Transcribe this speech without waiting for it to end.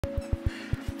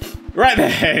Right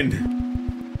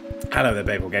then. Hello there,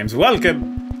 Babel Games. Welcome.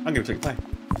 I'm going to click play.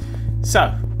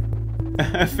 So,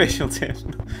 official tip.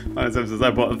 One of the times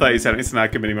I bought the 30 it's now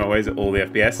committing my ways at all the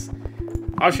FPS.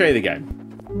 I'll show you the game.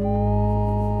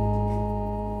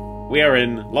 We are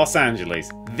in Los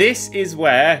Angeles. This is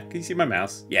where... Can you see my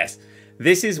mouse? Yes.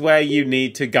 This is where you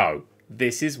need to go.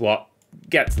 This is what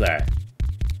gets there.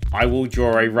 I will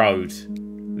draw a road.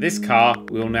 This car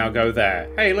will now go there.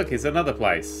 Hey, look, it's another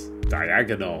place.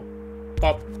 Diagonal.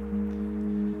 Pop.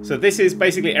 So this is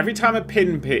basically every time a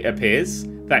pin appears,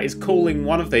 that is calling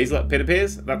one of these. Look, pin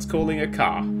appears, that's calling a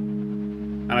car.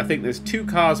 And I think there's 2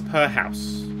 cars per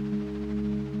house.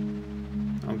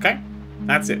 Okay,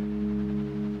 that's it.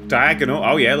 Diagonal.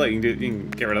 Oh yeah, look, you can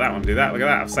get rid of that one. Do that. Look at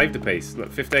that. I've saved a piece.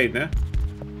 Look, 15 there.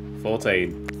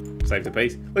 14. Saved a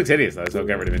piece. Looks hideous though, so I'll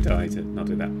get rid of it until I need to not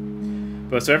do that.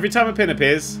 But so every time a pin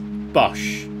appears,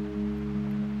 bosh.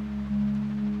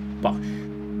 Bosh.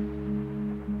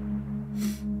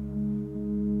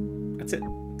 That's it.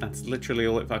 That's literally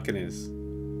all it fucking is.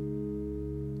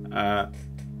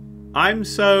 I'm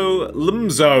so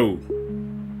Lumzo.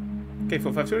 Okay,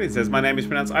 4520 says my name is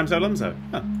pronounced I'm so Lumzo.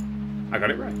 Huh. I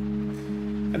got it right.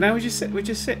 And now we just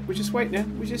wait now.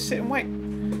 We just sit and wait.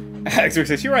 Xbox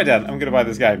says, you're right, Dan. I'm gonna buy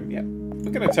this game. Yeah.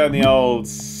 We're gonna turn the old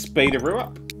speederoo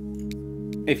up.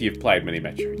 If you've played Mini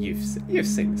Metro, you've seen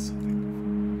this sort of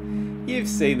thing. You've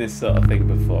seen this sort of thing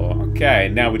before. Okay,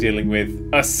 now we're dealing with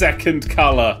a second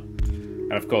colour.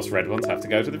 And of course red ones have to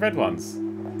go to the red ones.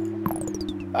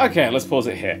 Okay, let's pause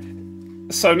it here.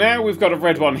 So now we've got a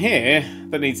red one here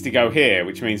that needs to go here,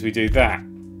 which means we do that.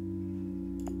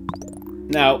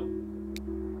 Now,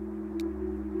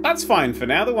 that's fine for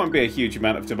now. There won't be a huge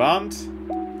amount of demand.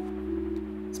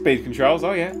 Speed controls,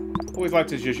 oh yeah. Always like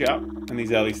to zhuzh it up in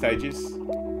these early stages.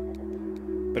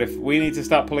 But if we need to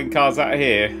start pulling cars out of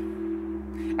here,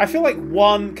 I feel like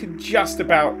one can just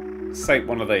about save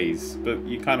one of these, but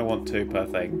you kind of want 2 per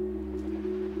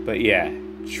thing. But yeah,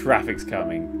 traffic's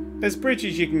coming. There's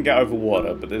bridges you can get over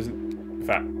water, but there's... In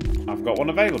fact, I've got one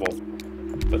available.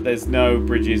 But there's no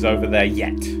bridges over there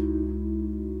yet.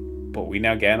 But we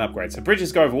now get an upgrade. So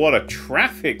bridges go over water.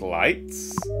 Traffic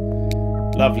lights.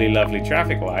 Lovely, lovely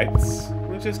traffic lights.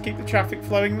 We'll just keep the traffic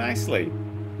flowing nicely.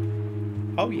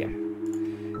 Oh yeah.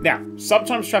 Now,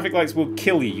 sometimes traffic lights will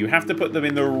kill you. You have to put them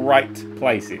in the right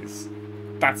places.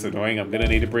 That's annoying. I'm going to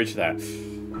need a bridge there.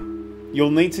 You'll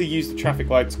need to use the traffic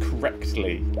lights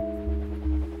correctly.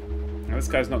 Now, this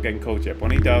guy's not getting caught yet.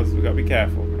 When he does, we've got to be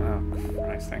careful. Oh,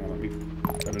 Christ. Hang on. Let me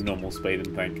go to normal speed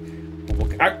and think.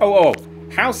 Oh.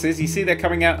 Houses, you see they're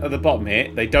coming out at the bottom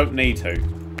here. They don't need to.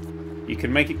 You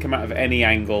can make it come out of any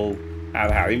angle out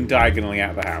of the house. Even diagonally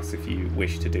out of the house if you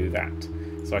wish to do that.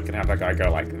 So I can have that guy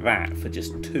go like that for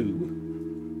just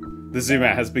 2. The zoom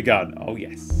out has begun. Oh,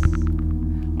 yes.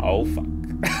 Oh, fuck.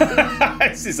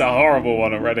 This is a horrible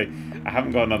one already. I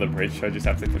haven't got another bridge, so I just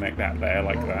have to connect that there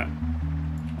like that.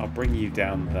 I'll bring you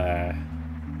down there.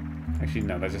 Actually,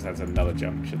 no, that just has another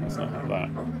junction. Let's not have that.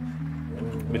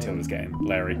 Matilda's getting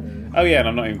Larry. Oh, yeah, and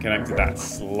I'm not even connected that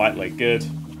slightly. Good.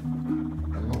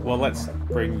 Well, let's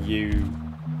bring you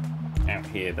out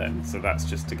here then. So that's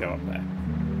just to go up there.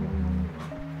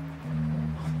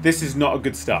 This is not a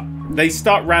good start. They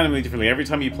start randomly differently. Every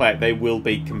time you play it, they will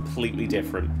be completely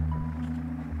different.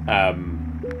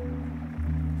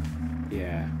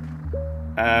 Yeah.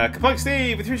 Complex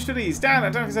Steve with 3 studies. Dan, I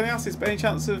don't know if there's anything else. But any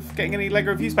chance of getting any Lego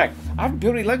reviews back? I haven't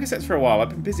built any Lego sets for a while. I've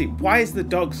been busy. Why is the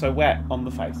dog so wet on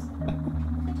the face? I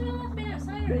don't know if been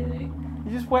outside or anything.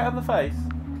 You just wet on the face?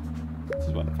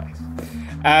 Just wet on the face.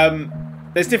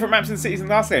 There's different maps and cities in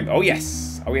the last game. Oh,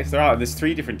 yes. Oh, yes, there are. There's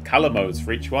 3 different colour modes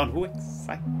for each one. Oh,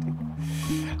 exciting.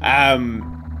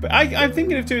 But I'm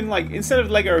thinking of doing, like, instead of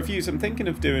Lego reviews, I'm thinking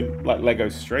of doing, like, Lego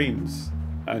streams.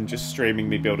 And just streaming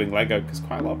me building Lego, because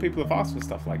quite a lot of people have asked for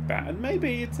stuff like that. And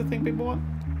maybe it's a thing people want.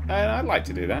 And I'd like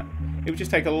to do that. It would just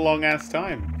take a long-ass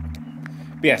time.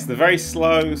 But yes, the very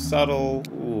slow, subtle...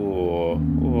 Ooh.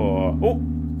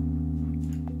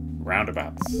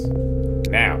 Roundabouts.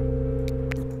 Now,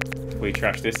 if we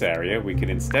trash this area, we can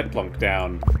instead plonk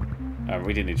down...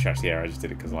 we didn't need to trash the area, I just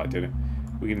did it because I like doing it.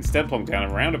 We can instead plonk down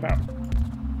a roundabout.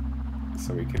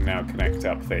 So we can now connect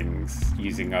up things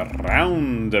using a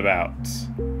roundabout.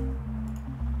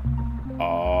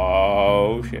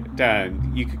 Oh, shit.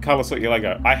 Dan, you could colour sort your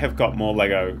Lego. I have got more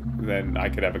Lego than I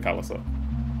could ever colour sort.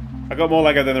 I've got more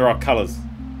Lego than there are colours.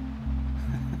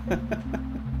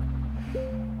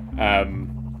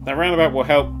 That roundabout will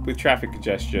help with traffic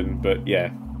congestion, but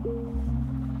yeah.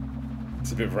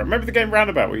 It's a bit of a... Remember the game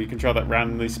Roundabout where you control that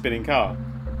randomly spinning car?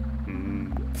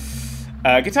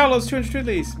 Guitar loves 200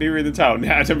 twiddlies. Me in the town.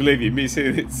 Yeah, I don't believe you. Me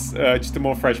saying it's just a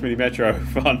more fresh mini Metro.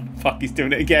 Fun. Fuck, he's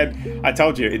doing it again. I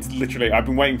told you, it's literally... I've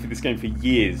been waiting for this game for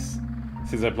years.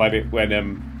 Since I played it when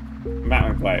Matt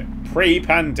and I played it.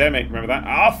 Pre-pandemic. Remember that?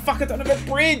 Oh, fuck, I don't have a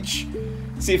bridge!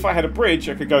 See, if I had a bridge,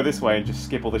 I could go this way and just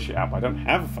skip all this shit out. But I don't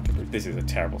have a fucking bridge. This is a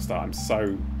terrible start. I'm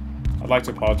so... I'd like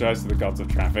to apologise to the gods of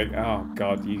traffic. Oh,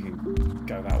 God, you can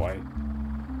go that way.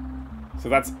 So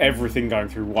that's everything going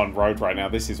through one road right now.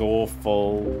 This is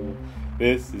awful.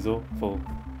 This is awful.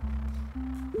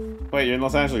 Wait, you're in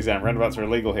Los Angeles, Sam. Roundabouts are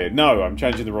illegal here. No, I'm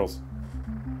changing the rules.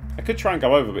 I could try and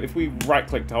go over, but if we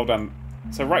right-click to hold down...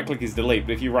 So right-click is delete,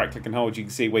 but if you right-click and hold, you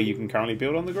can see where you can currently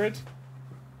build on the grid.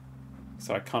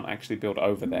 So I can't actually build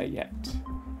over there yet.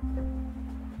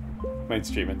 Main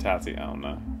Street mentality. Oh,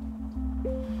 no.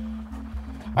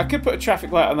 I could put a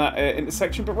traffic light on that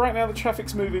intersection, but right now the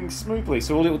traffic's moving smoothly,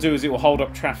 so all it will do is it will hold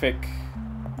up traffic.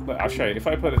 Look, I'll show you. If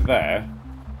I put it there,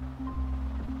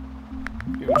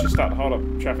 it will just start to hold up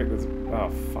traffic that's... Oh,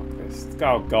 fuck this.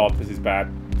 Oh, God, this is bad.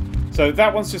 So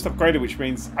that one's just upgraded, which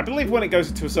means... I believe when it goes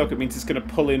into a circuit, it means it's going to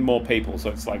pull in more people, so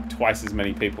it's like twice as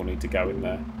many people need to go in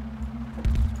there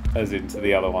as into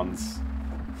the other ones.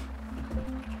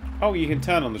 Oh, you can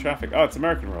turn on the traffic. Oh, it's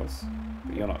American rules.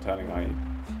 But you're not turning, are you?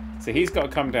 So he's got to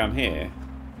come down here.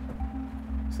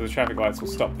 So the traffic lights will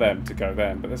stop them to go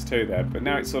there. But there's two there. But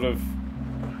now it's sort of...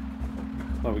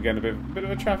 Well, we're getting a bit of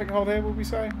a traffic hole here, would we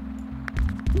say?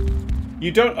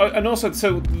 You don't... And also,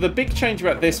 so the big change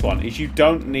about this one is you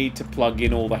don't need to plug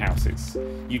in all the houses.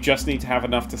 You just need to have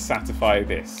enough to satisfy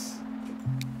this.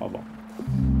 Hold on.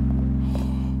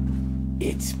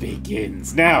 It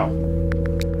begins. Now,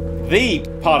 the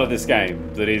part of this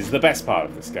game that is the best part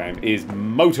of this game is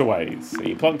motorways. So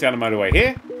you plonk down a motorway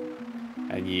here,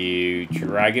 and you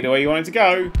drag it where you want it to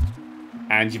go,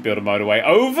 and you build a motorway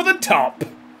over the top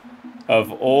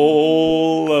of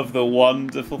all of the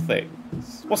wonderful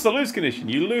things. What's the lose condition?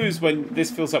 You lose when this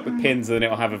fills up with pins, and then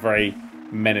it'll have a very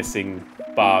menacing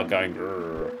bar going.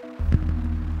 Grrr.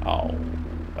 Oh,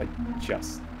 I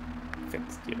just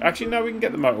fixed you. Actually, no, we can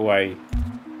get the motorway.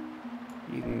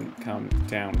 You can come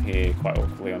down here quite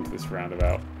awkwardly onto this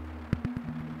roundabout.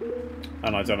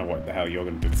 And I don't know what the hell you're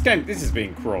going to do. This game, this is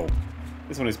being cruel.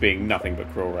 This one is being nothing but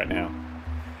cruel right now.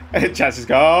 And Chaz just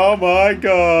go, oh my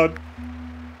god.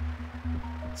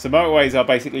 So motorways are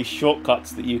basically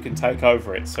shortcuts that you can take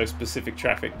over it. So specific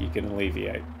traffic you can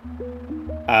alleviate.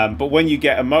 But when you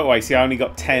get a motorway, see I only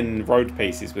got 10 road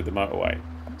pieces with the motorway.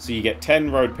 So you get 10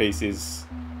 road pieces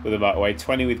with a motorway,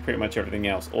 20 with pretty much everything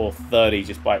else, or 30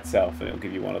 just by itself, and it'll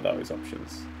give you one of those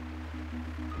options.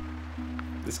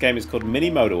 This game is called Mini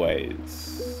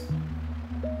Motorways,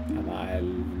 and I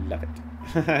love it.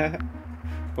 I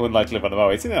wouldn't like to live on the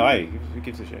motorway. It's in LA, who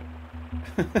gives a shit?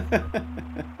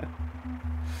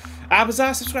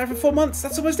 Amazon subscribed for 4 months,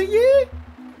 that's almost a year!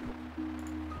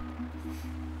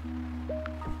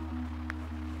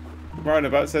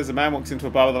 Roundabout says a man walks into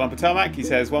a bar with a lump of tarmac, he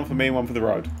says, one for me and one for the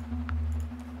road.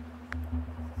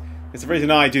 It's the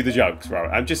reason I do the jokes, right?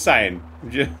 I'm just saying.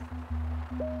 I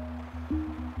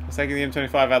was taking the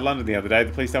M25 out of London the other day.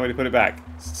 The police told me to put it back.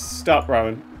 Stop,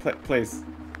 Rowan. Please.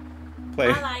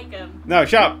 Please. I like them. No,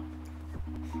 shut up.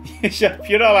 Shut up.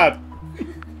 You're not allowed.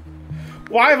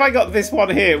 Why have I got this one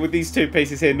here with these two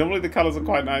pieces here? Normally the colours are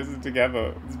quite nice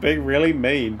together. It's being really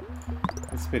mean.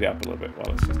 Let's speed it up a little bit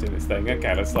while it's just doing its thing.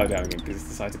 Okay, let's slow down again because it's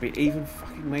decided to be even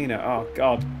fucking meaner. Oh,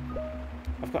 God.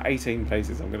 I've got 18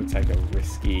 places. I'm going to take a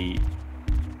risky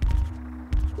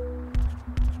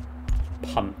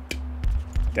punt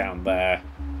down there.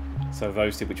 So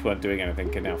those two which weren't doing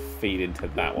anything can now feed into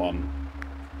that one.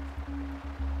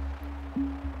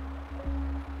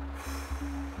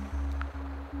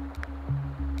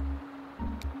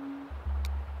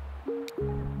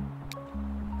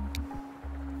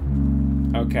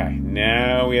 Okay,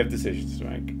 now we have decisions to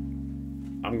make.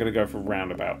 I'm going to go for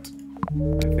roundabout.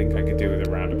 I think I could do with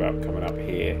a roundabout coming up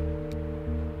here.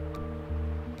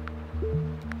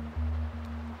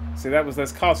 See,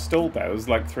 there's cars stalled there. There's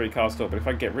like 3 cars stalled, but if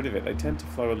I get rid of it, they tend to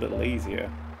flow a little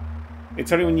easier.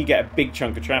 It's only when you get a big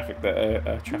chunk of traffic that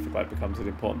a traffic light becomes an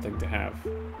important thing to have.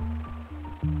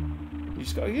 You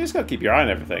just got to keep your eye on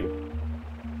everything.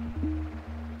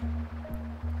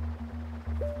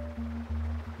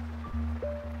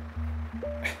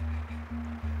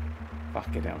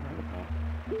 Fuck it out, roundabout.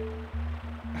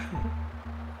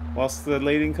 What's the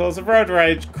leading cause of road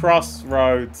rage?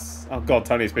 Crossroads. Oh god,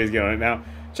 Tony Speed's getting on it now.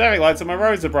 Traffic lights on my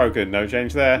roads are broken. No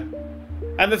change there.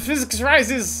 And the physics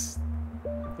rises.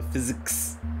 The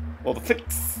physics. Or the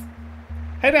fix.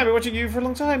 Hey, I've been watching you for a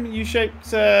long time. You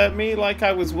shaped me like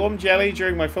I was warm jelly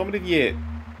during my formative year.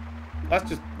 That's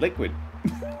just liquid.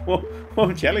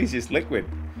 Warm jelly's just liquid.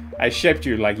 I shaped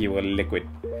you like you were liquid.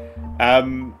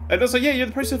 And also, yeah, you're in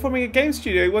the process of forming a game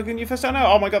studio working on your first time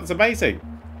out. Oh my god, that's amazing.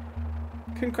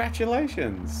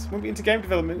 Congratulations. Wouldn't be into game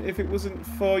development if it wasn't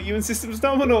for you and Systems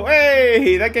Nominal.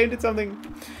 Hey, that game did something.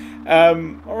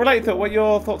 On a related thought, what are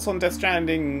your thoughts on Death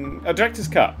Stranding? Director's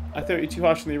Cut. I thought it was too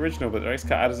harsh on the original, but the Director's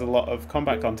Cut adds a lot of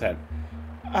combat content.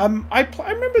 I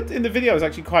remember in the video I was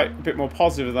actually quite a bit more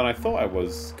positive than I thought I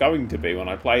was going to be when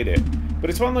I played it.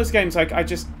 But it's one of those games like I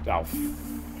just... Oh,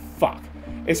 fuck.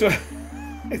 It's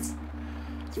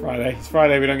Friday. It's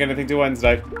Friday. We don't get anything till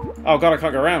Wednesday. Oh god, I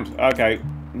can't go around. Okay.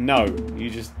 No, you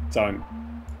just don't.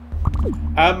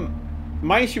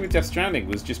 My issue with Death Stranding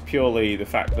was just purely the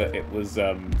fact that it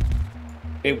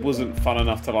wasn't fun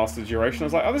enough to last the duration. I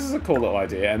was like, oh, this is a cool little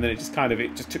idea, and then it just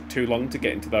took too long to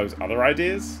get into those other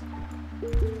ideas.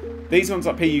 These ones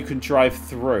up here you can drive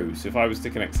through, so if I was to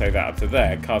connect, say, that up to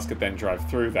there, cars could then drive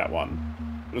through that one.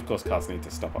 But of course, cars need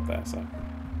to stop up there, so.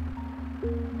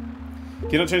 Can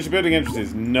you not change the building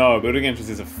entrances? No, building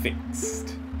entrances are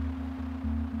fixed.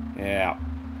 Yeah.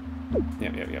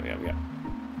 Yep.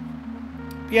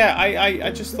 Yeah,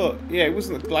 I just thought, yeah, it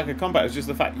wasn't the lack of combat, it was just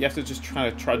the fact you have to just try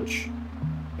to trudge.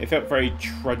 It felt very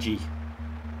trudgy.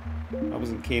 I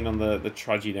wasn't keen on the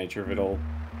trudgy nature of it all.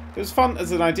 It was fun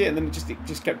as an idea, and then it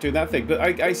just kept doing that thing. But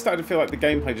I started to feel like the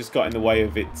gameplay just got in the way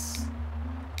of its...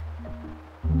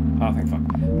 Oh, thank fuck.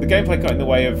 The gameplay got in the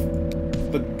way of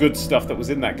the good stuff that was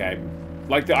in that game.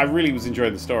 Like, I really was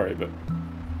enjoying the story, but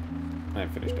I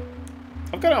haven't finished it.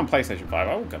 I've got it on PlayStation 5.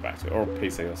 I will go back to it, or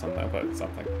PC or something. I'll put it in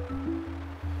something.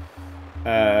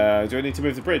 Do I need to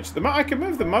move the bridge? I can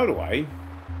move the motorway,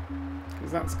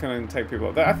 because that's going to take people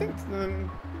up there. I think...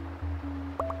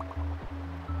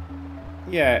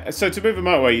 yeah, so to move the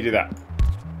motorway, you do that.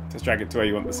 Just drag it to where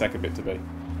you want the second bit to be.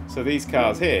 So these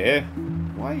cars here...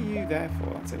 Why are you there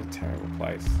for? That's in a terrible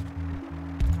place.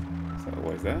 Is that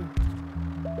always there?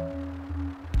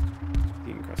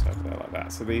 You can cross over there like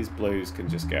that. So these blues can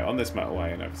just go on this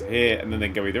motorway and over to here, and then they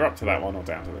go either up to that one or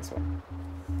down to this one.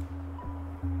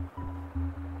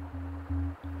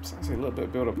 So I see a little bit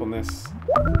of build up on this.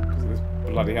 Because of this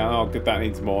bloody hell. Oh, good, that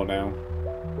needs more now.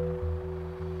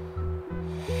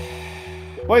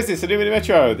 What is this? A new mini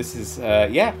metro? This is,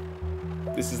 yeah.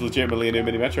 This is legitimately a new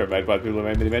mini metro made by the people who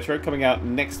made mini metro, coming out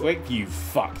next week. You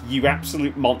fuck. You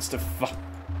absolute monster fuck.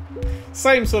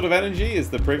 Same sort of energy as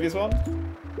the previous one.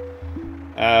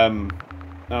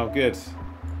 Oh, good.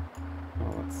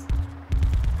 Oh, let's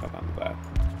cut under there.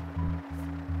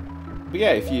 But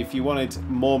yeah, if you wanted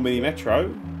more mini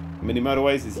metro, Mini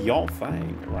Motorways is your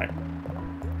thing, right?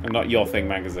 And not Your Thing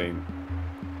magazine.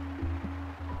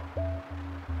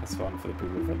 That's fun for the people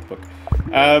who've read the book.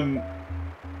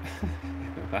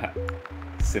 That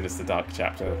sinister dark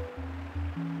chapter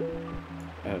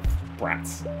of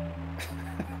brats.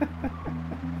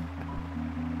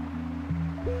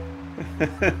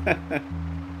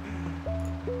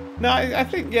 No, I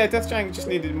think, yeah, Death Stranding just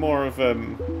needed more of, I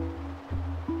don't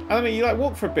know, you like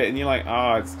walk for a bit and you're like,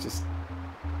 oh, it's just,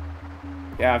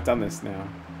 yeah, I've done this now.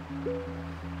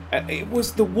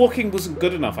 The walking wasn't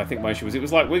good enough, I think my issue was. It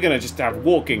was like, we're going to just have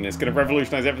walking, it's going to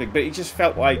revolutionise everything, but it just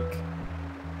felt like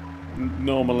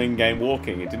normal in-game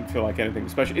walking. It didn't feel like anything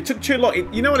special. It took too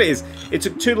long, you know what it is? It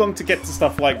took too long to get to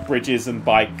stuff like bridges and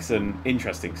bikes and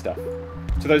interesting stuff.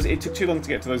 It took too long to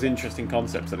get to those interesting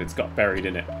concepts that it's got buried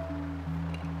in it.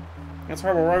 That's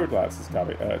horrible road, lads. It's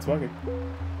working.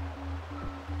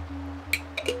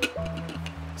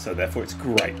 So therefore it's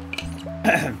great.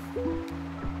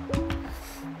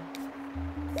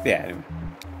 Yeah, anyway.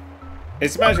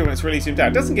 It's magical when it's really zoomed out.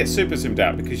 It doesn't get super zoomed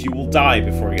out because you will die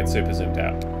before it gets super zoomed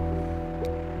out.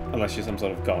 Unless you're some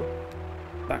sort of god.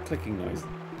 That clicking noise. I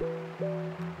don't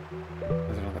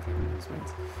know what that clicking noise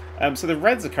means. So the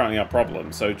reds are currently our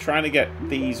problem. So trying to get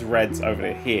these reds over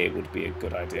to here would be a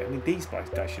good idea. I mean, these guys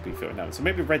should be filtering down. So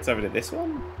maybe reds over to this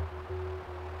one?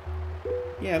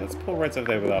 Yeah, let's pull reds over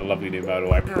there with our lovely new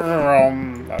motorway.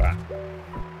 Like that.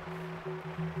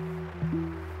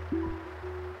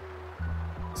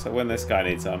 So when this guy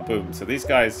needs some, boom. So these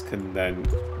guys can then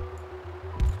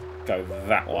go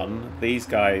that one. These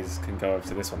guys can go over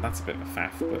to this one. That's a bit of a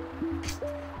faff,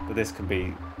 but this can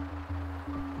be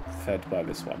fed by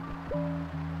this one.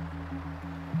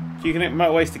 So you can connect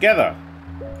motorways together.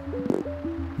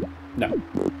 No.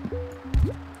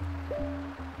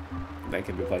 They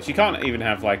can be placed. You can't even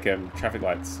have like traffic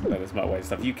lights where there's motorway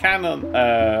stuff. You can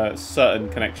on certain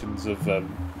connections of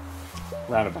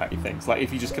roundabout things. Like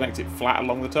if you just connect it flat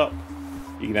along the top,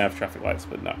 you can have traffic lights,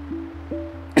 but no.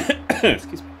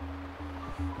 Excuse me.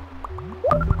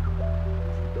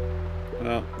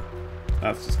 Well,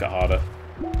 that's just got harder.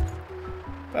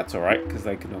 That's alright, because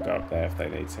they can all go up there if they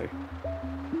need to. I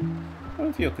wonder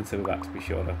if you'll consider that to be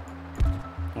shorter.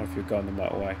 Or if you're going the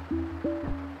motorway.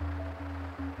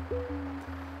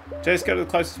 Just go to the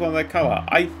closest one of their colour.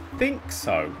 I think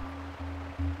so.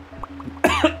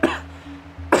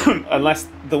 Unless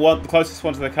the closest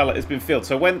one to their colour has been filled.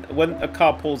 So when a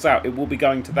car pulls out, it will be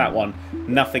going to that one.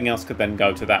 Nothing else could then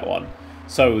go to that one.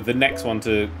 So the next one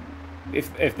to...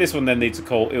 If this one then needs a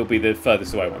call, it'll be the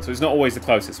furthest away one. So it's not always the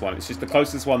closest one. It's just the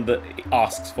closest one that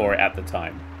asks for it at the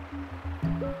time.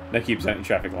 No keeps empty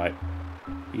traffic light.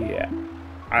 Yeah.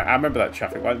 I remember that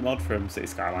traffic light mod from City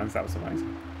Skylines. That was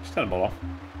amazing. Just turn them all off.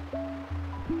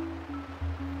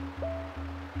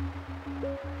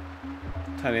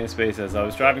 Tony SB says, I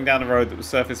was driving down a road that was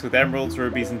surfaced with emeralds,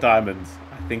 rubies and diamonds.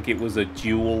 I think it was a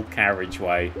dual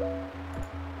carriageway.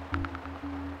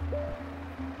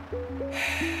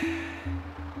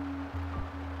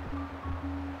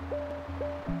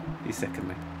 You sicken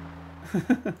me.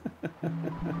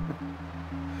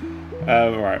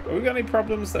 Right, have we got any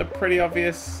problems that are pretty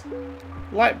obvious?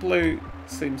 Light blue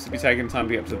seems to be taking time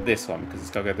to get up to this one because it's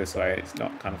got to go this way. It's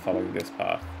not kind of following this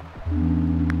path.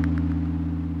 I'm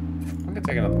going to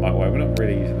take another motorway. We're not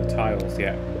really using the tiles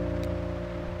yet.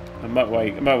 A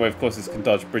motorway, of course, can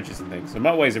dodge bridges and things. So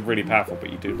motorways are really powerful,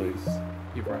 but you do lose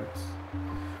your roads.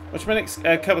 What's your next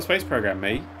Kerbal Space program,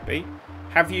 B?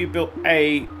 Have you built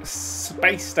a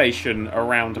space station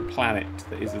around a planet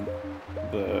that isn't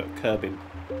the Kerbin?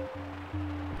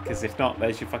 Because if not,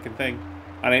 there's your fucking thing.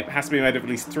 And it has to be made of at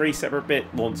least 3 separate bits,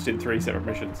 launched in 3 separate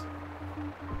missions.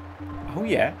 Oh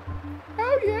yeah.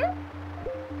 Oh yeah.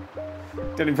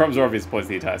 Dealing problems are obvious points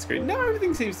the entire screen. No,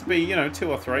 everything seems to be, you know,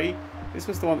 2 or 3. This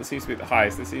was the one that seems to be the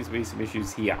highest. There seems to be some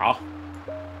issues here.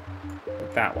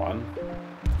 With that one.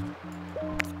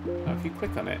 Oh, if you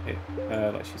click on it, it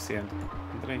lets you see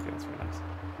underneath it. That's very nice.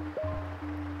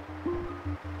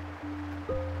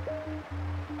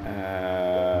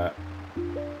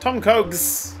 Tom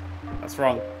Cogs. That's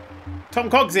wrong.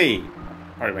 Tom Cogsy.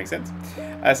 Probably makes sense.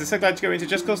 So glad to go into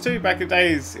Just Cause 2. Back in the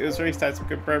days, it was really started some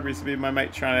good progress to be my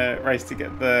mate trying to race to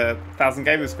get the 1,000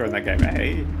 gamer score in that game.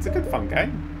 Hey, it's a good fun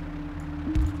game.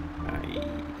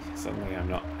 Suddenly I'm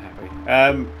not happy.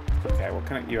 Okay, we'll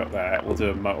connect you up there. We'll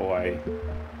do a motorway.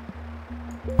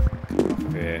 Come off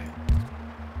of here.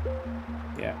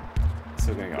 Yeah.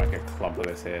 Still going to get like a clump of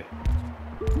this here.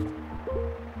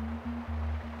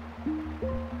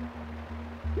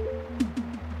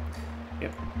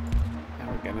 Yep.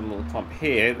 Now we're getting a little clump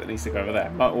here that needs to go over there.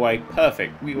 Motorway,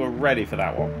 perfect. We were ready for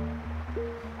that one.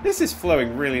 This is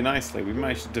flowing really nicely. We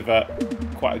managed to divert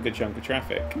quite a good chunk of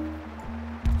traffic.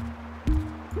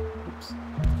 Oops.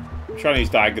 I'm trying to use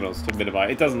diagonals to minimise.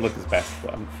 It doesn't look as best,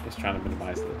 but I'm just trying to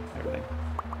minimise everything.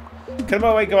 Can the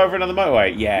motorway go over another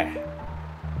motorway? Yeah.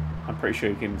 I'm pretty sure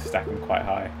you can stack them quite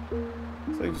high.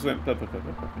 So it just went blah, blah, blah,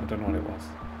 blah, blah. I don't know what it was.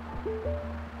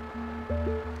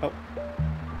 Oh.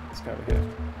 Let's go over here.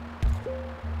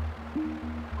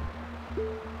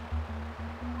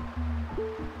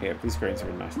 Yeah, these screens are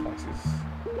in nice places.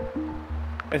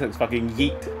 This looks fucking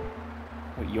yeet.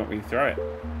 What, you want me to throw it?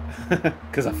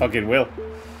 Because I fucking will.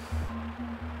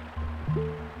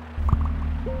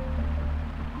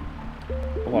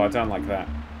 Well, I don't like that.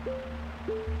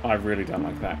 I really don't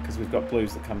like that, because we've got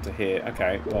blues that come to here.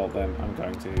 Okay, well then I'm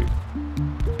going to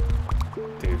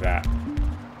do that.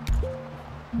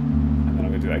 And then I'm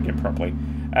going to do that again properly.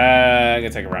 I'm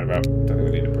going to take a roundabout. Don't think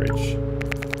we need a bridge.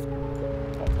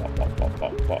 Pop, pop, pop, pop,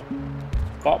 pop, pop.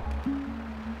 Pop.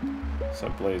 So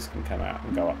blues can come out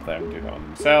and go up there and do that on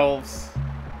themselves.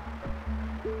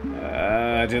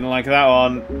 I didn't like that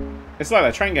one. It's like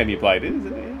that train game you played, isn't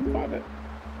it? Yeah, quite a bit.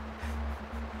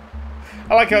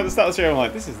 I like how at the start of the show I'm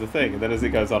like, this is the thing, and then as it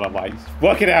goes on I'm like,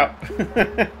 work it out!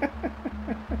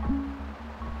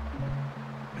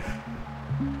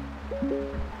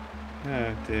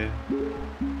 Oh dear. Come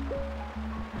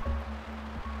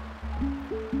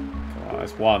on,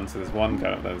 there's one, so there's one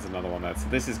going up there, there's another one there. So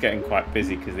this is getting quite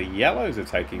busy because the yellows are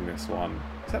taking this one.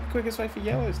 Is that the quickest way for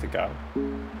yellows to go?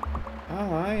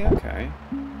 Oh, aye, okay.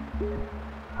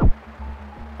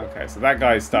 Okay, so that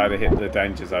guy's started to hit the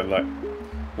danger zone. Look.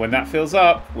 When that fills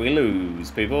up, we lose,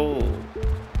 people.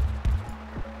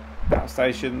 Power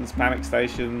stations, panic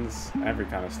stations, every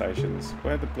kind of stations.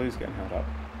 Where are the blues getting held up?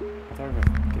 I thought we were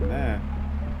fucking there.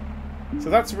 So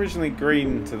that's originally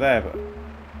green to there, but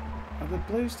are the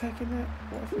blues taking that?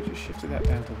 What if we just shifted that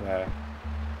down to there?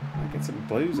 I'll get some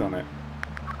blues on it.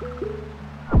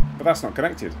 But that's not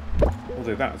connected. We'll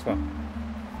do that as well.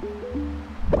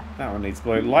 That one needs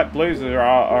blue. Light blues are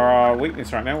our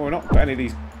weakness right now. We're not got any of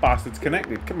these bastards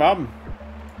connected. Come on.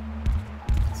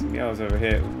 Some yellows over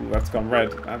here. Ooh, that's gone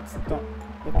red. That's not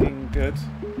Looking good.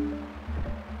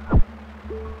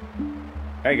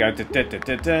 There you go. Da, da, da,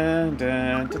 da, da,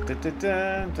 da, da, da,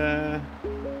 da, da.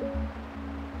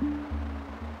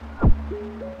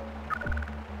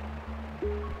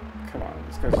 Come on,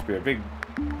 it's going to be a big.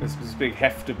 There's this big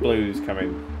heft of blues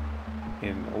coming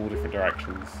in all different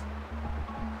directions.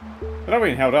 They're not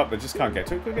being held up. They just can't get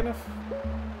to it quick enough.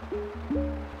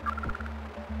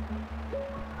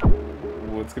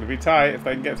 Ooh, it's going to be tight if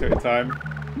they can get to it in time.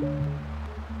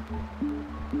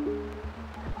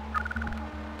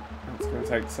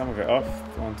 Take some of it off.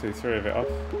 1, 2, 3 of it off.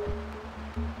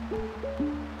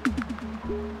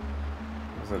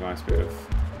 That's a nice bit of...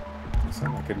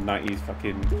 Sound like a 90s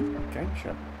fucking game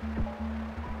show.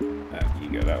 You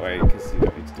go that way because you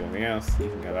don't need to do anything else. You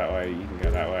can go that way. You can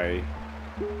go that way.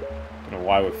 Don't know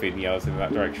why we're feeding yellows in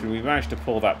that direction. We managed to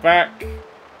pull that back.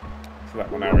 So that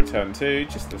will now return to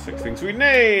just the 6 things we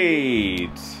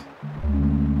need.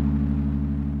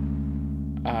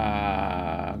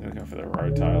 I'm gonna go for the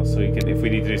road tiles, so we can, if we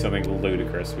need to do something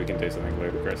ludicrous, we can do something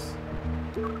ludicrous.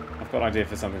 I've got an idea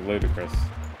for something ludicrous.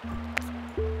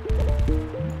 If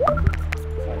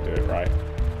I do it right.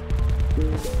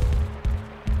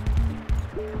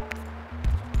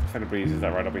 If anybody uses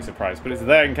that right, I'll be surprised. But it's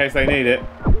there in case they need it.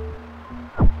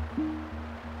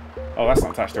 Oh, that's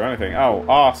not attached to anything. Oh,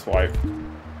 arse wipe.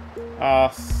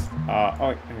 Arse.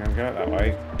 Oh, hang on, go that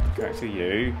way. Connect to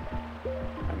you.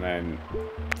 And then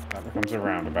that becomes a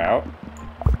roundabout.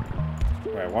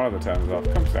 Where one of the turns off,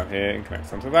 comes down here and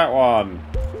connects onto that one.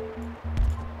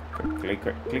 Quickly,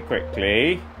 quickly,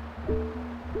 quickly.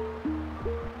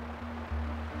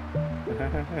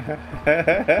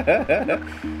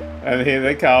 And here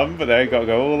they come, but they've got to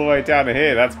go all the way down to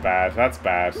here. That's bad, that's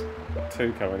bad. Got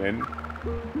 2 coming in.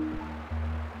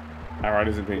 Our ride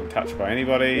isn't being touched by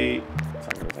anybody, so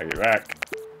I'm going to take it back.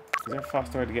 Is there a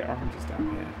faster way to get oranges down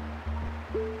here?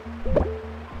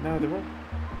 No, they're all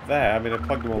there. I mean, I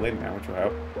plugged them all in now, which will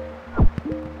help.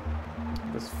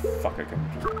 This fucker can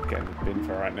just get in the bin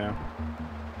for right now.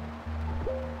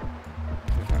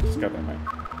 Just go there, mate.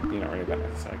 You're not really that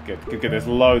necessary. Good, good, good. There's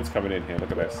loads coming in here. Look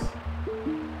at this.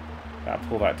 That'll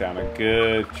pull that down a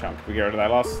good chunk. We get rid of that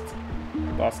last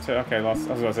 2. Okay, I was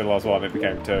going to say last 1. It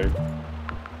became 2.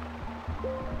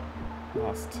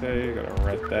 Last 2. Got a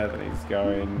red there that he's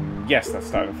going. Yes, that's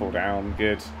starting to fall down.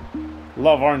 Good. A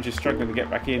lot of oranges struggling to get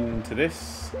back into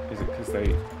this. Is it because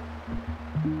they...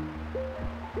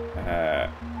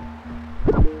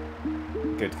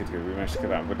 Good, good, good. We managed to get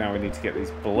that. But now we need to get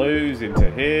these blues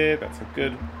into here. That's a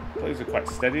good... Blues are quite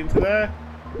steady into there.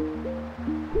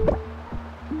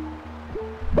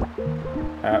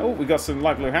 Oh, we got some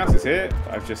light blue houses here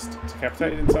that I've just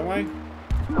decapitated in some way.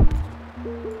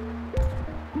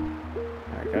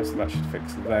 There we go. So that should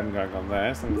fix them going on there.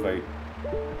 As long as they...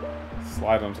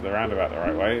 slide onto the roundabout the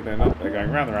right way. They're not. They're going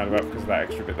around the roundabout because of that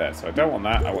extra bit there. So I don't want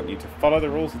that. I want you to follow the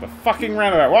rules of the fucking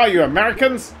roundabout. Why are you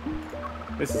Americans?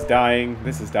 This is dying.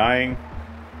 This is dying.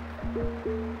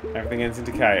 Everything ends in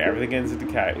decay. Everything ends in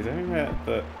decay. Is there anywhere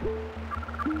that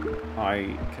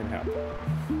I can help?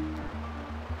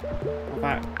 Well,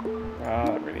 that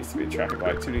really needs to be a traffic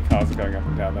light. Too many cars are going up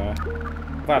and down there.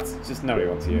 That's just nobody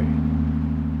wants you.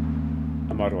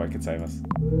 A motorway could save us.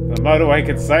 The motorway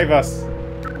could save us.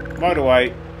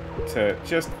 Motorway to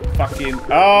just fucking...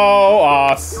 Oh,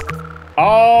 arse.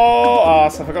 Oh,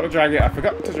 arse. I forgot to drag it. I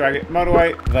forgot to drag it.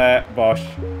 Motorway. There. Bosh.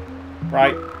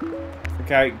 Right.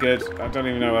 Okay, good. I don't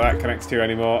even know where that connects to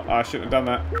anymore. I shouldn't have done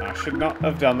that. I should not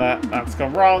have done that. That's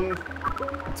gone wrong.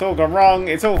 It's all gone wrong.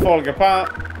 It's all falling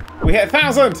apart. We hit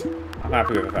 1,000. I'm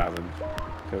happy with 1,000.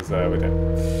 Because we're dead.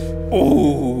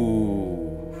 Ooh.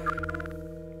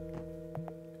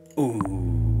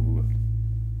 Ooh.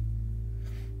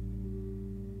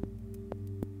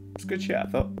 It's good shit, I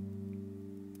thought.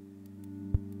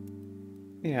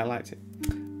 Yeah, I liked it.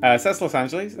 So that's Los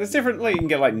Angeles. There's different, like, you can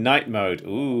get like night mode,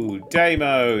 ooh, day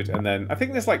mode, and then I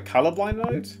think there's like colorblind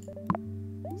mode.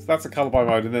 So that's a colorblind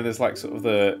mode, and then there's like sort of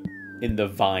the in the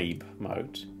vibe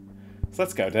mode. So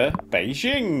let's go to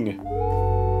Beijing.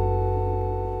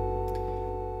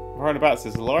 Roundabout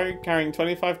says a lorry carrying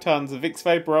 25 tons of Vicks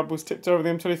Vapor Rub was tipped over the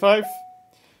M25.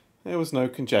 There was no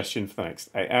congestion for the next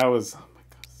 8 hours. Oh my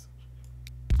god.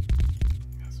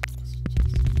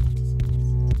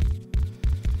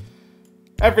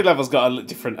 Every level's got a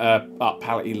different art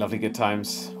palette-y, lovely good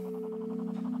times.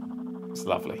 It's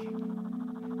lovely.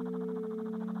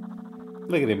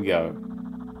 Look at him go.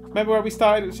 Remember where we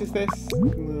started, which is this?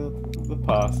 The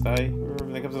past, eh?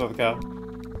 Remember, there comes another car.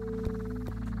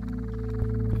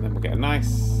 And then we'll get a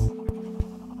nice...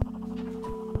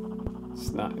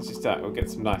 It's just that, we'll get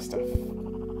some nice stuff.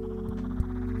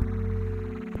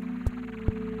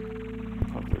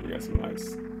 get some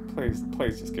nice. Please,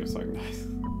 please just give us something nice.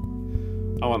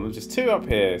 I want them just 2 up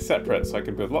here, separate, so I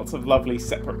can build lots of lovely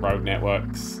separate road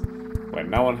networks where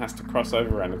no one has to cross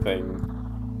over anything.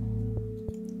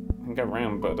 I can go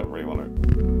around, but I don't really want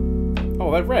to. Oh,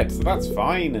 they're red, so that's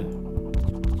fine.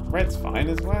 Red's fine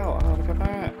as well. Oh, look at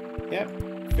that.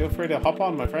 Yep. Feel free to hop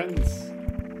on, my friends.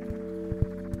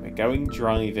 We're going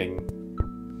driving.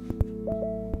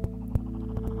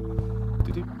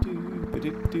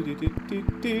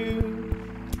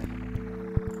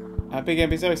 Big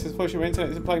MB Zoe says, fortunately, my internet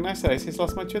isn't playing nice today, so he's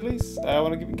lost my chudlies. I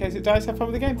want to give in case it dies. Have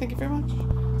fun with the game. Thank you very much.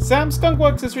 Sam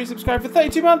Skunkworks has resubscribed for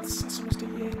 32 months. That's almost a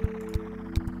year.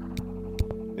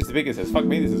 Mr. Bigger says, fuck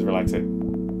me, this is relaxing.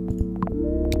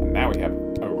 And now we have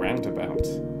a roundabout.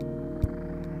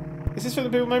 Is this from the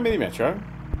people know Mini Metro?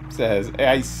 Says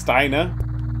A. Steiner.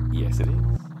 Yes, it is.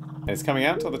 And it's coming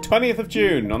out until the 20th of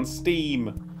June on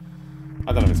Steam.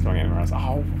 I don't know if it's coming anywhere else.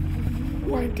 Oh,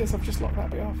 wait, I guess I've just locked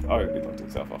that bit off. Oh, it locked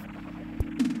itself off.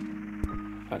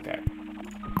 Okay.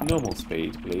 Normal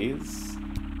speed, please.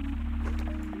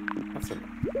 That's an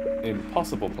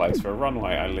impossible place for a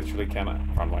runway. I literally cannot.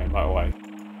 Runway, motorway.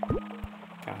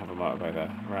 Can't have a motorway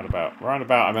there. Roundabout.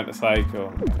 Roundabout, I meant to say.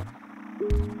 Cool.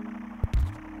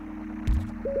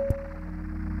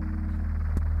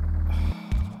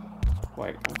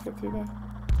 Wait, can I get through there?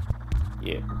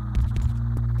 Yeah.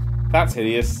 That's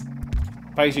hideous.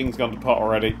 Beijing's gone to pot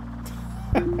already.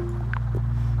 No.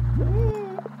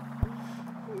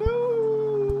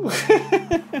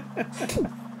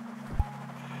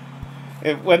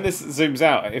 When this zooms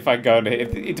out, if I go and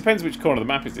hit, it depends which corner of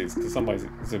the map it is, because some ways it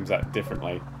zooms out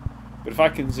differently. But if I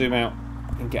can zoom out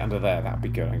and get under there, that'd be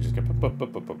good. I can just go.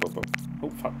 Oh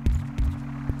fuck!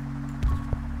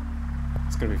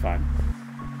 It's gonna be fine.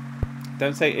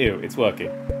 Don't say ew. It's working.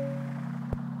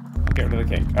 Get rid of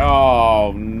the kink.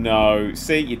 Oh no!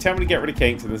 See, you tell me to get rid of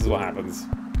kinks, and this is what happens.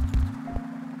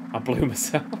 I blew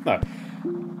myself. No.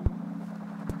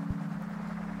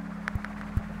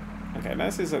 Okay, now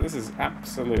this is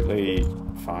absolutely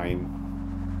fine.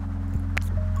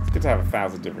 It's good to have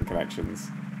 1,000 different connections,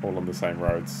 all on the same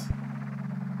roads.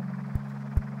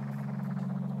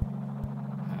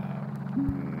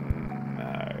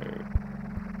 No.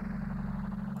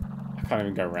 I can't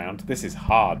even go around. This is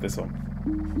hard. This one.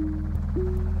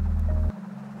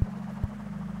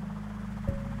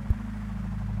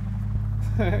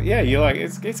 Yeah, you're like,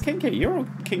 it's kinky. You're all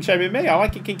kink shaming me. I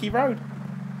like your kinky road.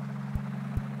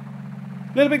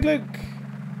 Little Big Luke.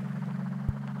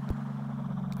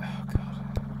 Oh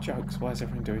god, jokes. Why is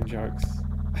everyone doing jokes?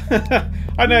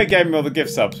 I know he gave me all the gift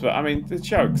subs, but I mean the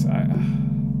jokes.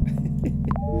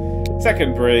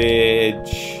 Second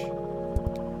bridge.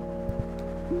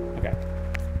 Okay.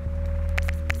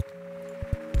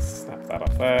 Snap that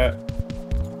off there.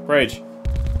 Bridge.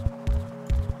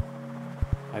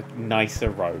 A nicer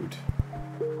road.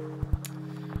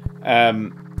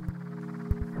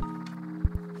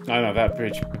 I know that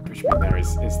bridge bit there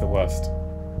is the worst.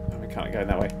 Oh, we can't go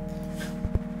that way.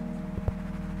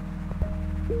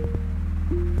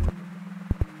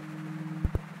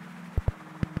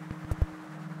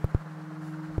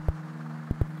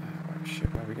 Oh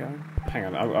shit, where are we going? Hang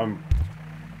on,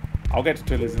 I'll get to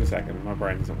Twiddlers in a second. My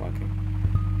brain isn't working.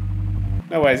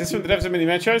 No way, is this from the devs of Mini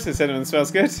Metro? So cinnamon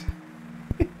smells good.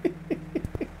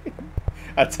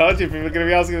 I told you people are going to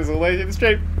be asking us all later in the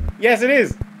stream. Yes, it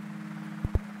is.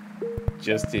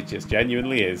 It just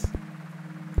genuinely is.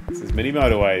 This is Mini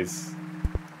Motorways.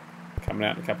 Coming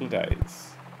out in a couple of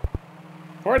days.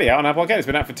 Already out on Apple Arcade. It's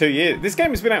been out for 2 years. This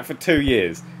game has been out for 2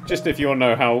 years. Just if you want to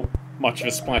know how much of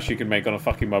a splash you can make on a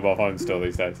fucking mobile phone still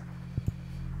these days.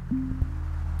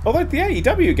 Although the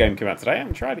AEW game came out today. I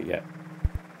haven't tried it yet.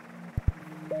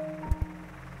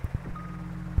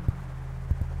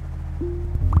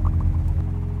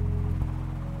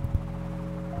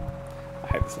 I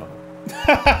hate this level.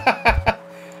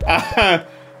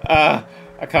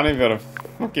 I can't even build a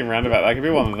fucking roundabout. There could be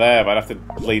one there, but I'd have to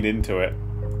lean into it.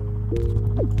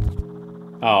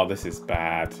 Oh, this is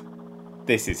bad.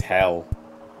 This is hell.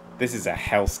 This is a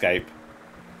hellscape.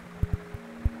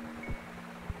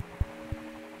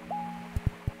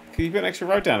 Can you put an extra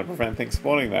road down to prevent things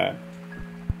spawning there?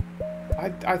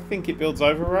 I think it builds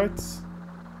over roads.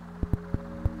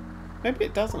 Maybe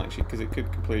it doesn't actually, because it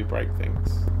could completely break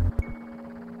things.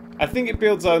 I think it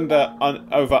builds over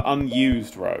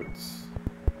unused roads.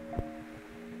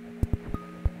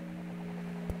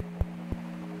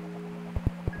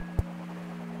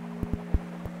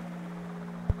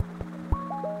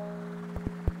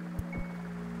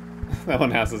 That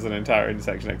one house has an entire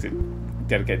intersection exit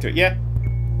dedicated to it. Yeah.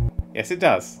 Yes, it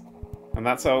does. And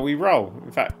that's how we roll.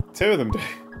 In fact, 2 of them do.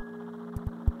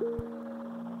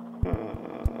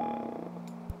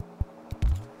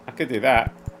 I could do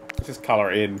that. Just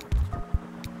colour it in.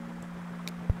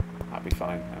 That'd be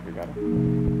fine. That'd be better.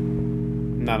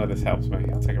 None of this helps me.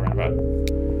 I'll take a roundabout.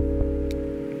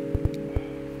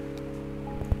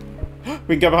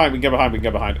 We can go behind, we can go behind, we can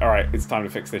go behind. Alright, it's time to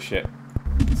fix this shit.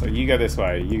 So you go this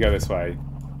way, you go this way.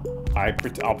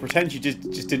 I'll pretend you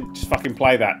just didn't fucking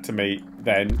play that to me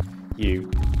then, you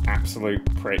absolute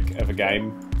prick of a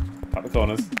game. Cut the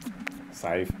corners.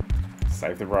 Save.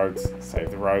 Save the roads.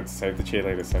 Save the roads. Save the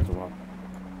cheerleaders. Save the one.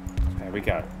 There we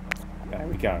go. There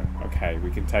we go. Okay, we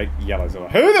can take yellows away.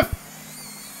 Who the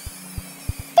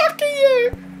fuck are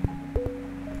you?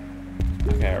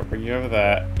 Okay, I'll bring you over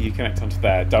there. You connect onto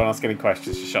there. Don't ask any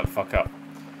questions. Just shut the fuck up.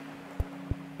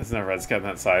 There's no reds going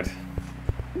that side.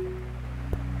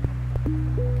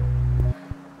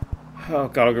 Oh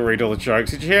god, I'm gonna read all the jokes.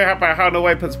 Did you hear about how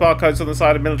Norway puts barcodes on the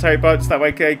side of military boats? That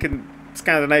way they can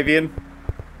Scandinavian.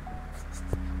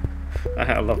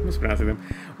 I love mispronouncing them.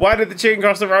 Why did the chicken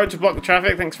cross the road to block the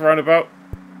traffic? Thanks for roundabout.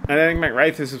 And then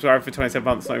McRae to subscribe for 27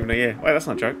 months, not even a year. Wait, that's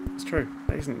not a joke. It's true.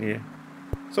 That isn't a year.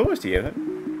 It's almost a year,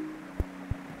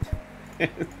 though.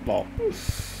 Lol.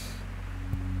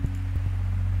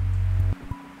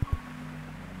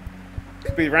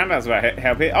 Could be roundabouts about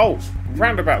help here. Oh,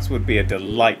 roundabouts would be a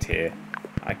delight here.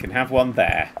 I can have one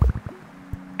there.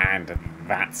 And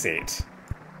that's it.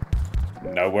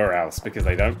 Nowhere else, because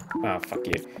they don't... Oh, fuck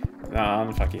you.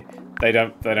 No, fuck you. They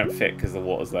don't fit because the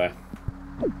water's there.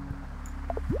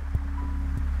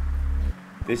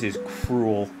 This is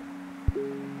cruel.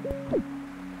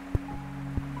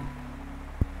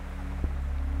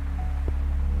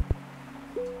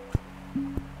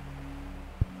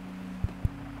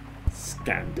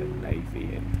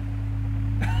 Scandinavian.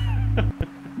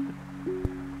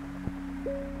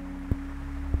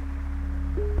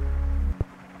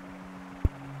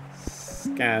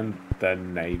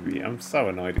 Scandinavian. I'm so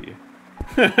annoyed at you.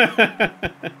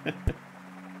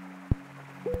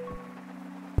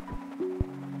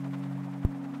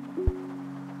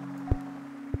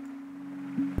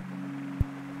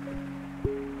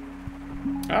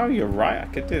 Oh, you're right. I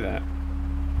could do that.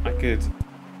 I could.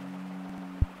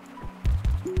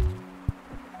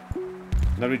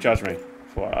 Nobody judge me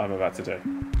for what I'm about to do.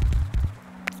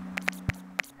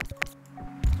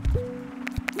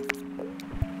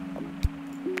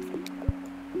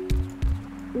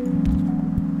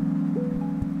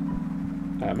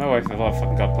 My wife, for the love of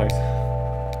fucking God, please.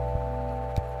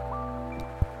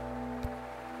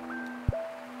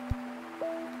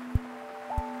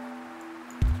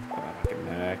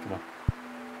 Come on.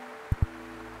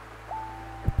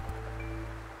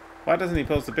 Why doesn't he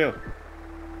pause the bill?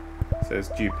 Says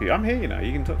GP. I'm here, you know.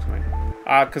 You can talk to me.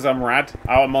 Because I'm rad.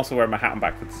 Oh, I'm also wearing my hat on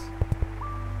backwards.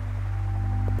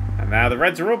 And now the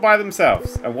Reds are all by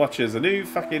themselves. And watch as a new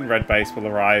fucking red base will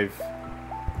arrive.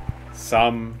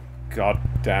 Some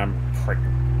goddamn prick.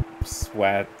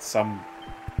 Swear. Some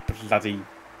bloody...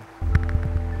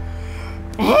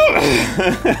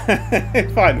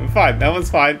 Fine, fine. That one's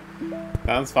fine.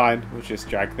 That one's fine. We'll just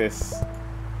drag this.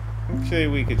 Actually,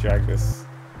 we could drag this.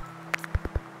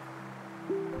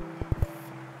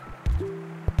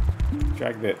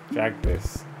 Drag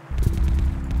this.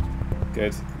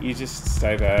 Good. You just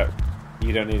stay there.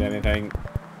 You don't need anything.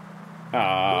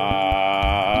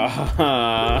 Ah,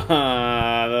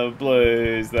 the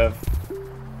blues. The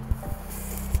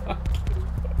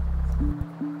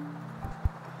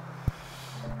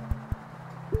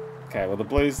okay, well the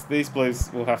blues. These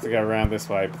blues will have to go around this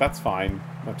way, but that's fine.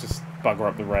 I'll just bugger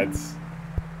up the reds.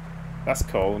 That's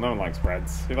cool. No one likes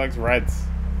reds. Who likes reds?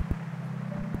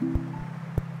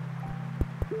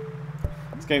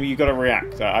 Game, you got to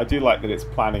react. I do like that it's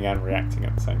planning and reacting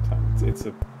at the same time. It's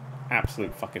an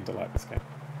absolute fucking delight, this game.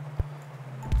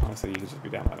 Honestly, you can just be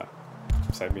down like that.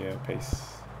 Save me a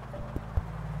piece.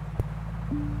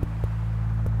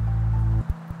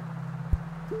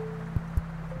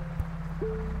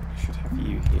 I should have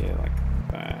you here like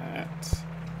that.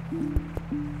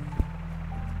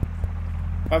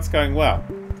 That's going well.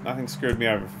 Nothing screwed me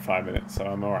over for 5 minutes, so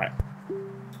I'm alright.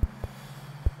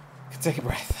 Can take a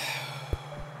breath.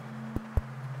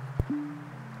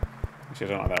 I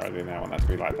don't like that right now. I want that to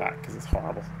be like that because it's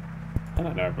horrible. And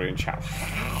I know everybody in chat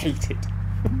hate it.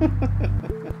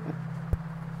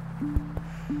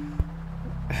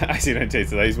 I see no tweets.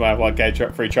 These might have one gauge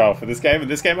free trial for this game and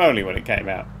this game only when it came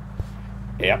out.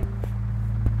 Yep.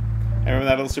 I remember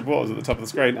that little strip was at the top of the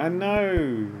screen. I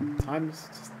know. Time's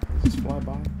just fly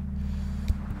by.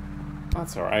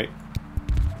 That's alright.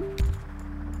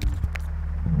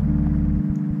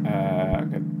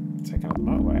 I'm going to take out the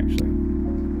motorway actually.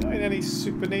 Not in any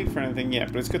super need for anything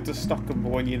yet, but it's good to stock them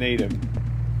when you need them.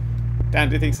 Dan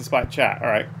do things to spite chat.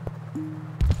 Alright.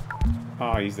 Oh,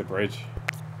 I use the bridge.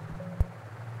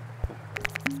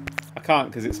 I can't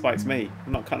because it spikes me.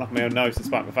 I'm not cutting off my own nose to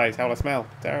spike my face. How will I smell?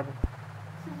 Terrible.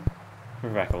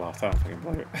 Rebecca laughed. I don't fucking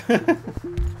believe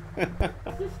it.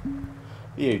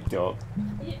 You dog.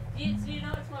 You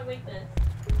know it's my weakness.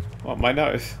 What, my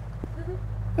nose?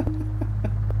 I'm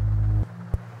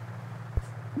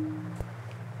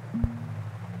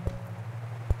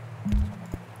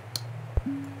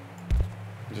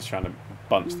just trying to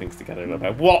bunch things together a little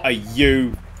bit. What are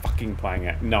you fucking playing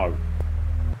at? No.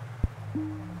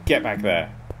 Get back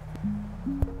there.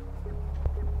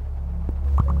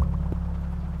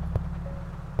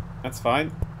 That's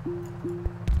fine.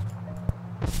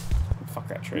 Fuck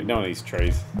that tree. None of these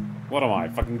trees. What am I?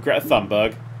 Fucking Greta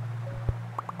Thunberg?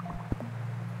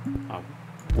 I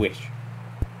wish.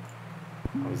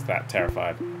 I was that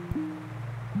terrified.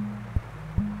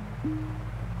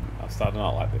 I'm starting to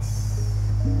not like this.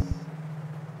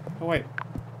 Oh wait.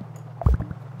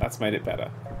 That's made it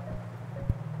better.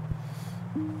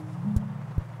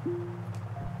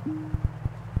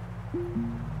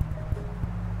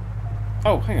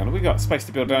 Oh, hang on. We got space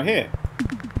to build down here.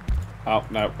 Oh,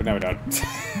 no. No, we don't.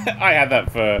 I had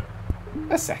that for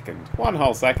a second. One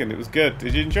whole second. It was good.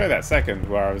 Did you enjoy that second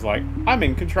where I was like, I'm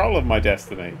in control of my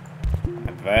destiny?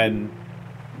 And then,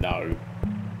 no.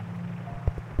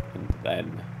 And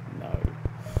then, no.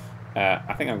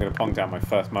 I think I'm going to pong down my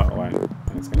first motorway.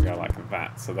 And it's going to go like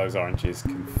that. So those oranges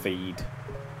can feed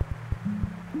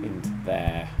into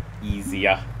there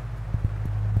easier.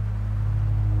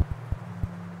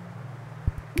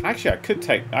 Actually, I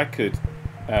could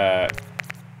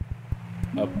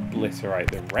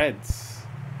obliterate the reds.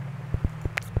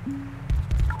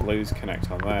 Blues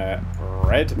connect on there.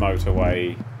 Red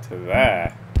motorway to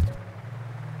there.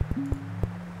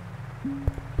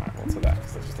 Right, well to that,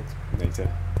 because that just looks neater.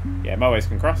 Yeah, motorways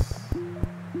can cross.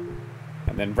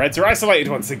 And then reds are isolated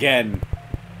once again.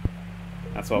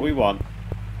 That's what we want.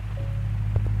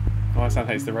 Oh, my son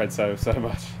hates the red so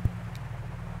much.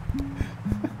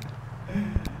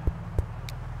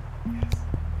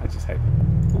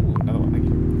 Ooh, another one, thank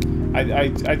you.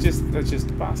 They're just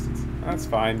bastards. That's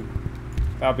fine.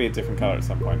 That'll be a different colour at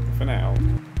some point. But for now,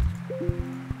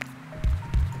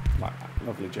 like that.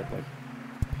 Lovely Ghibli.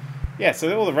 Yeah,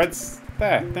 so all the reds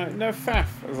there. No faff.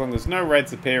 As long as no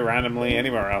reds appear randomly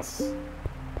anywhere else,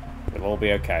 it'll all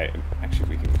be okay. And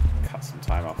actually, we can cut some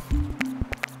time off.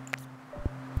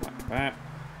 Like that.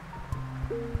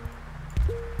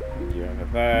 And you over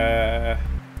there.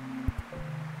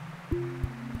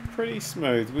 Pretty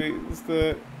smooth. There's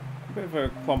a bit of a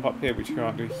clump up here which you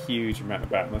can't do a huge amount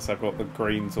about unless I brought the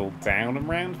greens all down and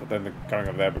round, but then they're going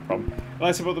over there would be a problem.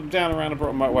 Unless I brought them down and round and brought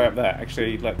them right way up there.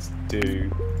 Actually, let's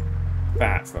do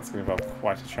that. So that's going to involve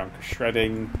quite a chunk of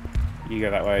shredding. You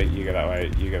go that way, you go that way,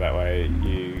 you go that way,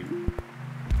 you...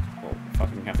 Well,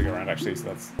 fucking have to go around actually, so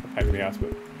that's a pain in the ass,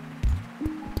 but...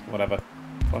 Whatever.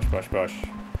 Bosh, bosh, bosh.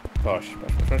 Bosh,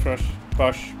 bosh, bosh, bosh, bosh,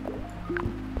 bosh.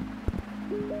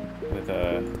 With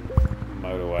a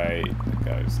motorway that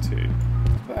goes to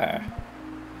there.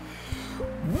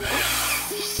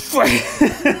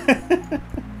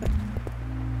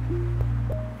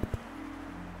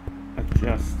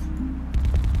 Adjust.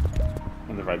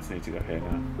 And the reds need to go here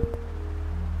now.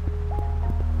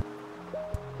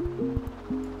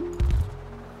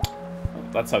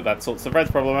 Let's hope that sorts the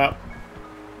reds problem out.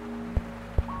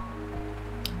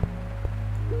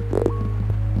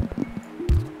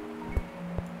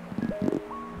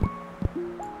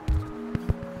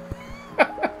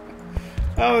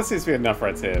 Oh, there seems to be enough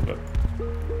reds here, but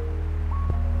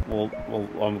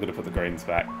I'm going to put the greens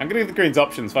back. I'm going to give the greens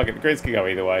options. Fuck it, the greens can go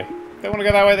either way. If they want to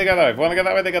go that way, they go that way. If they want to go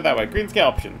that way, they go that way. Greens get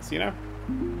options, you know?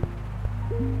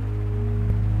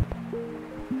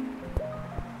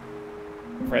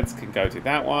 Reds can go to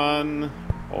that one,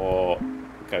 or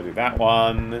go to that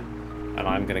one, and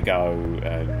I'm going to go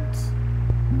and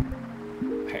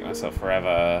hate myself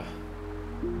forever.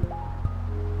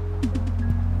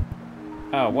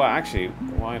 Oh, well, actually,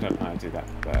 why don't I do that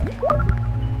there?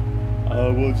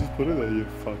 Oh, well, just put it there, you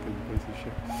fucking piece of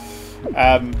shit.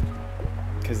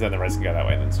 Because then the reds can go that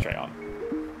way and then straight on.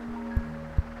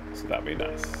 So that'd be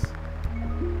nice.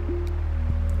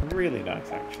 Really nice,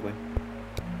 actually.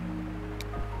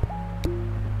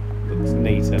 Looks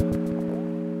neater.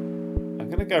 I'm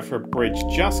going to go for a bridge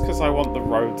just because I want the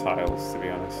road tiles, to be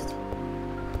honest.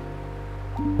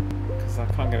 Because I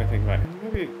can't get anything back.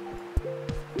 Maybe...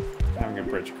 having a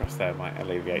bridge across there might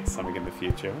alleviate something in the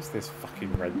future. What's this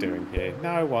fucking red doing here?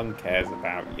 No one cares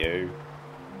about you.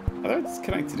 Although it's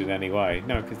connected in any way.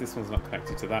 No, because this one's not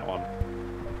connected to that one.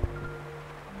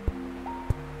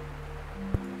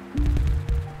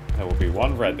 there will be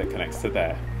one red that connects to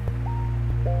there.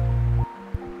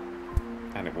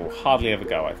 And it will hardly ever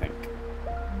go, I think.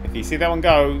 If you see that one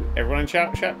go, everyone in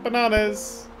chat, shout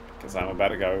bananas! Because I'm about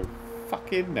to go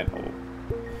fucking mental.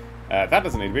 That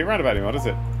doesn't need to be a roundabout anymore, does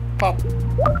it? Pop!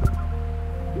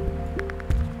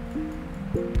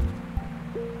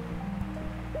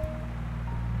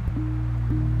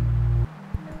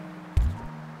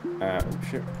 Oh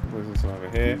shit, there's some over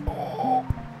here.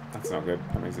 That's not good.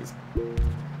 That means it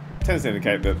tends to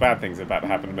indicate that bad things are about to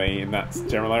happen to me in that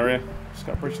general area. Just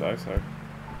got a bridge though, so...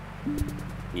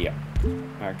 Yeah.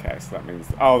 Okay, so that means...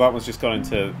 Oh, that one's just gone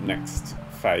into next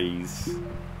phase.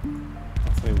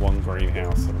 That's only one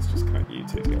greenhouse, so let's just connect you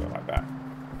two together like that.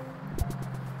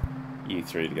 You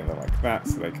three together like that,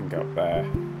 so they can go up there.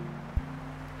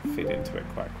 Fit into it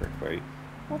quite quickly.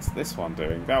 What's this one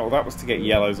doing? Well, that was to get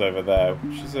yellows over there,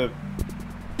 which is a...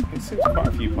 It seems quite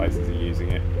a few places are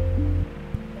using it.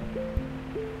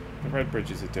 The red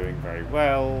bridges are doing very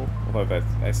well, although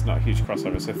it's not a huge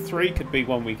crossover. So 3 could be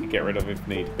one we could get rid of if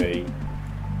need be.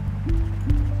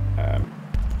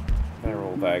 They're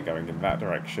all there going in that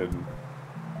direction.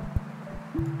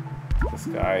 This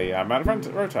guy, I'm out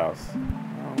of road tiles.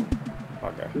 Oh,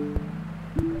 bugger.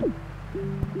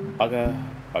 Bugger,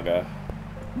 bugger,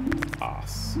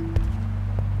 arse.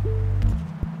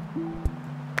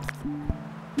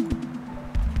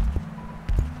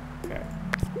 Okay.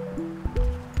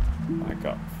 I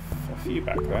got a few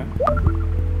back there.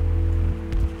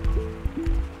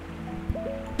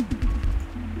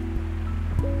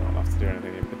 Not enough to do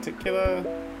anything in particular.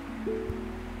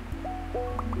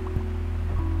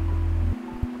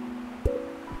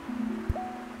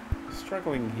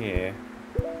 Struggling here.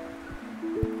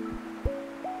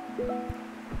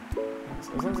 As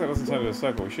long as that doesn't turn into a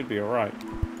circle, we should be alright.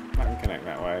 That can connect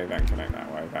that way, that can connect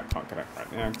that way, that can't connect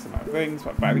right now because of other things,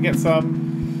 but back to get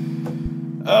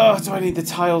some. Oh, do I need the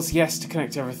tiles? Yes, to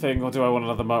connect everything, or do I want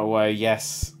another motorway?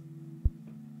 Yes.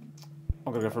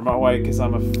 I'm gonna go for a motorway because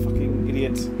I'm a fucking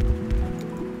idiot.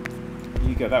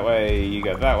 You go that way, you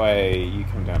go that way, you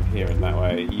come down here and that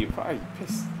way. You can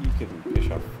piss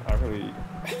off. I really...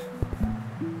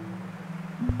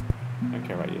 I don't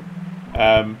care about you.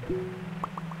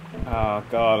 Oh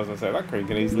god, as I say, that green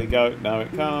can easily go. No,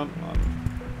 it can't. 1,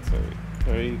 2,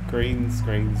 3. Greens,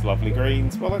 greens, lovely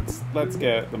greens. Well, let's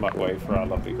get the motorway for our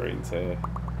lovely greens here,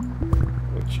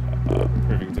 which are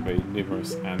proving to be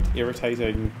numerous and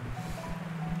irritating.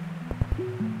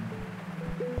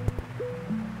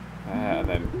 And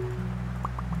then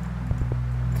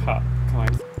cut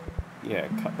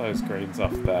those greens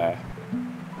off there.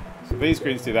 So these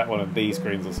greens do that one, and these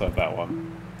greens will serve that one.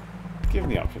 Give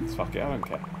them the options, fuck it, I don't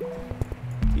care.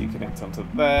 You connect onto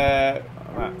there.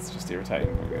 Oh, that's just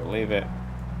irritating, we're going to leave it.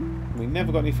 We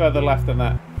never got any further left than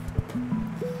that.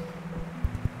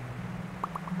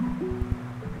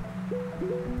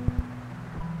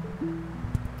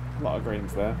 A lot of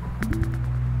greens there.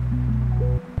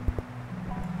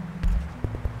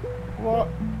 What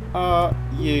are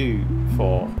you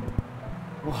for?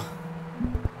 What?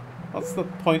 What's the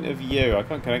point of you? I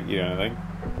can't connect you to anything.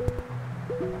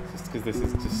 Just because this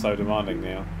is just so demanding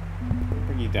now. I'll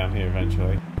bring you down here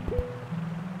eventually.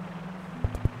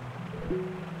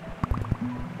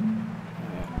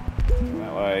 Yeah.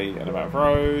 That way, and about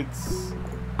roads.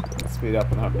 Let's speed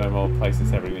up and have no more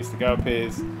places everybody needs to go up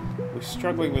here. We're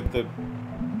struggling with the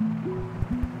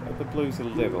blues a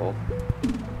little.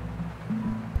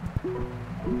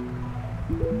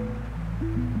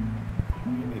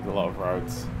 We need a lot of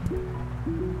roads.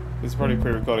 This is probably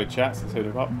pre-recorded chat, so let's hoot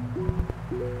 'em up.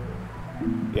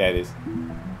 Yeah, it is.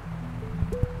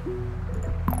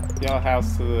 Yellow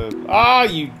house to the... Ah,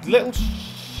 you little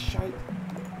shite.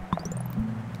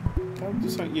 Go do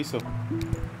something useful.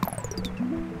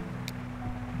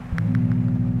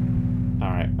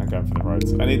 Alright, I'm going for the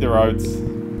roads. I need the roads.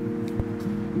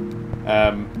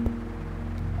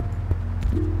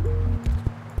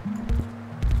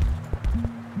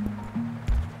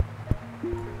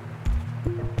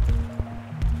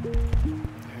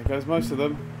 There goes most of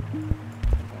them.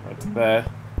 Right to there.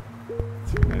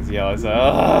 There's yellows.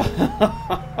 Well,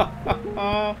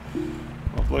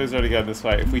 blue's already going this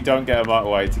way. If we don't get a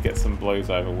motorway to get some blues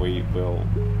over, we will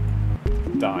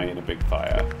die in a big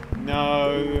fire.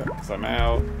 No, because I'm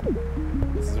out.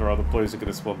 This is where all the blues are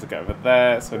going to spawn to get over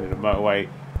there, so I need a motorway.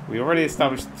 We already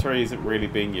established that 3 isn't really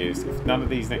being used. If none of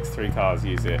these next 3 cars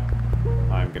use it,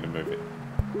 I'm going to move it.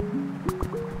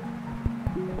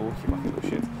 Oh, you lucky little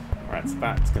shit. Right, so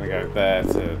that's going to go there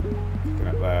to...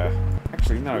 up there.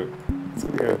 Actually, no. It's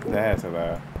going to go there to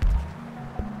there.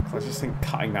 I just think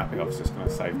cutting that bit off is just going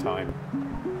to save time.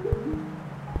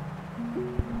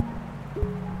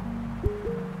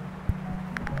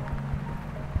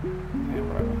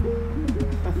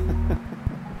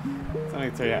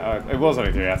 it was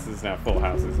only 3 houses, it's now 4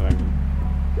 houses, I think.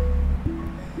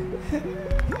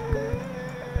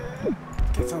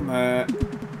 Get on there.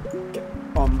 Get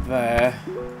on there.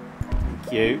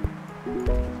 Thank you.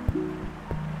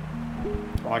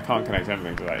 Well, I can't connect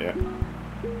anything to that yet.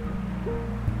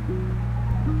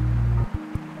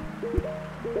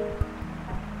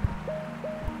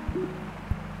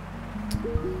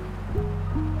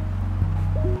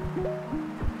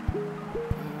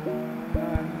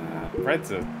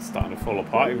 Reds are starting to fall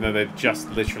apart, even though they're just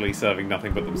literally serving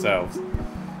nothing but themselves.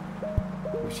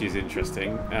 Which is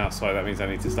interesting. Oh, sorry, that means I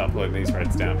need to start pulling these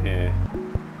reds down here.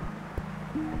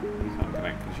 You can't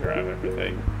connect because you're out of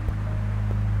everything.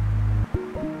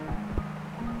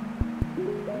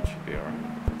 That should be alright.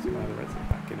 That's why the reds are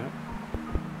backing up.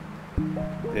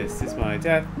 This is my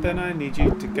death, and I need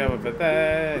you to go over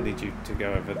there. I need you to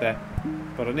go over there.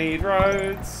 But I need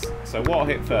roads. So what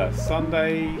hit first?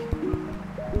 Sunday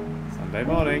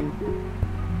morning.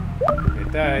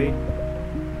 Midday.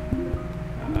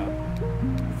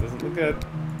 This doesn't look good.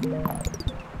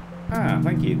 Ah,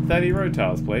 thank you. 30 road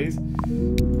tiles, please.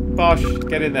 Bosh,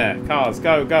 get in there. Cars,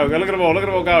 go, go, go. Look at them all,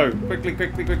 go. Quickly,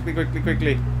 quickly, quickly, quickly,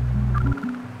 quickly.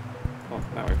 Oh,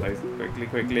 that way, please. Quickly,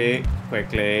 quickly,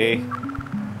 quickly.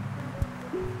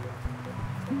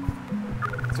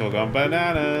 It's all gone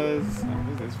bananas. Oh,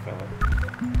 who's this fella?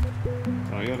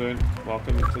 What you're doing?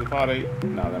 Welcome to the party.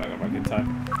 No, they're not going to make it in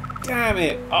time. Damn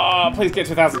it! Oh, please get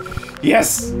to 1,000.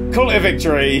 Yes! Call it a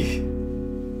victory!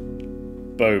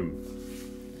 Boom.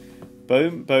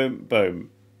 Boom, boom,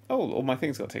 boom. Oh, all my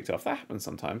things got ticked off. That happens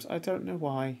sometimes. I don't know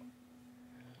why.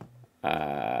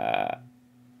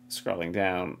 Scrolling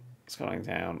down, scrolling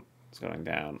down, scrolling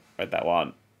down. Read that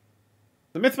one.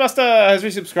 The Mythbuster has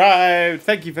resubscribed.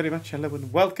 Thank you very much. Hello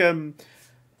and welcome.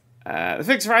 The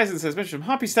Fixed Horizon says, mention from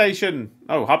Happy Station.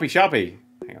 Oh, Happy Sharpie.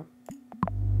 Hang on.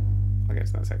 I'll get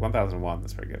to that in a sec. 1001.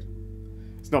 That's very good.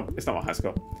 It's not my high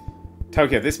score.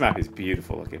 Tokyo, this map is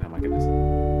beautiful looking. Oh my goodness.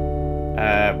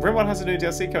 RimWorld has a new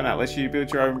DLC coming out. Lets you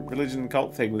build your own religion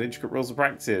cult thing with intricate rules and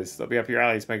practices. That'll be up your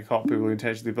alley to make a cult of people who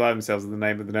intentionally belie themselves in the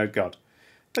name of the node god.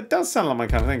 That does sound like my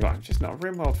kind of thing, but I'm just not a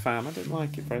RimWorld fan. I don't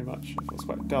like it very much. It feels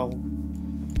quite dull.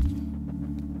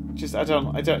 Just, I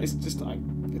don't, it's just like,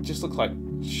 it just looks like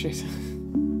shit.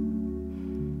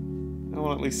 I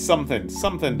want at least something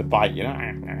to bite, you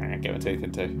know? Get my teeth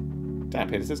into. Damn,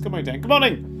 Peter says, good morning, Dan. Good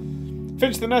morning!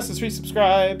 Finch the Nurse has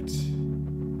resubscribed.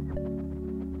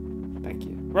 Thank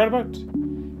you. Roundabout.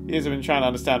 Years I've been trying to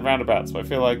understand roundabouts, but I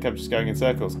feel like I'm just going in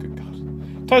circles. Good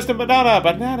God. Toast and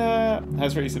Banana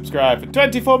has resubscribed for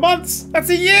 24 months! That's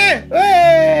a year!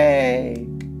 Hey!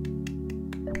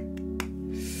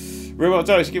 Remote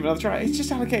Dolly should give it another try. It's just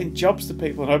allocating jobs to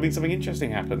people and hoping something interesting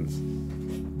happens.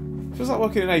 It feels like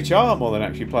working in HR more than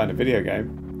actually playing a video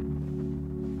game.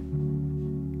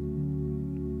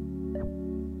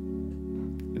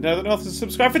 Another North has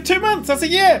subscribed for 2 months! That's a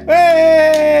year!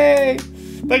 Hey!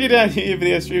 Thank you, Dan. Your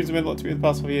video streams have meant a lot to me in the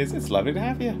past 5 years. It's lovely to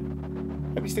have you.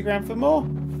 Hope you stick around for more.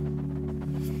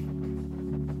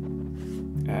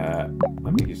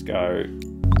 Let me just go.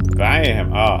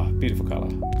 Bam! Ah, beautiful colour.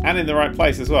 And in the right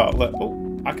place as well. Look,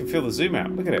 oh, I can feel the zoom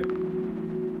out. Look at it.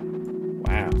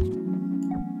 Wow.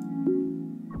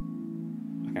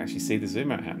 I can actually see the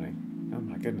zoom out happening. Oh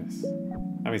my goodness.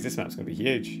 That means this map's going to be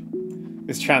huge.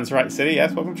 This Transright City.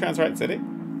 Yes, welcome to Transright City.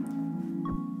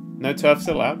 No turfs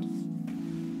allowed.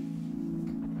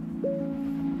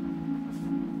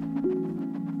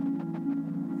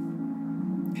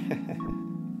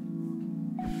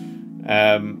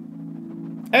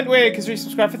 Edwig has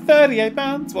resubscribed for 38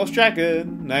 months. Welsh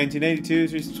Dragon 1982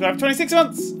 has resubscribed for 26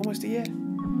 months. Almost a year.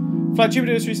 Flat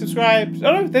Jupiter has resubscribed.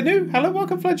 Oh no, they're new. Hello,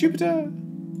 welcome, Flat Jupiter.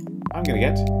 I'm gonna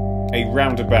get a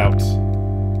roundabout.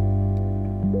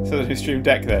 So there's a Stream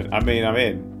Deck then. I'm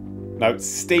in. No,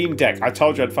 Steam Deck. I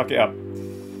told you I'd fuck it up. I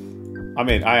am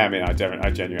in. I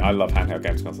genuinely. I love handheld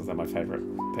games consoles. They're my favourite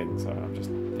thing. So I'm just,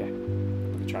 yeah.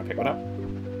 I'm gonna try and pick one up.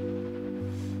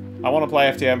 I want to play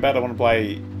FTO in bed. I want to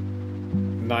play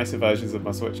nicer versions of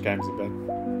my Switch games in bed.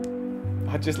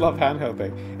 I just love handheld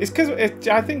thing. It's because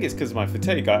I think it's because of my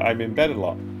fatigue. I'm in bed a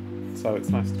lot, so it's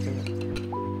nice to do it.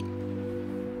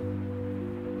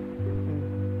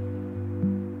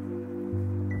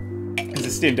 It's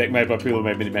a Steam Deck made by people who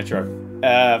made Mini Metro.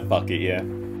 Fuck it, yeah.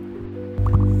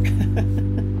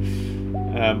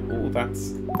 Oh,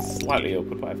 that's slightly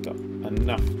awkward, but I've got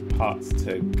enough parts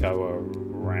to go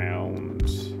around.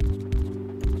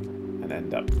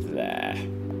 End up there.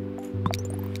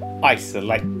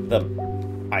 Isolate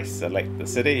them. Isolate the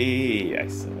city.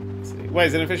 Isolate the city. Wait,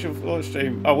 is an official launch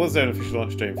stream? Oh, was there an official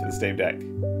launch stream for the Steam Deck?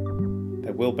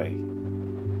 There will be.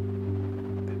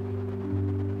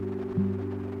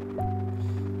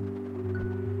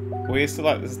 We used to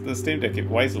like the Steam Deck. It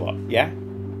weighs a lot. Yeah.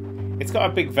 It's got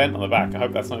a big vent on the back. I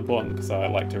hope that's not important because I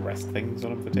like to rest things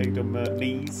when I'm fatigued on my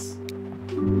knees.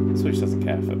 Switch doesn't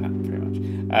care for that very much.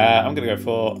 I'm going to go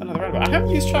for another roundabout. I haven't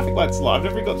used traffic lights a lot. I've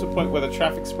never really got to a point where the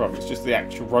traffic's a problem. It's just the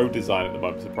actual road design at the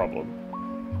moment is a problem.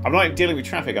 I'm not dealing with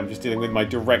traffic. I'm just dealing with my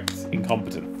direct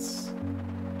incompetence.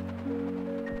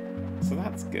 So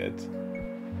that's good.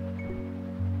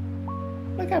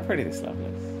 Look how pretty this level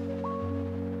is.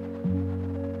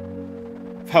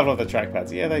 Have a lot of the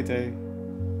trackpads. Yeah, they do.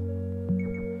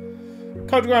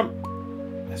 Code Grump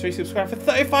has resubscribed for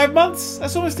 35 months.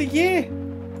 That's almost a year.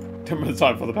 Don't remember the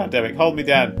time for the pandemic. Hold me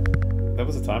down. There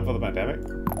was a time for the pandemic.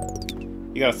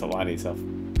 You gotta stop lying to yourself.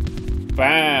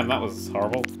 Bam! That was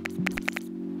horrible.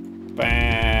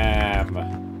 Bam!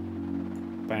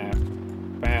 Bam!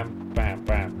 Bam! Bam!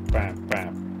 Bam! Bam!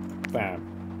 Bam! Bam!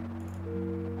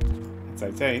 That's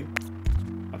 18.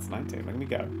 That's 19. Look at me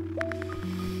go.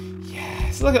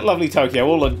 Yes! Look at lovely Tokyo.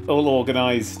 All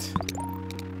organised.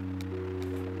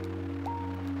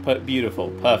 But beautiful.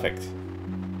 Perfect.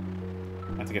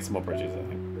 I have to get some more bridges, I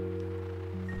think.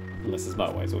 Unless there's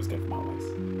motorways. Always go for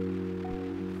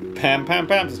motorways. Pam, pam,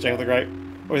 pam. Let's check out the great.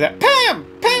 What was that? Pam!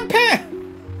 Pam,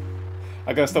 pam!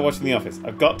 I gotta stop watching The Office.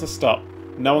 I've got to stop.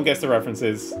 No one gets the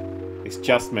references. It's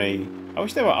just me. I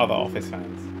wish there were other Office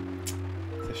fans.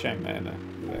 It's a shame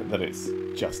that it's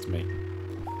just me.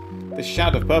 The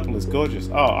shad of purple is gorgeous.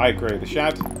 Oh, I agree. The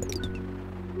shad.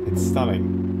 It's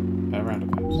stunning.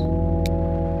 Roundabouts.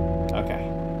 Okay.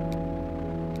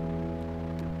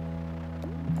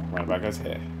 Roundabout goes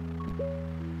here.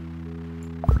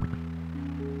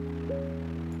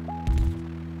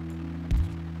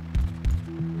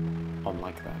 On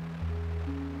like that.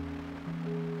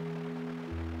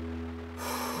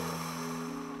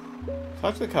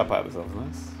 Touch the cup out of this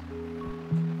office.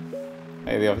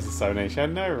 Hey, the office is so niche. I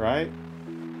know, right?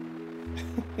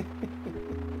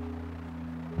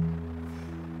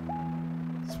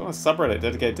 Just want a subreddit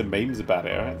dedicated to memes about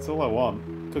it, alright? That's all I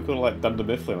want. Could call it like Dunder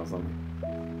Mifflin or something.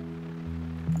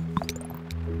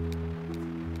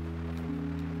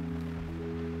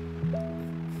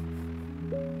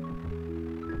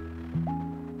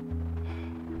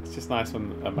 It's just nice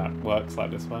when a map works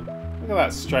like this one. Look at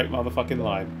that straight motherfucking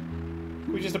line.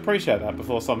 We just appreciate that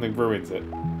before something ruins it.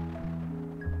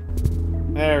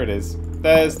 There it is.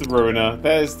 There's the ruiner.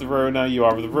 There's the ruiner. You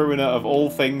are the ruiner of all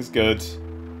things good.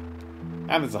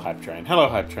 And there's a hype train. Hello,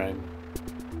 hype train.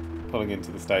 Pulling into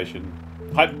the station.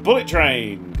 Hype bullet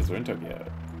train! Because we're in Tokyo.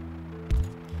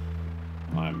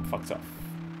 I'm fucked off.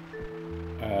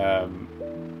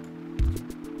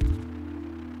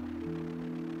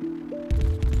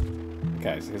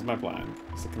 Okay, so here's my plan.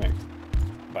 Is to connect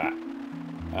that.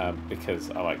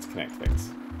 Because I like to connect things.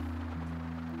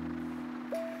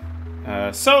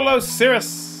 Solo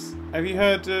Cirrus! Have you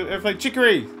heard of like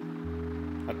Chicory?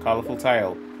 A colourful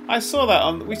tale. I saw that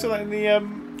on. We saw that in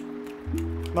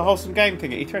the wholesome game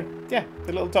thing at E3. Yeah,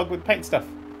 the little dog with paint stuff.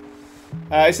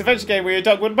 It's an adventure game where you're a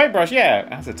dog with a paintbrush. Yeah,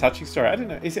 that's a touching story. I don't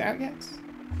know. Is it out yet?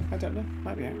 I don't know.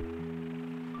 Might be out.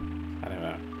 I don't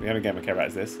know. The only game I care about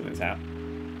is this, and it's out.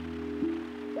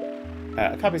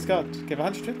 A copy's got. Give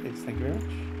 100 to please. Thank you very much.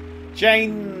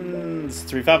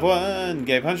 Janes351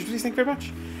 gave 100 please. Thank you very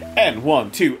much.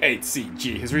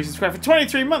 N128CG has resubscribed for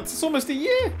 23 months. It's almost a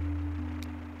year.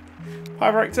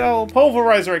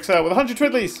 Pulverizer XL with 100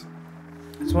 twiddlies.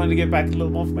 Just wanted to give back a little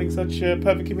more for making such a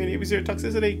perfect community with zero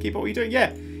toxicity. Keep up what you're doing.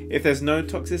 Yeah, if there's no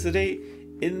toxicity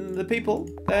in the people,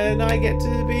 then I get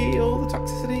to be all the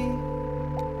toxicity.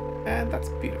 And that's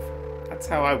beautiful. That's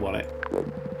how I want it.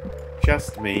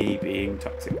 Just me being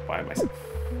toxic by myself.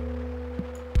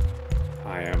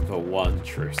 I am the one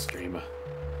true streamer.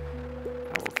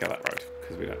 I will kill that road,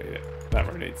 because we don't need it. That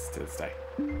road needs to stay.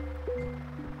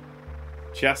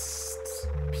 Just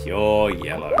pure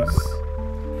yellows.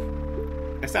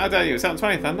 It's not done you. It's out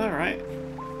 20th, I know, right?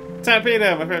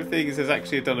 Tampino, my favourite thing is there's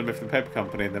actually a Dunder Mifflin paper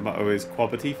company and their motto is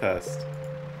quality first.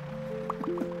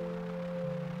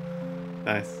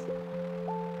 Nice.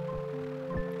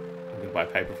 I'm going to buy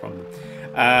paper from them.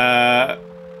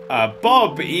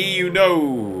 Bob E, you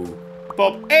know.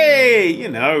 Bob A, you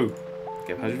know.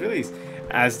 Get 100 of these.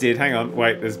 As did, hang on,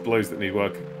 wait, there's blues that need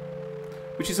work.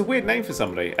 Which is a weird name for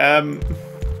somebody. There's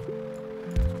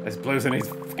blues that need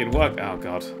fucking work. Oh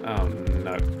god. Oh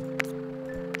no.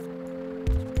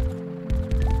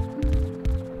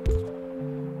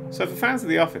 So for fans of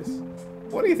The Office,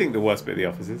 what do you think the worst bit of The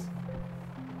Office is?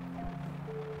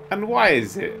 And why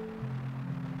is it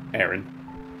Aaron?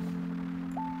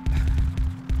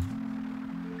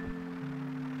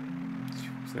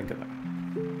 Just think of that.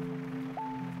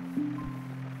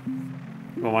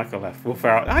 Well, Michael left. Will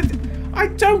Ferrell. I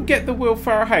don't get the Will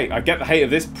Ferrell hate. I get the hate of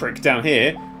this prick down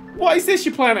here. What is this,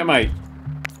 your planet, mate?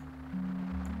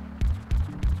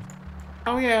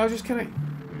 Oh, yeah, I was just kidding.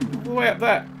 All the way up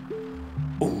there.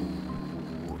 Ooh.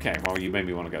 Okay, well, you made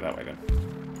me want to go that way then.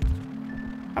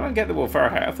 I don't get the Will Ferrell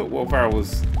hate. I thought Will Ferrell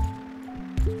was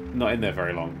not in there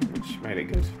very long, which made it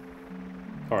good.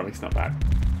 Or at least not bad.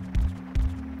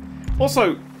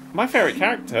 Also, my favourite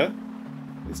character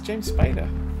is James Spader.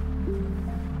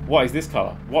 What is this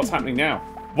colour? What's happening now?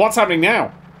 What's happening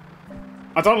now?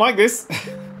 I don't like this.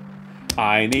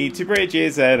 I need to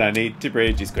bridges and I need to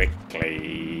bridges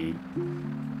quickly.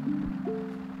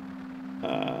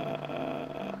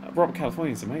 Robert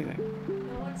California is amazing.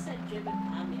 No one said Jim and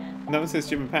Pam yet. No one says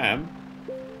Jim and Pam.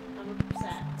 I'm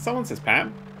upset. Someone says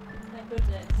Pam. My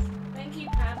goodness. Thank you,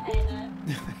 Pam Hater.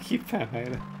 Thank you, Pam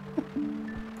Hater.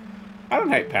 I don't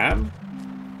hate Pam.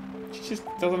 She just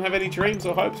doesn't have any dreams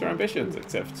or hopes or ambitions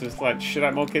except to just like shit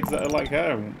out more kids that are like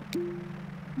her and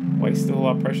waste all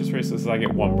our precious resources. I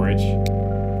get one bridge.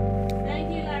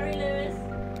 Thank you, Larry Lewis.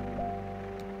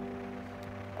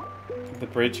 The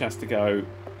bridge has to go.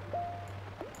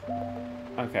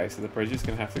 Okay, so the bridge is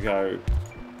going to have to go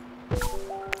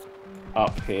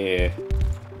up here.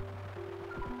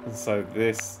 And so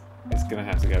this is going to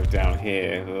have to go down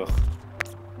here. Ugh.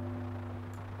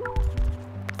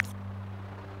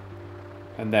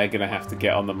 And they're going to have to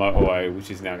get on the motorway,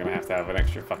 which is now going to have an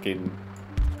extra fucking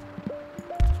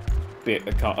bit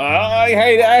that can't... Oh, I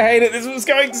hate it, I hate it. This was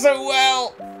going so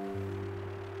well.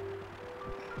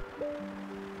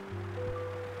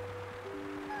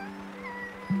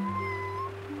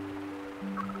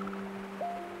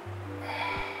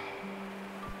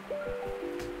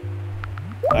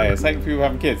 Oh yeah, thank people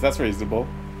having kids. That's reasonable.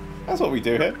 That's what we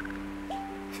do here.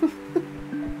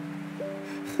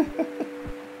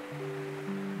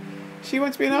 She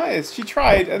went to be an artist. She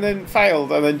tried and then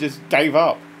failed and then just gave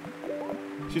up.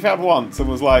 She failed once and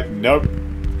was like, nope.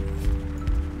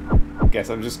 Guess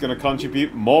I'm just going to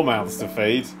contribute more mouths to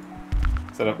feed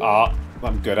instead of art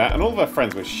I'm good at. And all of her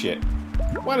friends were shit.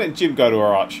 Why didn't Jim go to her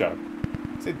art show?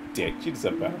 He's a dick. She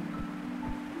deserved better.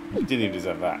 She didn't even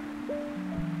deserve that.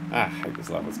 Ah, I hate this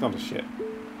level. It's gone to shit.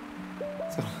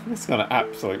 It's gone to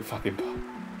absolute fucking...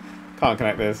 Can't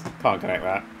connect this. Can't connect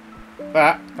that.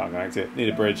 That. Can't connect it. Need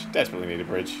a bridge. Desperately need a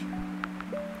bridge.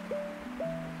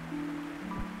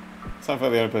 So I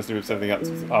feel the only person who rips everything up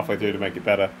halfway through to make it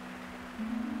better.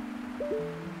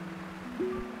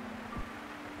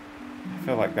 I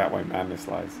feel like that way madness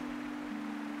lies.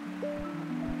 I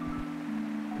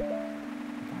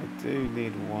do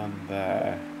need one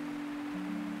there.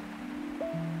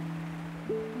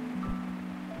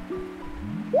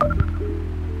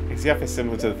 Is the office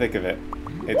similar to the thick of it?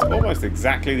 It's almost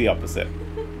exactly the opposite.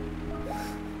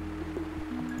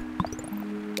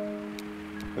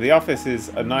 The office is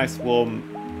a nice,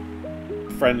 warm,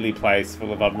 friendly place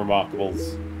full of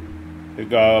unremarkables who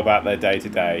go about their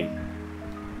day-to-day.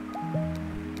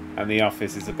 And the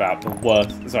office is about the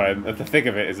worst... Sorry, the thick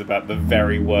of it is about the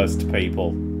very worst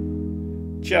people.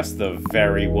 Just the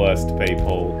very worst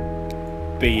people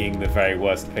being the very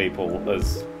worst people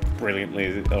as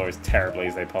brilliantly or as terribly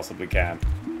as they possibly can.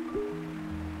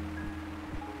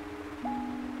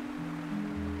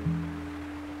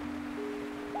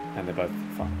 And they're both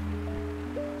fun.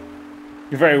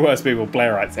 The very worst people,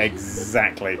 Blairites,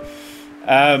 exactly.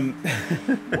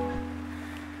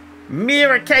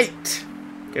 Mira Kate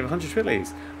gave 100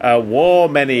 trillies.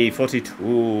 Warmany 42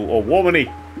 or Warmany,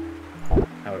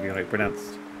 however you want it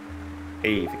pronounced.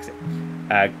 Hey, fix it.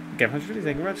 Gave 100 trillies.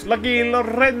 Thank you very much. Lucky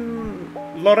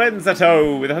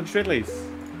Lorenzato with 100 trillies.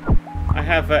 I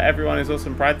have Everyone Is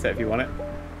Awesome Pride set if you want it.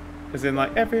 As in,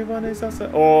 like, everyone is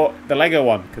awesome. Or the Lego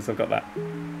one, because I've got that.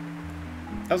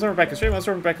 I was on Rebecca's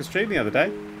stream. The other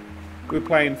day. We were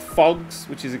playing Fogs,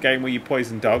 which is a game where you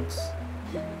poison dogs.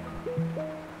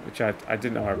 Which I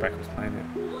didn't know Rebecca was playing it.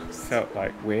 It felt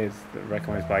like weird that Rebecca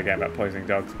wanted to play a game about poisoning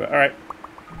dogs, but alright.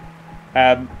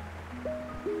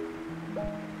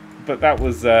 But that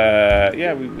was, yeah,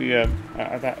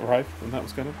 that arrived when that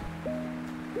was going on.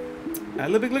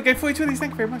 Little Big Luke gave 42 of these.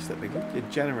 Thank you very much, Little Big Luke. You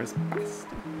generous bastard.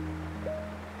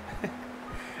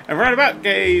 And right about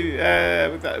gave,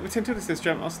 with 10 to this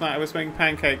jump last night, I was making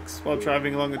pancakes while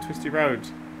driving along a twisty road.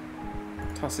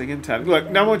 Tossing and turning. Look,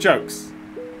 no more jokes.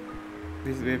 There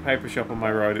used to be a paper shop on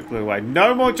my road, it blew away.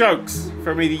 No more jokes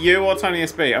from either you or Tony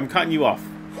SB. I'm cutting you off.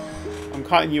 I'm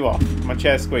cutting you off. My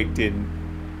chair squeaked in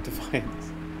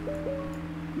defiance.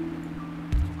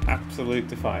 Absolute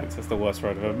defiance. That's the worst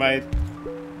road I've ever made.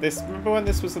 Remember when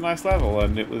this was a nice level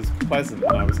and it was pleasant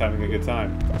and I was having a good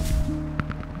time?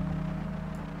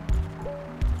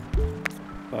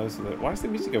 Those are the... Why is the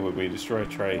music go when we destroy a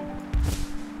tree?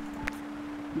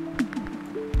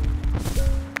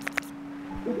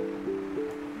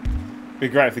 It'd be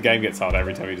great if the game gets hard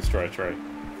every time you destroy a tree.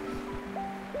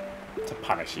 To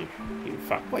punish you. You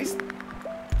fuck. What is...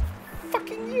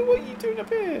 Fucking you, what are you doing up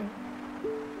here?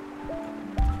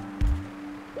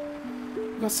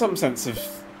 I've got some sense of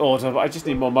order, but I just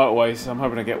need more motorways, so I'm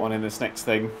hoping to get one in this next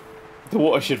thing. The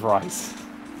water should rise.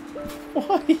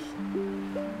 Why?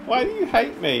 Why do you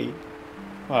hate me?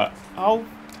 What? Oh.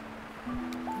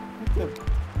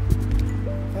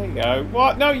 There you go.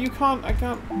 What? No, you can't. I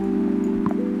can't.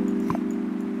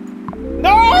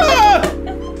 No!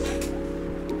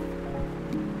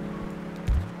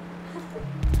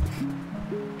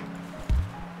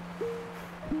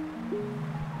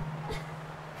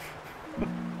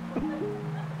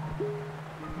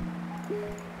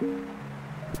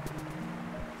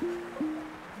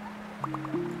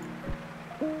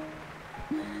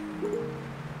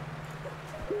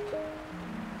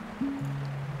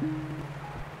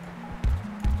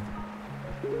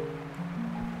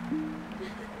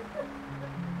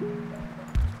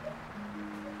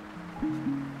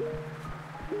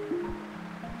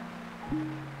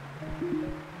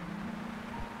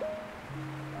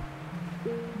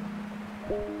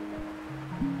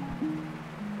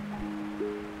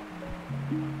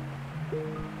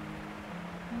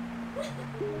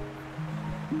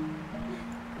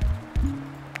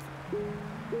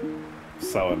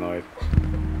 So annoyed.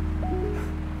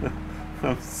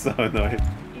 I'm so annoyed.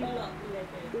 You lot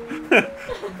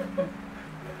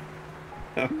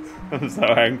living. I'm so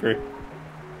angry.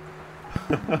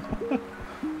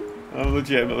 I'm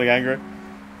legitimately angry.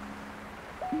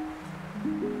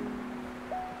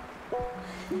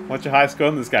 What's your high score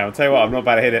in this game? I'll tell you what, I'm not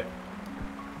about to hit it.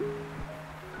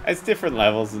 It's different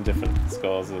levels and different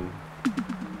scores, and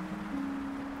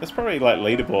there's probably like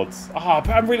leaderboards. Oh, but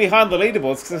I'm really high on the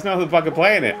leaderboards because there's no other bugger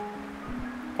playing it.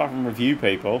 Apart from review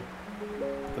people.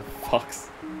 The fucks.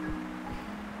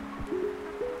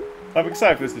 I'm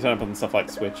excited for this to turn up on stuff like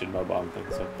Switch and mobile and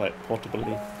things, so I play it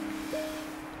portably.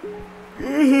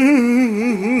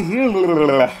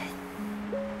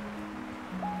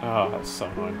 Oh, that's so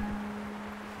annoying.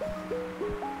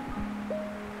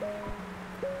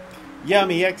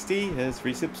 Yummy XD has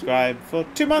resubscribed for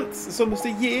 2 months. It's almost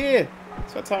a year.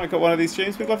 It's about time I got one of these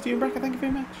streams. Big love to you and Bracker. Thank you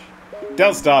very much.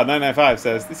 Delstar995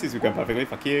 says, this is going perfectly.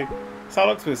 Fuck you.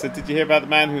 Sarloxworth said, did you hear about the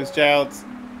man who was jailed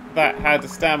that had a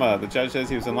stammer? The judge says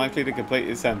he was unlikely to complete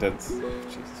his sentence.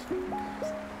 Jesus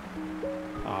Christ.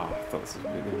 Oh, I thought this was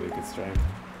going to be a good stream.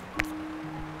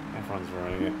 Everyone's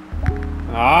ruining it.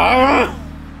 Ah!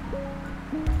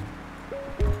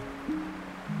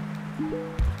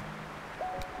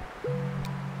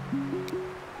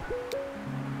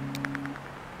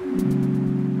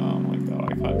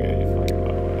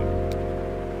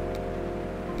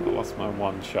 My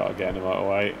one shot again in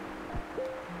motorway,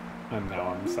 and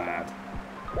now I'm sad.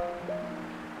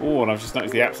 Oh, and I've just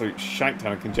noticed the absolute shank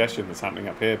ton of congestion that's happening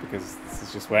up here because this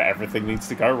is just where everything needs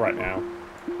to go right now.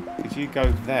 Could you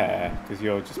go there? Because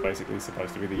you're just basically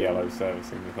supposed to be the yellow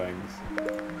servicing the things,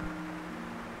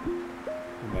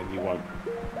 and then you won't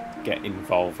get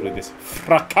involved with this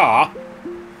fracas.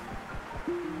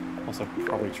 Also,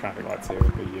 probably traffic lights here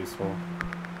would be useful.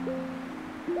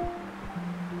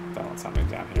 Don't know what's happening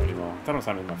down here anymore. Don't know what's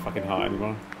happening in my fucking heart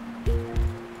anymore.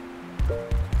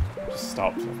 Just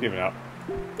stopped. I've given up.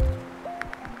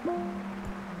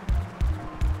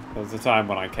 There was a time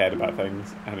when I cared about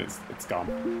things, and it's gone.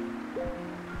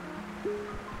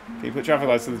 Can you put traffic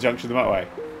lights in the junction of the motorway?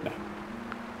 No.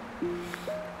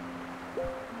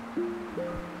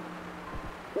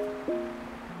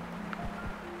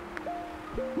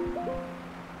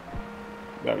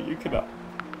 No, you cannot.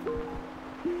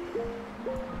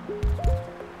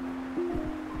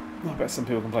 I bet some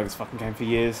people can play this fucking game for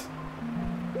years.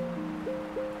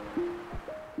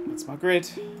 That's my grid.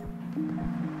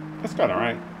 That's gone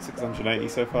alright. 680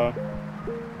 so far.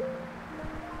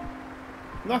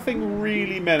 Nothing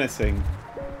really menacing.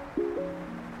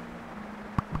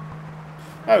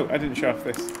 Oh, I didn't show off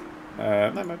this.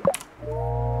 No.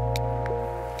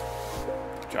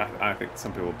 I think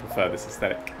some people prefer this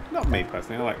aesthetic. Not me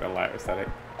personally, I like the lighter aesthetic.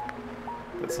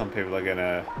 But some people are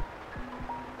gonna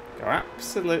go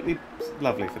absolutely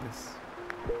lovely for this.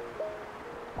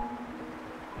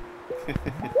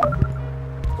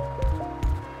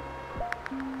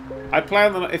 I'd play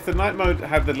on the, if the night mode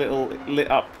had the little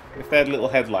lit up, if they had little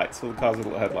headlights, all the cars with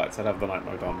little headlights, I'd have the night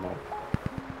mode on more.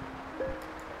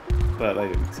 But they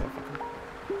didn't, so fucking.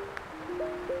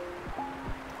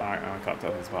 Alright, I can't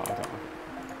tell this part, I don't know.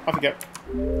 Off you go.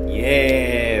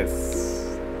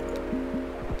 Yes!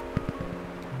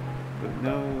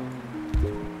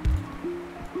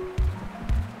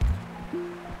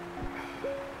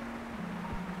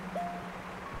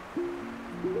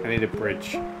 need a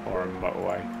bridge or a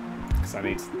motorway. Because I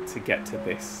need to get to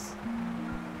this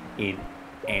in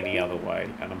any other way.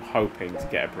 And I'm hoping to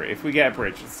get a bridge. If we get a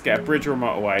bridge, let's get a bridge or a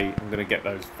motorway. I'm going to get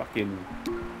those fucking...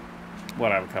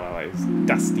 whatever colour that is.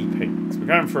 Dusty pinks. We're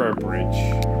going for a bridge.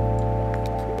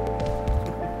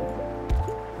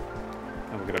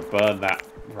 And we're going to burn that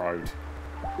road.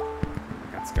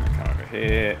 That's going to come over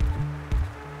here.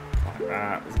 Like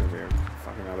that. There's going to be a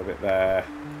fucking other bit there.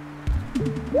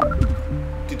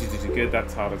 Good,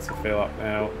 that's harder to fill up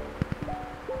now.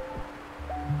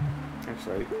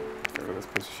 Actually, get rid of this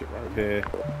piece of shit road here.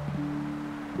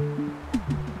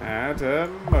 Add a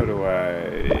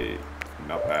motorway.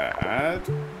 Not there. Add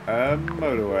a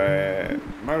motorway.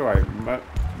 Motorway.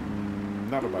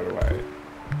 Not a motorway.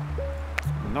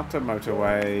 Not a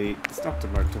motorway. It's not a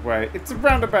motorway. It's a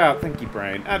roundabout. Thank you,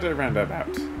 brain. Add a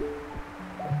roundabout.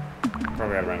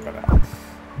 Probably add a roundabout there.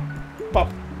 Pop.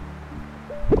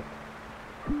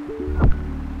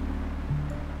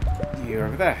 You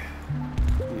over there.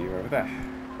 You over there.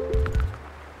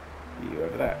 You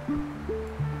over there.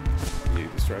 You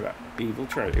destroy that evil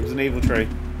tree. It was an evil tree.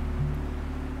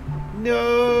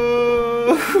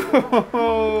 No!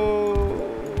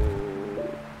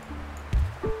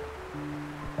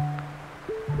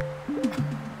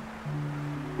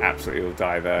 Absolutely will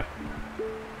die there.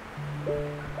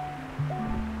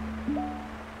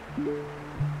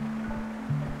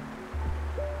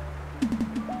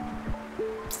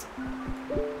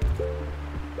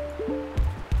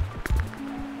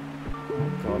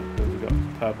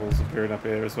 Purples appearing up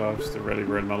here as well, just to really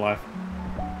ruin my life.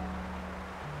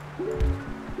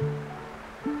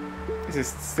 This is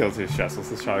still too stressful,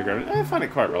 so let's try to go. I find it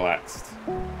quite relaxed.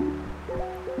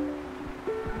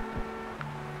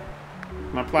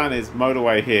 My plan is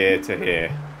motorway here to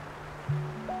here.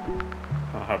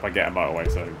 I hope I get a motorway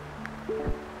soon.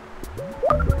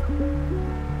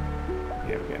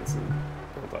 Yeah, we're getting some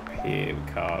build up here with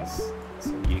cars,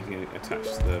 so you can attach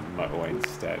to the motorway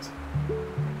instead.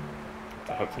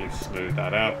 To hopefully smooth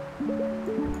that out.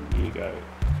 You go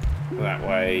that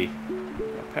way.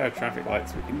 Got a pair of traffic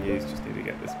lights we can use, just need to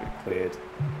get this bit cleared.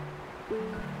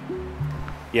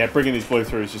 Yeah, bringing these blue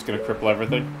through is just going to cripple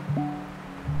everything.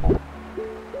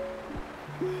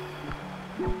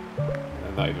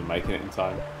 And not even making it in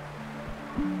time.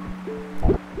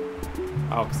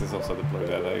 Oh, because there's also the blue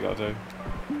there that you got to do.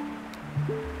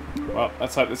 Well,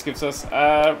 let's hope this gives us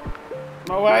my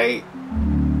way.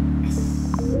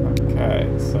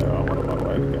 Okay, so I want a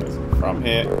motorway that goes from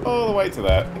here all the way to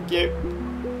there. Thank you.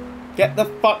 Get the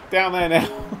fuck down there now.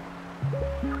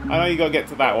 I know you gotta get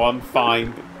to that one,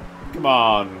 fine, but come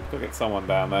on, go get someone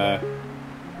down there.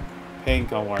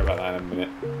 Pink, I'll worry about that in a minute.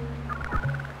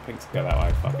 Pink's go that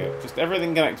way, fuck it. Just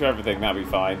everything connect to everything, that'll be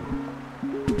fine.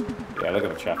 Yeah, look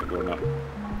at the traffic going up.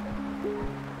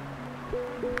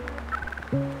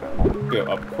 Go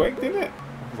up quick, didn't it?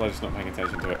 Or was I just not paying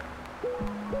attention to it?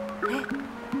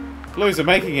 Blues are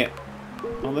making it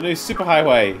on the new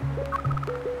superhighway.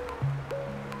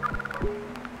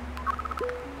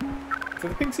 So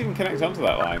the pinks even connect onto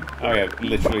that line. Oh yeah,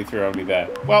 literally through only there.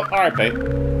 Well, RIP.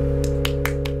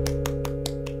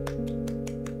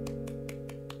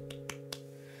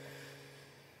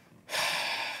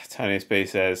 Tony SB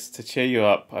says, to cheer you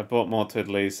up, I bought more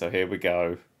twiddlies, so here we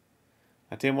go.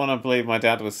 I didn't want to believe my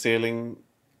dad was stealing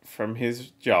from his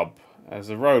job as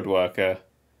a road worker.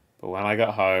 But when I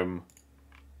got home,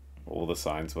 all the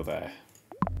signs were there.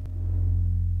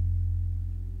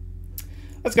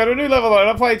 Let's go to a new level that I've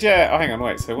not played yet. Oh, hang on,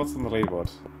 wait. So what's on the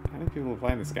leaderboard? How many people are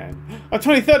playing this game? I'm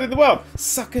 23rd in the world.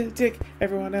 Suck a dick,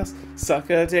 everyone else. Suck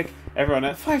a dick, everyone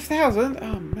else. 5,000?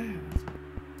 Oh, man.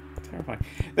 That's terrifying.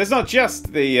 There's not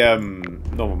just the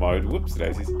normal mode. Whoops,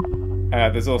 daisies.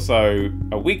 There's also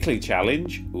a weekly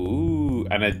challenge. Ooh,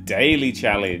 and a daily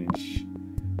challenge.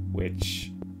 Which...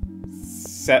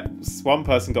 one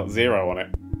person got 0 on it.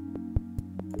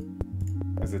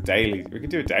 As a daily, we can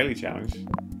do a daily challenge.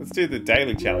 Let's do the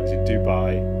daily challenge in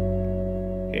Dubai.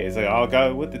 Here's I'll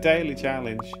go with the daily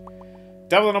challenge.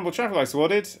 Double the number of traffic lights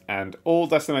awarded, and all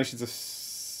destinations are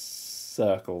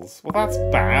circles. Well, that's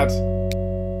bad.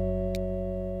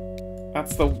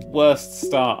 That's the worst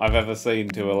start I've ever seen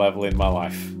to a level in my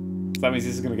life. So that means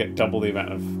this is going to get double the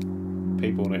amount of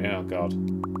people in it. Oh god.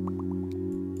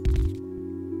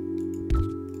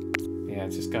 Yeah,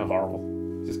 it's just kind of horrible.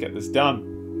 Just get this done.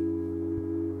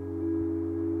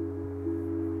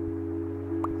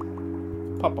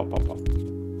 Pop, pop, pop, pop.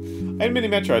 In Mini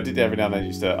Metro, I did every now and then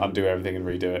used to undo everything and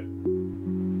redo it.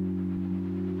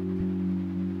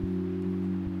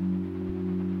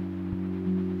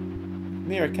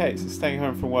 Nero Kate says, staying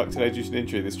home from work today due to an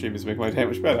injury. This stream is making my day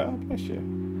much better. Oh, bless you.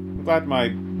 I'm glad my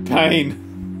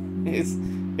Pain.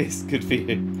 It's good for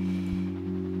you.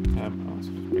 I'll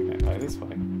just bring that guy this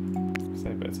way.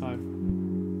 Save a bit of time.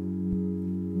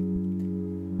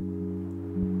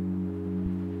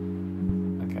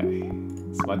 Okay.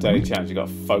 So my daily challenge, you got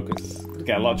to focus.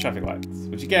 Get a lot of traffic lights.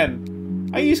 Which again,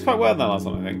 I used quite well in that last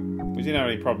one, I think. We didn't have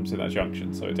any problems in that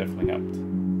junction, so it definitely helped.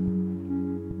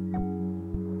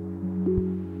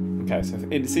 Okay, so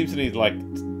it seems to need like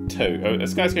 2. A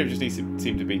skyscraper just needs to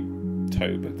seem to be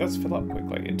 2, but it does fill up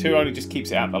quickly. And 2 only just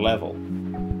keeps it at the level.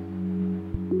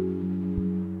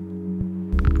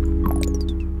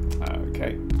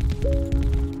 Okay.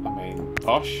 I mean,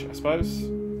 posh, I suppose.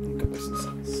 God, this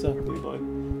is so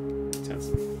annoying. Turn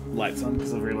some lights on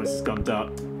because I realised it's gone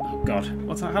dark. Oh god.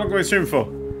 What's that? How long are we streaming for?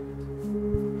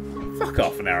 Fuck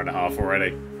off, an hour and a half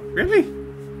already. Really?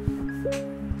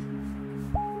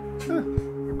 Huh.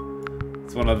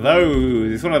 It's one of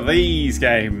those. It's one of these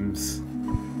games.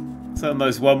 It's one of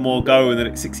those one more go and then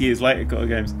it's 6 years later kind of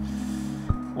games.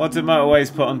 What did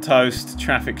Motorways put on toast?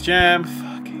 Traffic jam.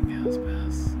 Fucking hell's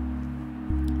bells.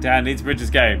 Dan needs Bridges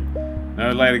game.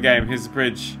 No, later game. Here's the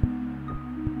bridge.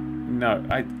 No,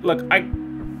 look,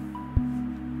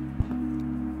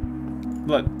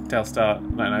 Telstar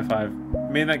 995.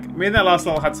 Me and that last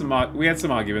level had some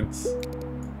arguments.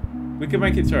 We can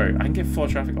make it through. I can get 4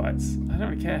 traffic lights. I don't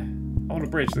really care. I want a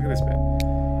bridge. Look at this bit.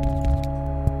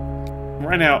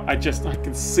 Right now, I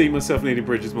can see myself needing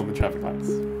bridges more than traffic lights.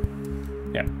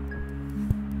 Yeah.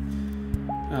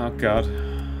 Oh god.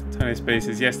 Tony Speed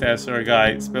says, yesterday I saw a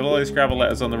guy spill all his gravel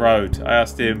letters on the road. I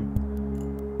asked him,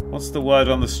 what's the word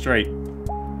on the street?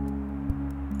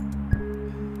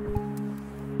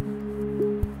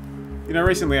 You know,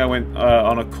 recently I went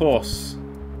on a course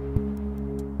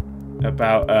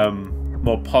about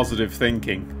more positive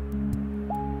thinking,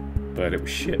 but it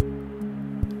was shit.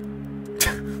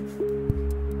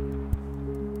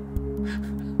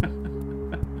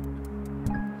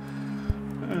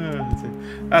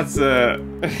 That's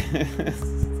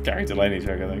Gary Delaney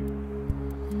joke, I think.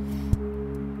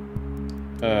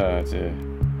 Oh dear.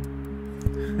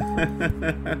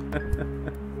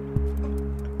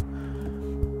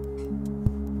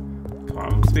 Come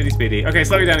on, Speedy. Okay,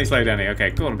 slow down.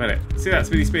 Okay, go on, pet it. See that,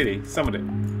 Speedy? Summoned it.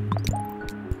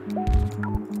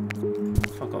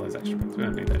 Fuck all those extra bits, we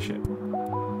don't need that shit.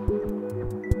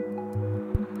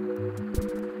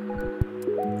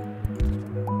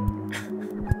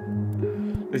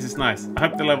 This is nice. I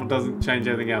hope the level doesn't change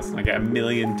anything else and I get a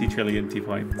million trillion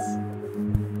points.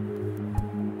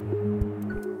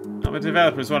 I'm a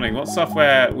developer is wondering what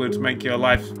software would make your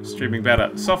live streaming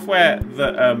better. Software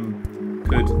that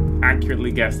could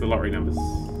accurately guess the lottery numbers.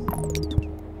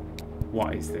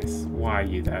 What is this? Why are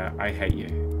you there? I hate you.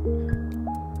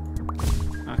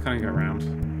 I can't go around.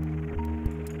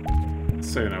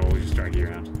 Soon I will just drag you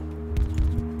around.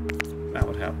 That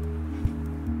would help.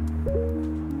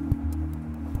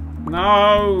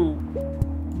 No!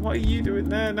 What are you doing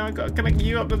there? No, I've got to connect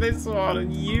you up to this one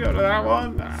and you up to that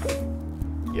one.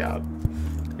 Yeah.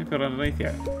 Can I build underneath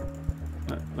yet?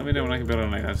 Let me know when I can build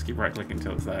underneath. I'll just keep right clicking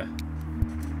until it's there.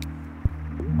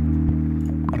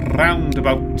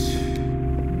 Roundabout.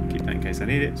 Keep that in case I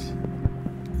need it.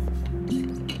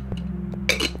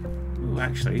 Ooh,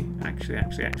 actually, can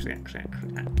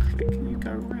you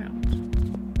go around?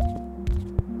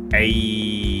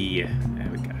 Hey, there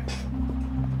we go.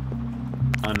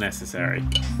 Unnecessary.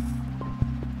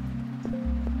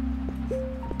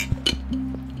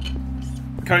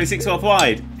 Currently 6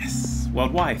 worldwide. Yes,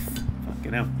 worldwide.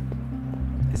 Fucking hell.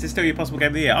 Is this still your possible game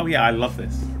of the year? Oh yeah, I love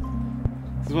this.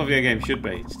 This is what video games should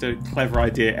be. Just a clever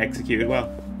idea executed well.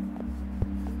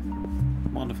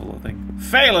 Wonderful little thing.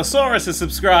 Failosaurus has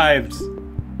subscribed.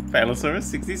 Failosaurus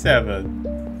 67.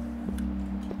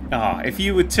 Ah, if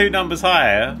you were 2 numbers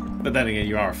higher, but then again,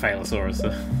 you are a Failosaurus.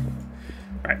 So.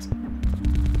 Right.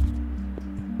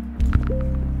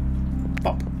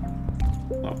 Pop.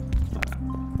 Oh, like that.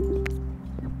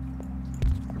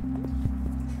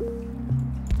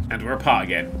 And we're apart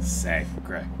again.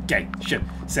 Segregation.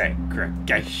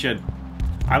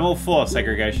 I'm all for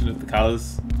segregation of the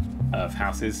colours of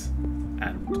houses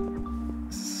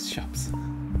and shops.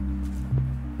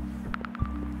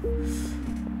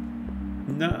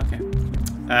 No, okay.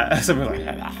 Something like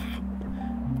that.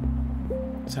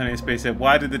 Tony SB said,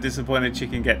 why did the disappointed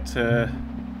chicken get to...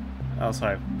 Oh,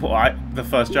 sorry. The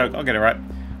first joke. I'll get it right.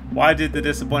 Why did the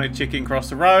disappointed chicken cross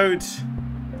the road?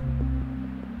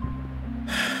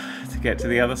 To get to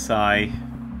the other side.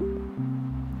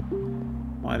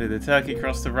 Why did the turkey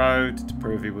cross the road? To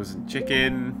prove he wasn't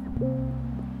chicken.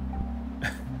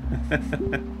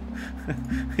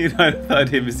 You know, third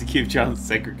him is to keep chance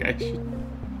segregation.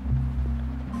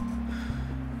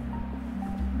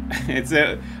 It's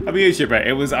a amusement, but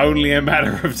it was only a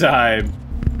matter of time.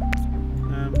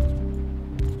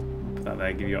 Put that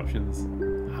there, give you options.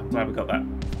 I'm glad we got that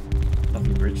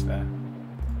lovely bridge there.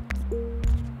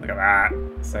 Look at that.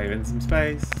 Saving some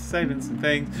space, saving some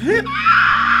things.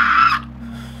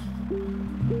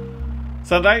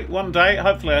 Someday, one day,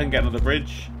 hopefully I can get another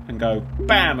bridge and go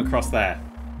BAM across there.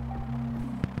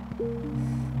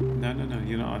 No, no, no,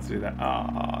 you're not allowed to do that.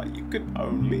 Ah, you can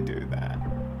only do that.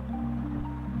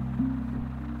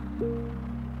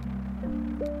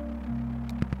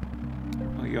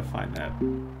 Oh, you're fine there.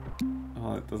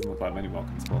 Oh, it doesn't look like many more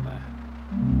can spawn there.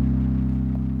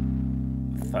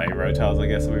 30 rotars, I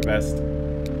guess, will be best.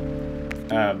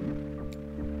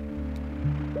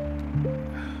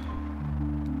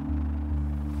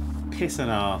 Piss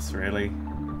and arse, really.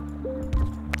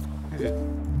 I just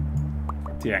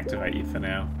deactivate you for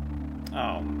now.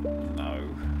 Oh no.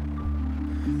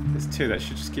 There's two that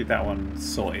should just keep that one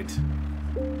sorted.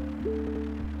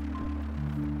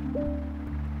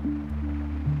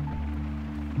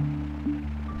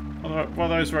 What are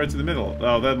those roads in the middle?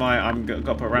 Oh, they're my. I've got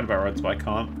to put roundabout roads, but I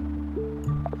can't.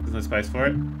 There's no space for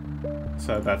it.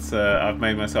 So that's. I've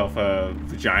made myself a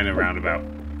vagina roundabout.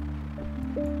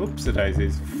 Oops, the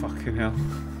daisies. Fucking hell.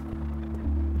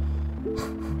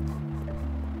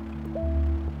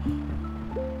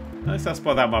 At least I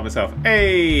spot that by myself.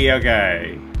 Hey,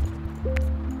 okay.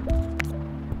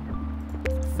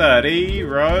 30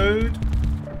 road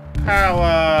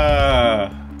power.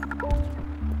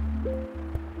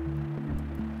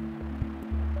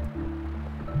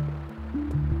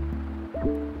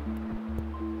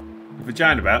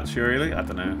 Vagina about, surely? I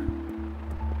don't know.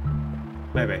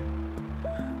 Maybe.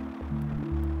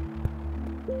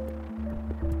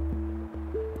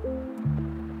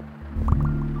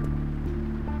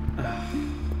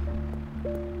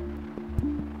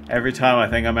 Every time I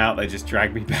think I'm out, they just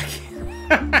drag me back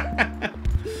in.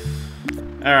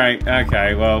 Alright,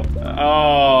 okay, well...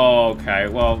 Oh, okay,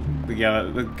 well, yeah,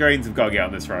 the greens have got to get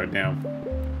on this road now.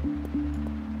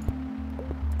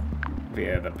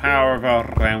 Via the power of our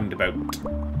roundabout.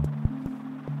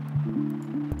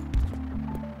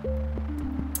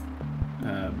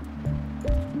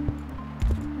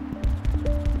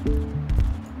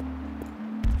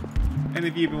 Any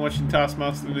of you been watching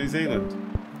Taskmaster New Zealand?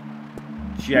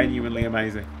 Genuinely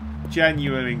amazing.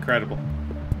 Genuinely incredible.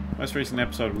 Most recent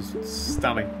episode was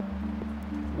stunning.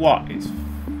 What is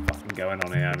fucking going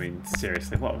on here? I mean,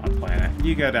 seriously, what am I playing at?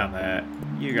 You go down there,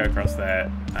 you go across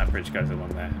there, that bridge goes along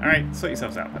there. Alright, sort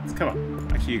yourselves out, lads. Come on.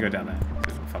 Actually, you go down there.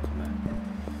 Fuck on there.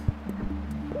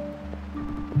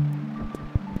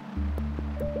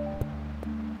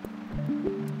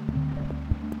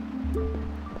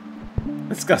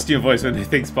 Disgust your voice when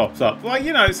things pops up. Well,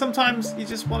 you know, sometimes you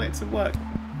just want it to work.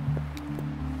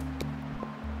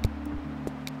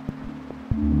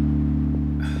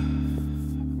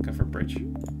 Go for a bridge.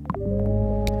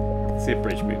 See a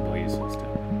bridge being more useful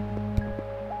still.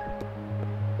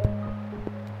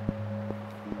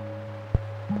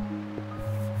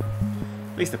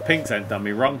 At least the pinks ain't done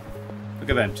me wrong. Look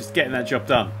at them, just getting that job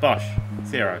done. Bosh.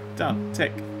 0. Done.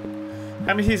 Tick.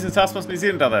 How many seasons of Taskmaster New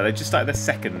Zealand are there? They just started their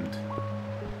second.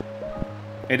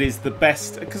 It is the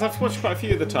best, because I've watched quite a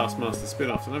few of the Taskmaster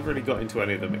spin-offs and I've really got into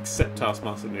any of them except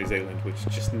Taskmaster New Zealand, which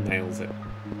just nails it.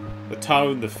 The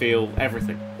tone, the feel,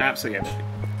 everything. Absolutely everything.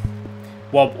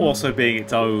 While also being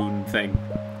its own thing,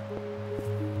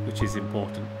 which is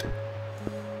important.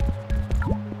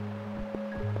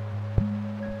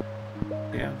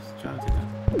 Yeah, I was trying to do that.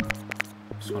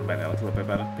 Just want to make that look a little bit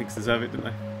better. Pigs deserve it, didn't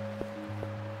they?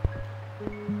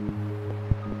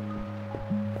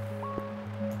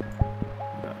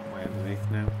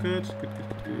 Now. Good, good, good,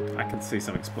 good, good. I can see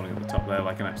something spawning at the top there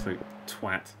like an absolute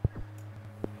twat.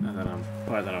 I don't know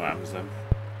what happens then.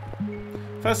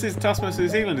 First season of Taskmaster New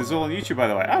Zealand is all on YouTube, by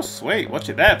the way. Oh, sweet. Watch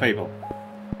it there, people.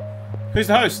 Who's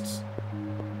the host?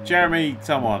 Jeremy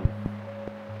someone.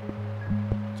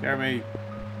 Jeremy...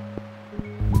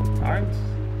 Irons?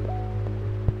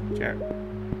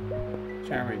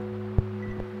 Jeremy.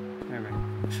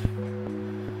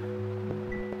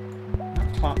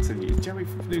 Clarkson, Jeremy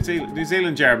from New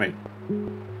Zealand, Jeremy.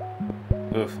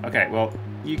 Oof. Okay, well,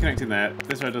 you connect in there.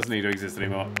 This road doesn't need to exist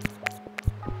anymore.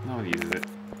 No one uses it.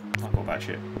 Fuck all that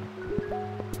shit.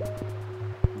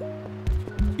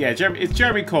 Yeah, it's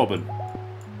Jeremy Corbyn.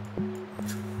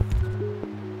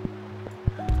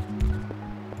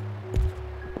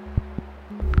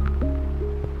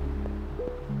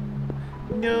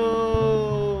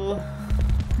 No.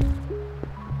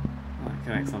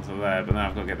 Connects onto there, but now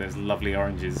I've got to get those lovely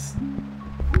oranges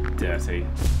dirty.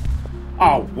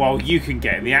 Oh, well, you can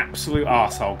get in the absolute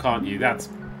arsehole, can't you? That's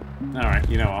Alright,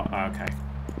 you know what? Okay.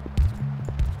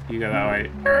 You go that way.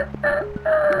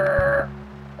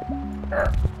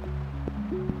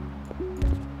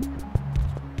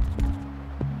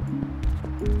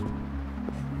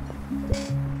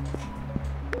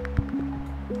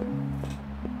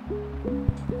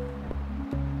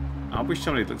 I wish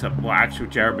somebody looked up what actual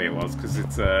Jeremy it was, because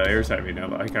it's irritating me now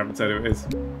that I haven't said who it is.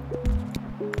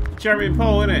 Jeremy and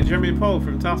Paul, innit? Jeremy and Paul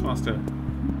from Taskmaster.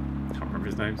 Can't remember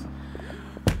his names.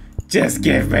 Just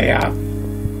give me a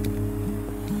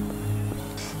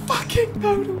fucking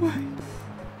motorway.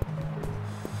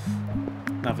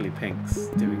 Lovely pinks,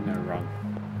 doing no wrong.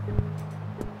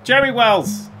 Jeremy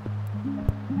Wells!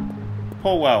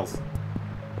 Paul Wells.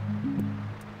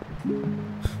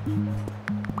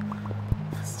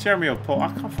 It's Jeremy or Paul.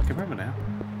 I can't fucking remember now.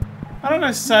 I don't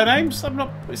know surnames. I'm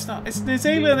not. It's not. It's New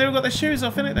Zealand. They've all got their shoes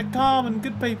off, innit? They're calm and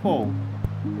good people.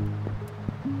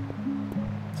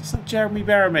 It's not Jeremy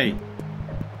Beremy.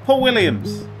 Paul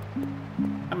Williams.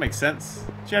 That makes sense.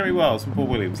 Jeremy Wells from Paul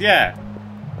Williams. Yeah.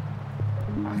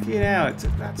 Fucking hell.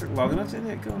 That took long enough, didn't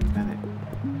it? Go on, Bennett.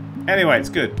 Anyway, it's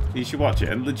good. You should watch it.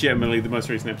 And legitimately, the most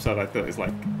recent episode I thought is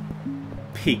like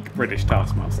peak British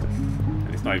Taskmaster. And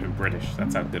it's not even British.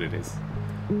 That's how good it is.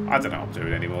 I don't know what I'm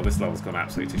doing anymore. This level's gone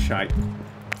absolutely to shite.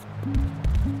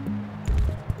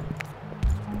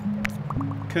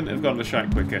 Couldn't have gone to shite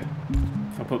quicker.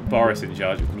 If I put Boris in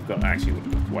charge, it would have gone. Actually, would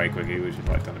have gone way quicker. He would have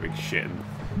like done a big shit and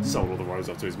sold all the roads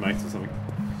off to his mates or something.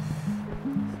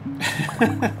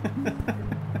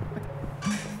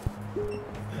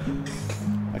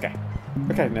 Okay.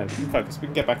 Okay, no, we can focus. We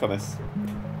can get back on this.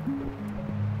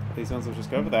 These ones will just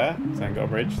go over there. So they can go a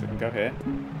bridge. They can go here.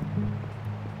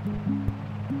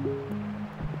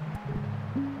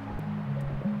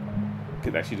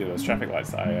 Could actually do those traffic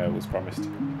lights that I was promised.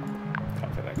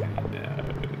 Can't fit that can you? No.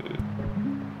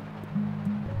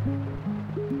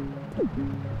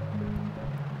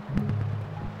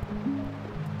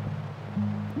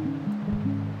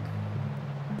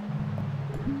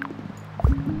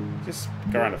 Just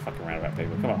go around a fucking roundabout,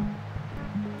 people. Come on.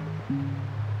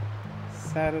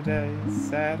 Saturday,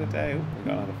 Saturday. Oh, we've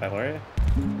got another fella here.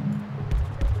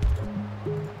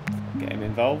 Get him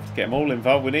involved. Get them all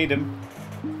involved. We need them.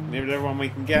 We need everyone we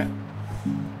can get.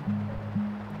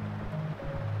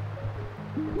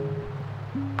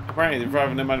 Apparently, the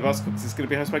driving the Motor Bus is going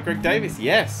to be hosted by Greg Davis.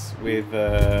 Yes, with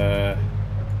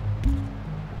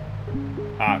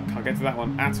can't get to that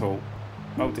one at all.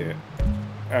 Oh dear.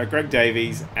 Greg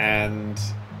Davies and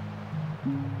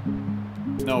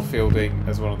Noel Fielding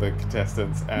as one of the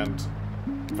contestants, and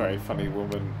a very funny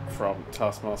woman from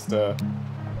Taskmaster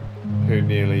who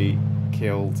nearly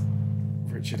killed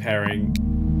Richard Herring.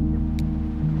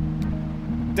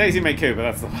 Daisy May Cooper,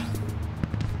 that's the one.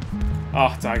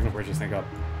 Oh, diagonal bridges, thank God.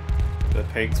 The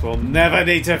pinks will never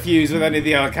need to fuse with any of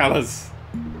the other colours.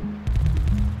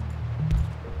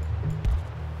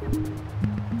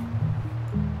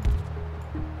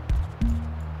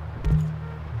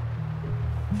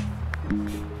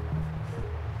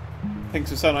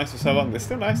 Pinks were so nice for so long. They're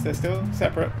still nice. They're still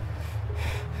separate.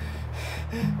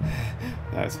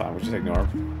 No, it's fine. We'll just ignore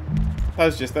them.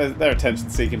 Those just they're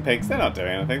attention-seeking pinks. They're not doing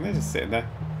anything. They're just sitting there.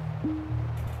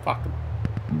 Fuck them.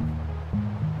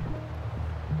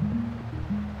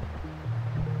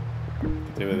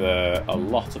 Could do with a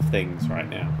lot of things right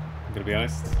now. I'm gonna be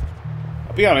honest.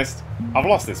 I'll be honest. I've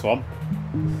lost this one.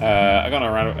 I got no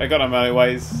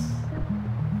motorways.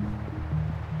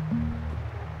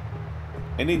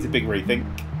 It needs a big rethink.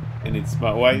 It needs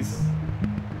motorways.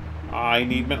 I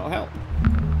need mental help.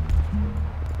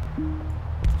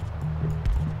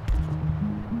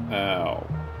 Oh.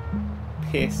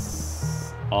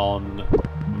 Piss on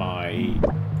my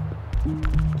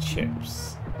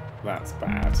chips. That's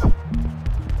bad.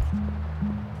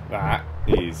 That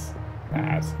is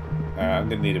bad. I'm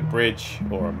going to need a bridge,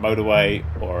 or a motorway,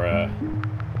 or a...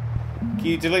 Can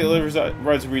you delete all the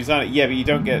roads and redesign it? Yeah, but you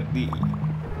don't get the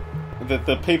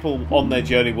people on their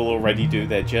journey will already do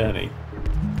their journey.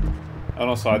 And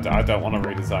also, I don't want to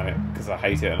redesign it, because I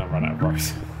hate it and I run out of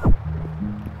roads.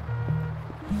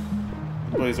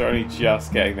 The boys are only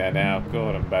just getting there now.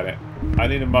 God, I'm bad at it. I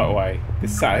need a motorway.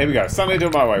 It's Saturday. Here we go. Sunday to a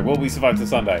motorway. Will we survive till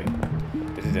Sunday?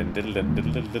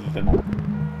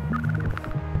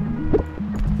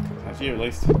 That's you, at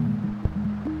least. Will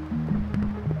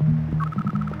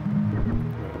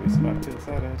we survive till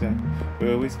Saturday?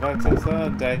 Will we survive till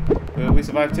Sunday? Will we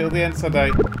survive till the end of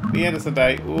Sunday? The end of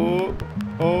Sunday. Oh,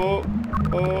 oh,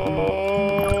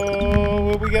 oh.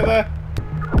 Will we get there?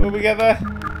 Will we get there?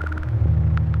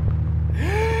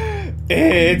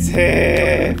 It's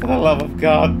here! For the love of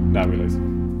God! No, we lose.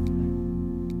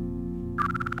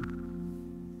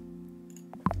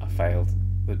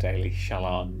 daily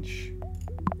challenge.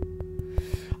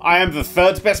 I am the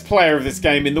third best player of this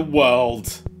game in the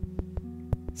world.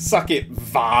 Suck it,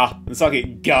 Va, and suck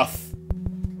it, Guth.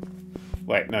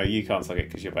 Wait, no, you can't suck it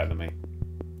because you're better than me.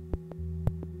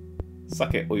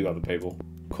 Suck it, all you other people.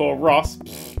 Core Ross.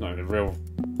 Pfft, no, the real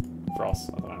Ross.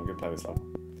 I don't know, I'm going to play this level.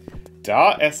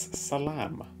 Dar es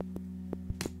Salaam.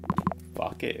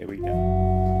 Fuck it, here we go.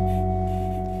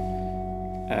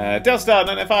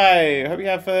 Delstar95, hope you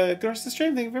have a good rest of the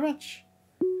stream. Thank you very much.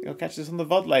 I'll catch this on the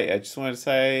VOD later. Just wanted to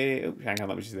say... Oh, hang on,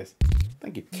 let me do this.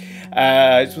 Thank you.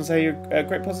 I just want to say you're a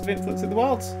great positive influence in the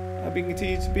world. I hope you can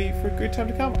continue to be for a good time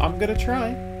to come. I'm going to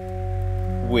try.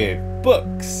 With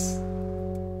books.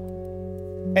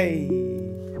 Hey.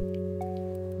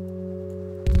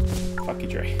 Fuck you,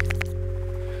 Dre.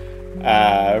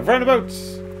 Roundabout.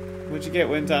 What'd you get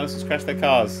when dinosaurs crashed their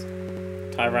cars?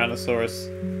 Tyrannosaurus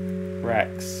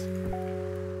Rex.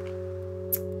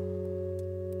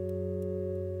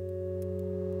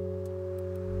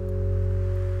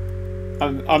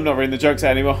 I'm not reading the jokes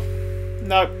out anymore.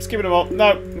 No, skipping them all.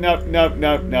 No.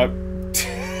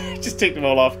 Just tick them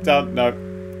all off. Done. No.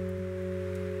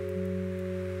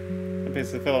 And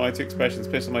piss and fill on my two expressions.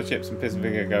 Piss on my chips and piss and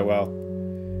vinegar go well.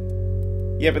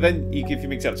 Yeah, but then if you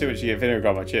mix up too much, you get vinegar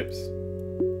on my chips.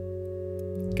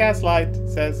 Gaslight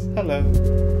says hello.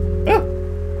 Oh!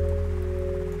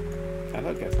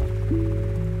 Hello, Gaslight.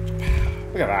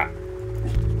 Look at that.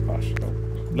 Gosh.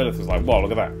 Lilith was like, whoa,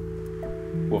 look at that.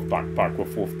 Wolf bark, bark,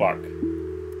 wolf, wolf bark.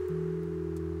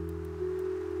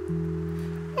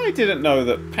 I didn't know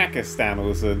that Pakistan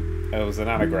was an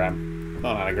anagram.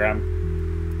 Not an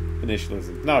anagram.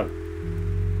 Initialism. No.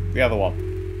 The other one.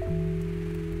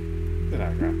 An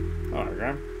anagram. Not an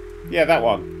anagram. Yeah, that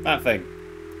one. That thing.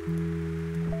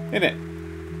 In it.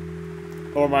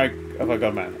 Or have I got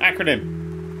a man? Acronym.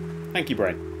 Thank you,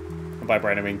 Brain. And by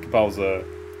Brain I mean Kabul's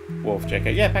Wolf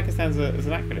JK. Yeah, Pakistan's is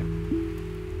an acronym.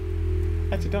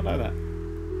 I actually don't know that.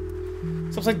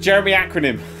 Sounds like Jeremy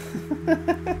acronym.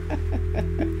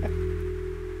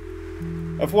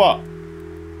 Of what?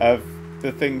 Of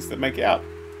the things that make it up.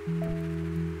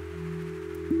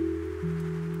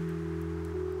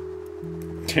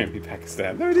 Jeremy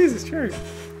Pakistan. No, it is. It's true.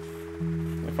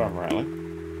 If I'm rightly,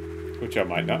 which I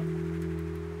might not.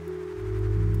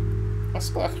 I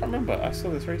can't remember. I saw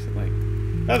this recently.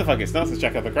 No, the fuck it's not. Let's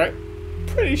check out the crate.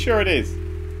 Pretty sure it is.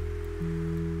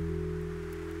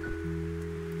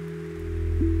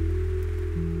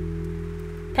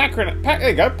 There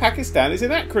you go. Pakistan is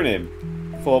an acronym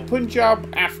for Punjab,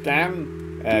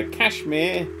 Afghan,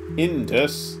 Kashmir,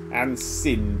 Indus, and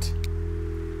Sindh.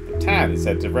 The town is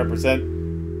said to represent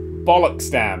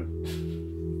Bollockstan.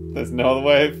 There's no other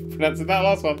way of pronouncing that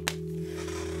last one.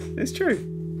 It's true.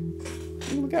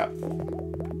 Look up.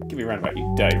 Give me a roundabout,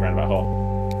 you dirty roundabout hole.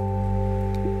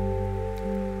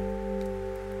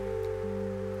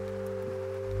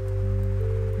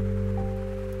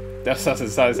 That's a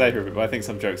side savior, but I think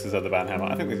some jokes deserve the banhammer.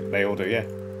 I think they all do, yeah.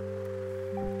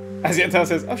 As Yentel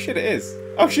says, oh shit, it is.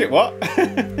 Oh shit, what?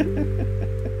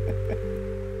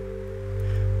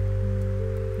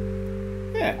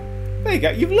 Yeah. There you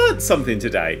go. You've learned something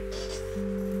today.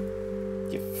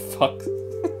 You fuck.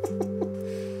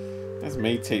 That's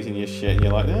me teaching you shit, and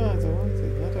you're like, no, I don't want to.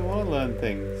 I don't want to learn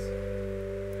things.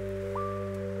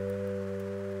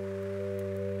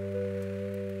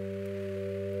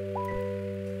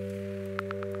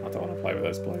 I don't want to play with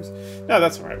those blows. No,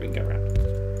 that's alright, we can go around.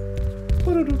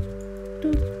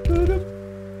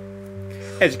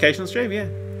 Educational stream, yeah.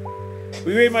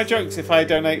 Will you read my jokes if I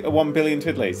donate 1 billion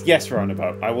twiddlies? Yes,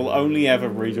 Roundabout. I will only ever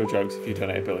read your jokes if you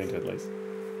donate 1 billion twiddlies.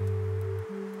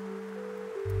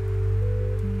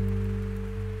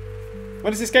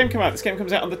 When does this game come out? This game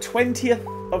comes out on the 20th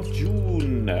of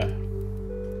June.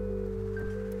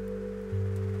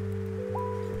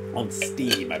 On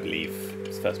Steam, I believe.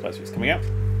 It's the first place it's coming out.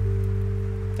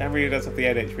 Dan really does have the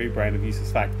 8 HP brain of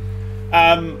useless fact.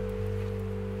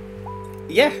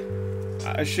 Yeah. Do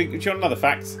you want another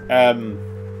fact? A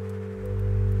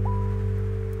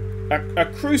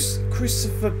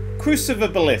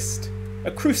cruciverbalist.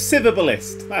 A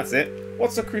cruciverbalist. That's it.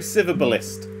 What's a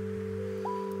cruciverbalist?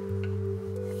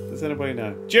 Does anybody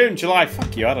know? June, July.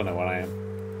 Fuck you. I don't know what I am.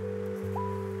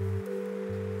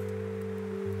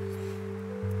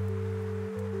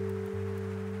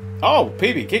 Oh,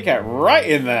 PB Kit Kat right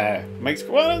in there. Makes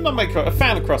well, not make a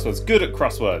fan of crosswords. Good at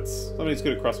crosswords. Somebody who's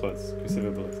good at crosswords.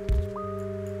 Cruciverbalist.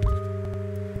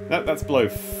 No, that's blue.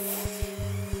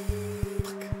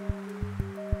 Fuck.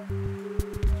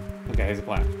 Okay, here's a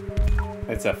plan.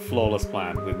 It's a flawless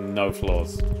plan with no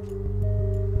flaws.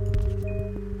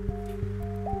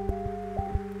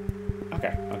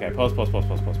 Okay. Okay, pause.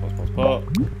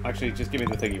 Actually, just give me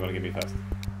the thing you want to give me first.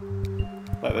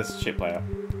 Let this shit play out.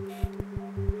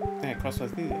 Yeah,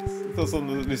 crossways need this. It's on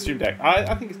the stream deck.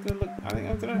 I think it's gonna look. I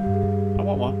don't know. I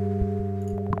want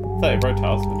one. 30 road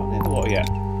tiles, but not near the water yet.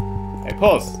 Okay,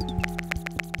 pause.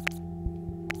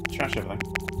 Trash everything.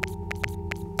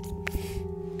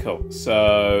 Cool.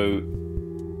 So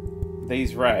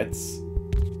these reds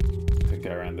could go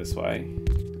around this way.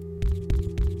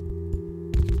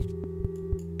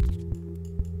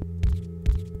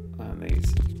 And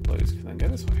these blues can then go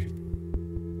this way.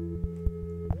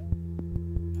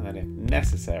 And then if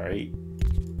necessary,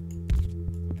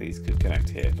 these could connect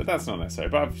here. But that's not necessary.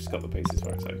 But I've just got the pieces for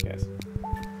it, so who cares?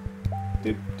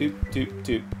 Doop, doop, doop,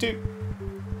 doop, doop.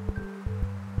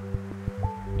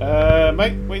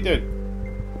 Mate, what are you doing?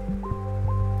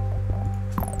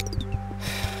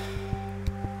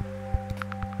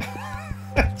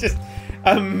 Just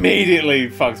immediately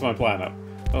fucks my plan up.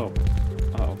 Oh,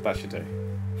 that should do.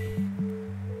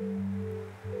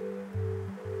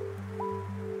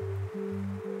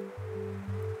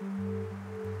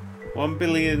 £1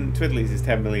 billion twiddlies is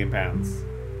 £10 million.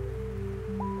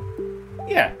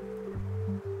 Yeah.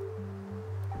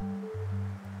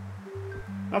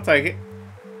 I'll take it.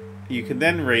 You can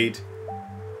then read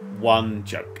one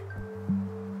joke.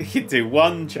 You can do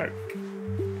one joke.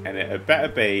 And it had better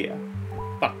be a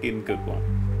fucking good one.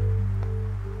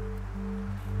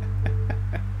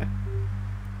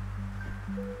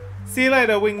 See you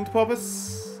later, winged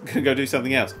poppers. Gonna go do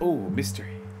something else. Oh, mystery.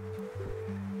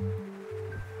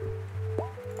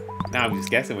 Now I'm just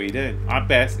guessing what you're doing.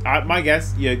 My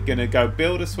guess, you're gonna go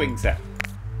build a swing set.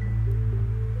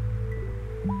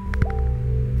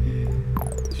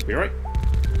 Should be right.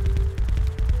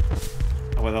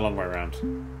 I went the long way around.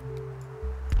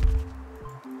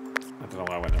 I don't know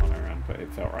why I went the wrong way around, but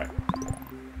it felt right.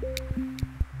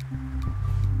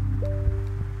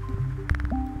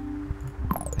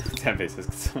 Tempe says,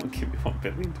 "Can someone give me 1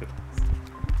 billion twiddles?"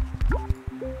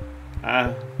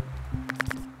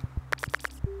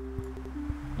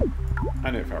 I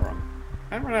knew it felt wrong.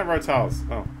 I haven't run out of road tiles.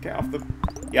 Oh, get off the...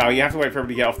 Yeah, you have to wait for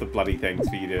everybody to get off the bloody things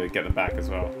for you to get them back as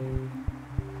well.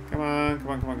 Come on, come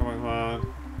on, come on, come on, come on.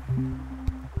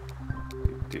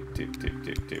 Dip, dip, dip,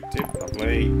 dip, dip, dip.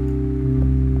 Lovely.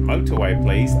 Motorway,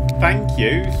 please. Thank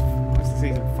you. Nice to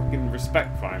see some fucking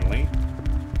respect, finally.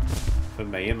 For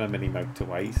me and my mini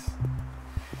motorways.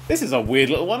 This is a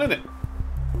weird little one, isn't it?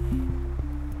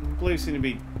 Blue seem to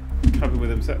be coping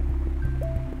with himself.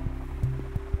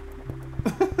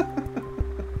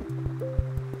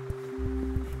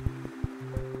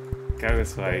 Go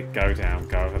this way, go down,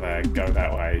 go over there, go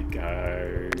that way,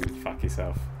 go... Fuck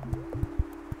yourself.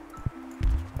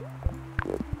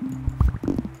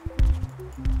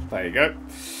 There you go.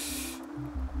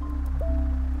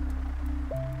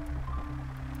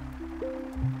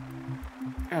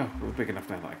 Oh, we're big enough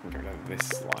now that I can go down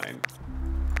this line.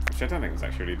 Which I don't think was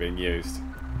actually being used.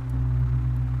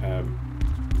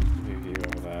 Move you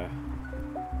over there.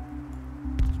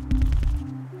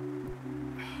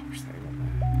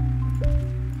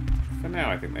 For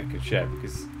now, I think they could share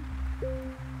because they're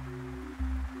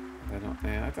not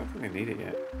there. I don't think they need it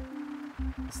yet.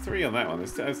 There's 3 on that one.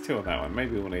 There's 2 on that one.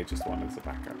 Maybe we'll need just 1 as a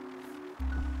backup.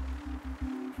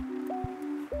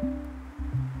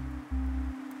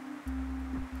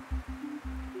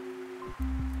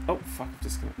 Oh fuck! I've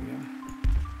disconnected the other.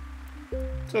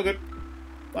 It's all good.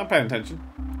 I'm paying attention.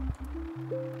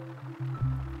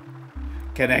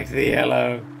 Connect the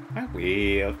yellow. I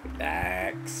will.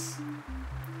 Relax.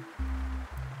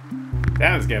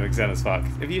 Dan's getting zen as fuck.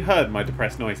 Have you heard my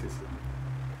depressed noises?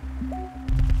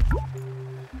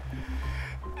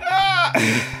 Ah!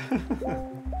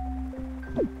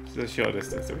 Just a short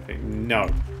distance, everything. No,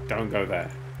 don't go there.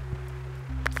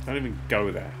 Don't even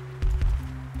go there.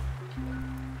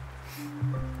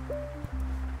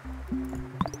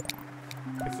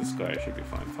 It's a square, it should be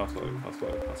fine. Fast forward, fast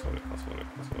forward, fast forward, fast forward,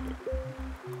 fast forward.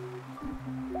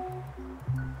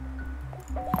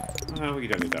 Oh, you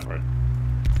don't need that road.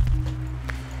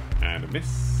 And a miss.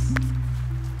 So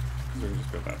we can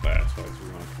just build that there as well as we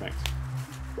want to connect.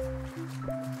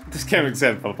 This game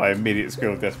exempt followed by immediate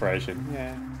scream of desperation.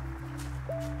 Yeah.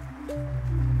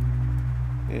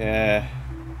 Yeah.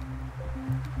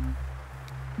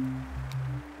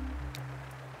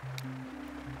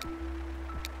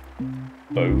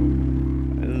 Boom.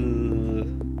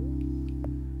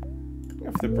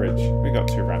 Off the bridge. We got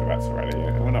 2 roundabouts already,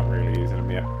 and we're not really using them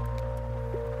yet.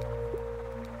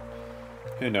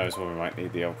 Who knows when we might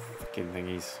need the old fucking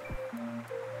thingies.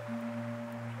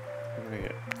 I'm gonna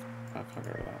get... I can't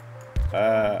get rid of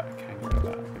that. I can get rid of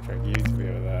that. I can drag you to be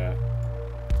over there.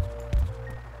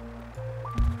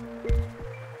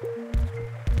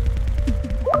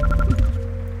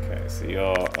 So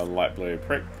you're a light blue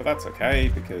prick, but that's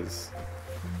okay because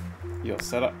you're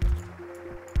set up.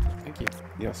 Thank you.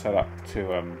 You're set up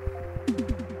to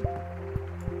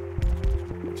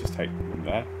just take them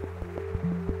there.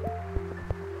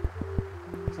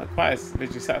 It's not quite as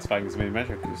visually satisfying as mini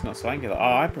measure because it's not so angular.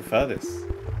 Oh, I prefer this.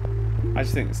 I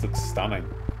just think this looks stunning.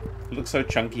 It looks so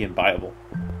chunky and biteable.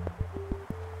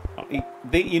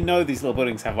 You know these little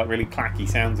buildings have like really clacky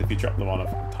sounds if you drop them on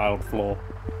a tiled floor.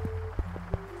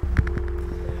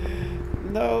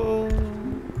 No.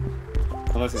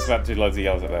 Unless it's about to do loads of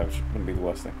yells up there, which wouldn't be the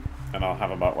worst thing. And I'll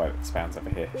have a motorway that expands over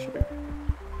here. Should be.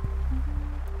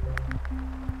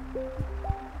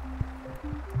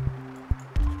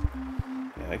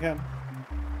 There they go.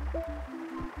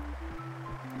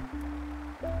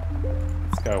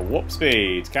 Let's go warp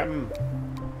speed, Captain.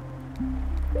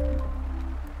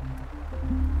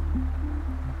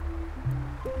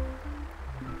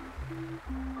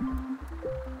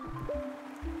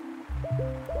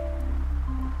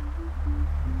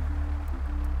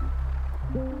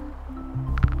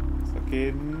 It's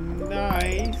looking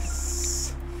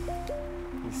nice.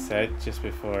 He said just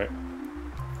before it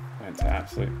went to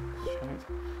absolute shite.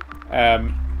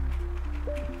 I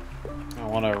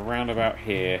want a roundabout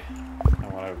here. I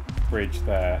want a bridge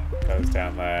there. Goes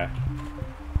down there.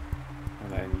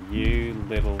 And then you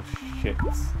little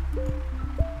shits.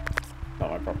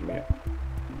 Not my problem yet.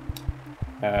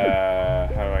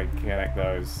 How do I connect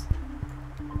those?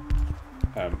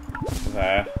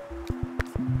 There.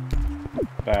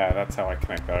 There, that's how I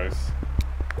connect those.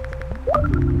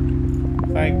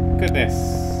 Thank goodness.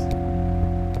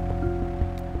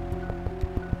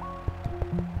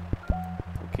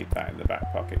 We'll keep that in the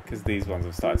back pocket because these ones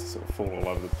have started to sort of fall all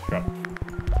over the shop.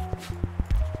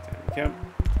 There we go.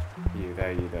 You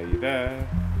there, you there, you there.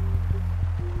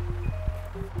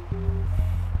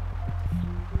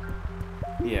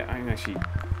 Yeah, I can actually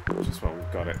just while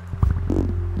we've got it.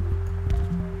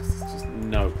 There's just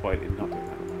no point in not doing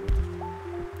that at the moment.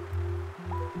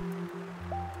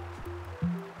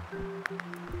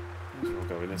 We'll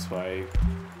go in this way.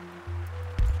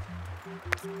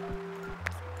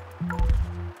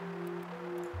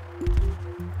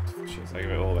 Just like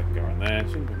it all, they can go around there.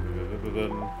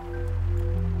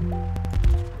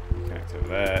 Connect over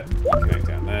there. Connect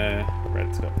down there.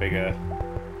 Red's got bigger.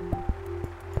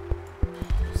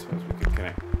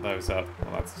 Those up.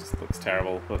 Well, that just looks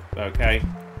terrible, but okay.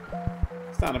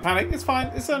 Starting to panic. It's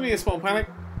fine. It's only a small panic.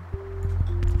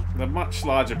 The much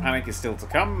larger panic is still to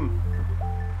come.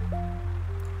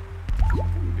 It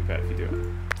would be better if you do it.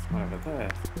 One over there.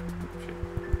 Shit.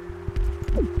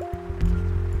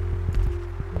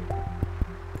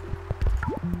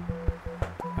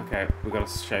 Okay, we've got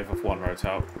to shave off one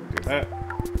rotel. Do that.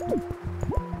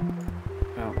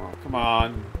 Oh well, come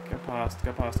on. Go past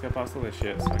all this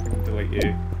shit so I can delete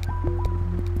you.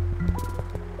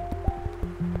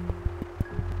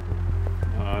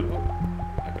 Come on. Oh,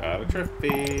 I got a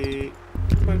trophy.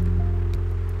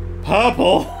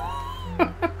 Purple!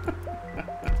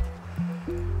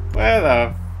 Where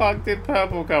the fuck did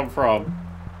purple come from?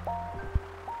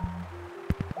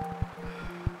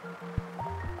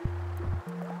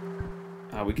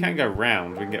 We can go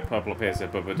round. We can get purple up here, so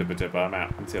I'm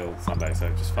out until Sunday, so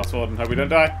just fast forward and hope we don't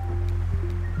die.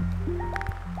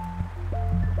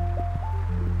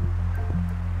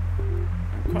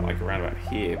 I quite like a roundabout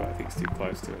here, but I think it's too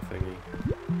close to a thingy.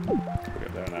 We'll go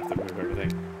there and have to move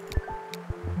everything.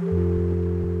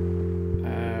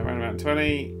 Roundabout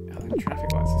 20. I think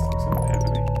traffic lights this looks so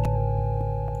heavily.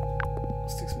 We'll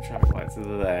stick some traffic lights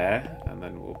there, and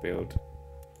then we'll build.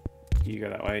 You go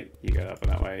that way, you go up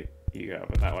and that way. You go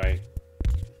up and that way.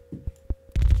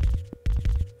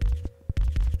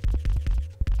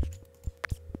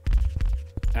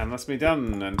 And that's me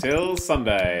done until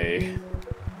Sunday.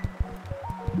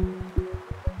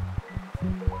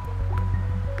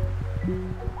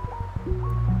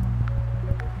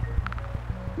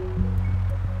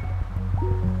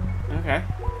 Okay.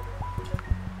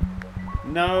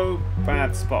 No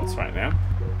bad spots right now.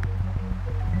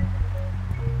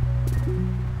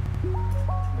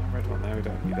 No, we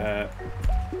don't need that.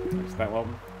 There's that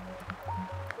one.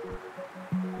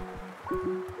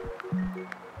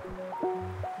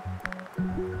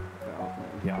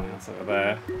 Yeah, that's over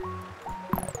there.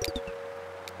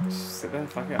 Just sit there,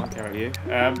 fuck it, I don't care about you.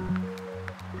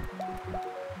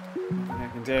 Nothing I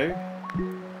can do.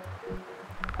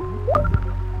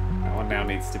 That one now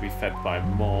needs to be fed by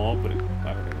more, but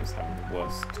I don't think it's having the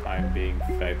worst time being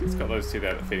fed. It's got those two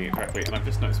there that are feeding it directly, and I've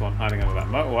just noticed one hiding under that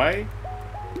motorway.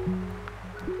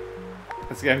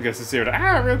 This game goes to 0 to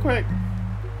real quick.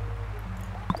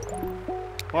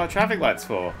 What are traffic lights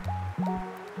for?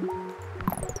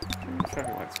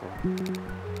 traffic lights for?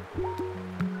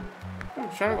 Oh,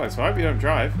 traffic lights for. I hope you don't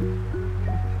drive.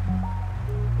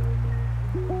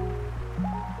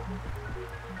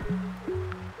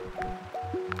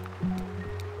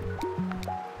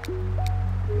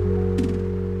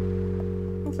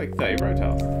 Looks like 30 road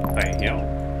tiles. Thank you.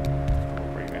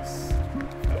 I'll bring this.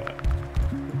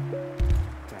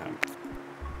 Damn.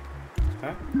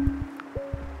 Huh?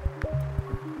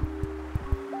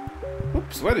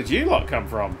 Oops, where did you lot come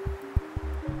from?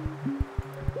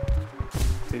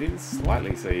 Didn't even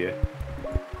slightly see you.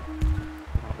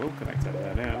 Oh, we'll connect over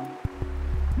there now.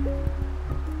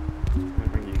 I'm gonna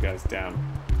bring you guys down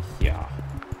here.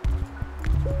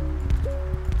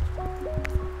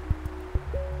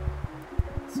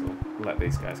 So we'll let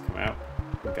these guys come out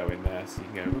and go in there so you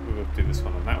can go do this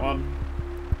one and that one.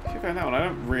 If you're going that one, I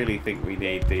don't really think we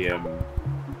need the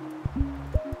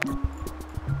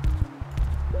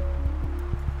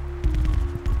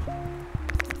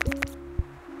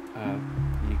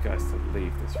you guys to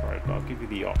leave this road, but I'll give you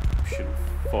the option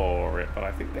for it, but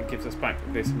I think that gives us back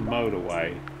this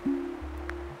motorway.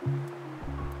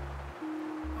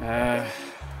 Oh,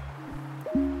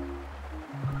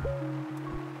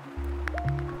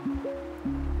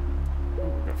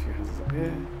 we've got a few houses up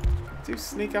here. Do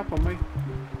sneak up on me.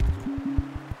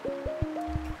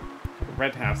 The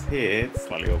red house here, it's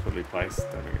slightly awkwardly placed.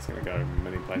 Don't think it's going to go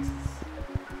many places.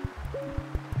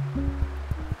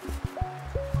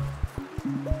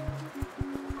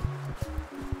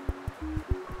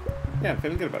 Yeah, I'm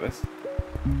feeling good about this.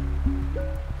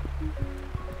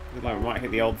 Look like we might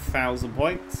hit the old 1,000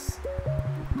 points,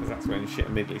 because that's when shit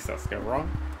immediately starts to go wrong.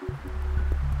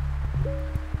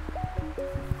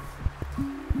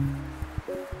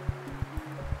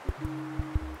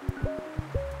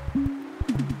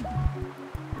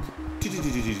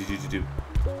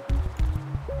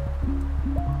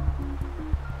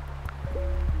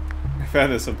 I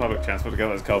found there's some public transport to get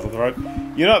those cars off the road.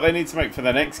 You know what they need to make for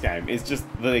the next game is just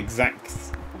the exact...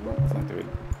 What was I doing?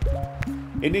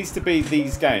 It needs to be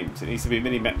these games. It needs to be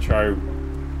Mini Metro...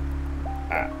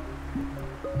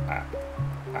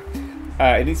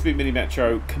 it needs to be Mini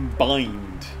Metro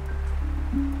combined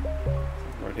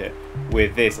right here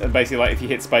with this. And basically, like, if you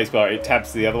hit spacebar, it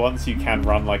tabs to the other one, so you can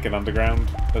run like an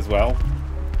underground as well.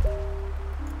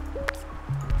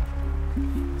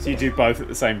 So you do both at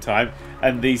the same time,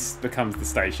 and these becomes the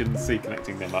stations, so you're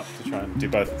connecting them up to try and do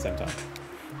both at the same time.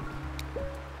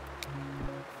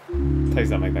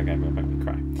 Please don't make that game, it'll make me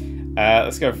cry.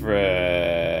 Let's go for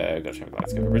got traffic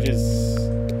lights, go for bridges.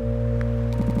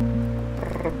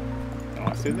 Oh,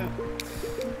 I see that.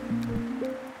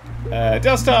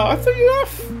 Delstar, I threw you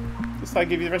off! Just like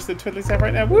give you the rest of the twiddlies out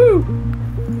right now. Woo!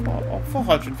 Oh,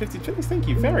 450 twiddlies, thank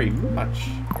you very much.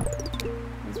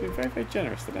 It's been very, very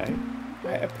generous today.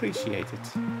 I appreciate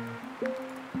it.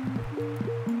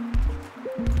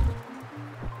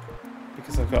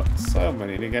 Because I've got so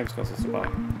many new games consoles to buy.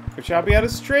 Which I'll be able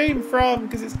to stream from,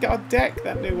 because it's got a deck,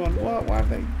 that new one. What? Why have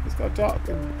they? It's got a dock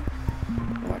and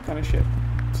all that kind of shit.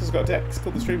 So it's got a deck. It's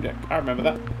called the Stream Deck. I remember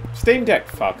that. Steam Deck.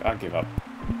 Fuck, I'll give up.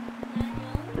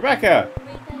 Rebecca!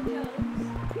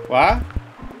 What?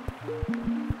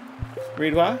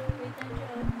 Read what?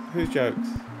 Whose jokes?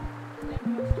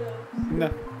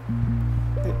 No.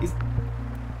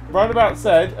 Roundabout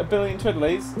said, a billion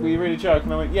twiddlies, will you read a joke?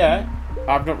 And I went, yeah,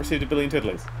 I've not received a billion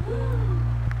twiddlies.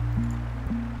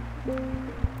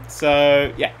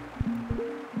 So, yeah.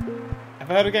 Have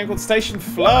I heard of a game called Station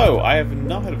Flow? I have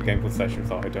not heard of a game called Station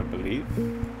Flow, I don't believe.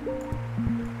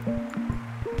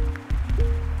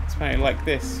 It's apparently like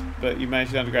this, but you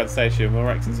manage an underground station, more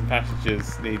exits and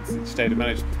passengers needs each day to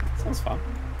manage. Sounds fun.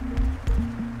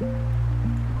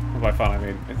 Well, by fun, I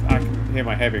mean, I can hear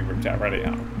my hair being ripped out already.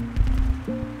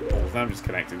 I'm just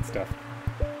connecting stuff.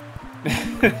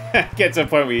 Get to a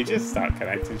point where you just start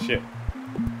connecting shit.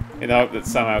 In the hope that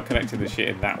somehow connecting the shit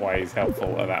in that way is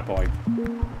helpful at that point.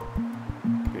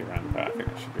 Be a roundabout. I think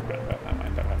it should be a roundabout. That might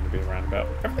end up having to be a roundabout.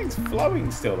 Everything's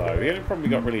flowing still though. The only problem we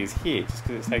got really is here, just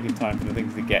because it's taking time for the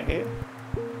things to get here.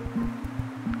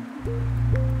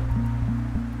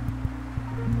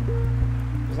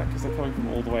 Is that because they're coming from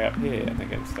all the way up here and they're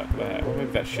getting stuck there? Well,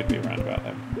 maybe that should be a roundabout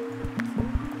then.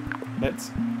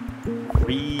 Let's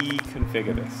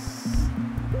reconfigure this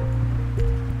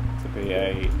to be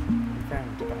a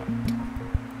roundabout.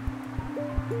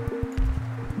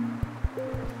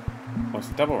 Oh, it's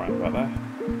a double roundabout there.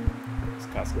 This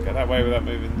cars can go that way without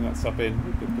moving that stop in.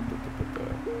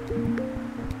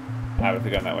 If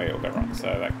they're going that way, it'll go wrong, so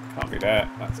that can't be there.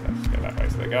 Let's just go that way,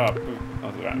 so they go up.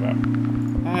 Onto the roundabout.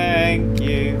 Thank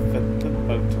you for the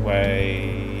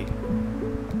motorway.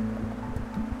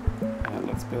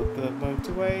 Let's build the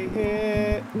Motorway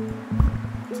here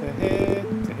to here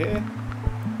to here.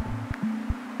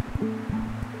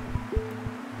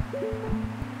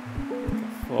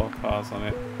 Got 4 cars on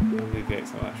it. Alleviate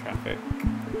some of that traffic.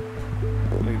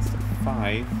 Leads to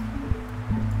 5.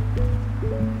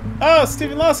 Oh,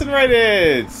 Stephen Larson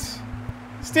raided!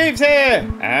 Steve's here!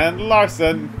 And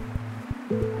Larson.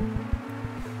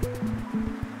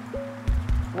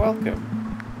 Welcome.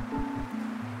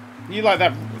 You like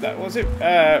that was it?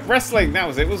 Wrestling, that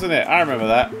was it, wasn't it? I remember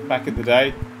that back in the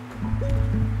day.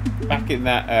 Back in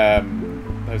that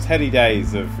those heady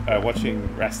days of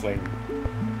watching wrestling.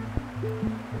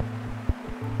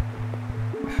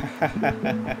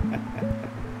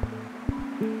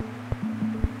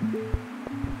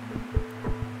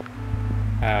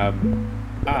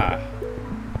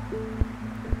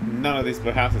 None of these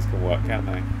blue houses can work, can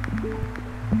they?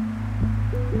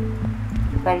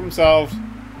 Problem solved.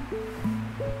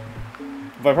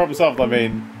 By problem solved, I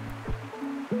mean...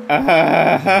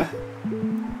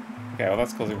 Okay, well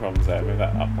that's causing problems there. Move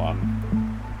that up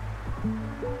 1.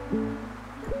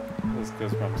 This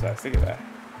causes problems there. Stick it there.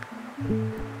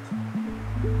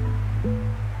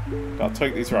 Gotta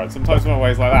tweak these roads. Sometimes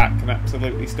motorways like that can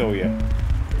absolutely stall you.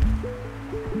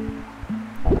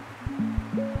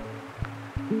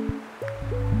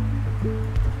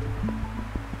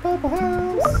 Purple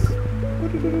house!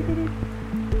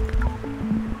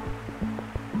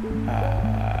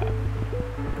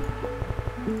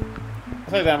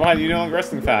 I'll say down behind you, no longer a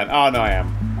wrestling fan. Oh no, I am.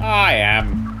 I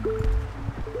am.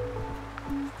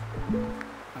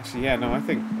 Actually, yeah, no, I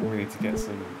think we need to get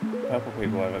some purple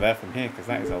people over there from here, because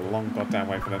that is a long goddamn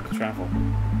way for them to travel.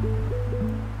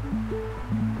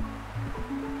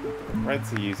 The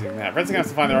Reds are using that. Reds are going to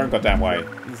have to find their own goddamn way.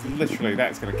 It's literally,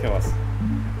 that's going to kill us.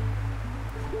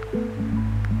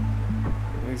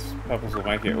 These purples will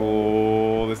make it.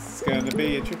 Oh, this is going to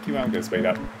be a tricky one. I'm going to speed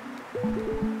up.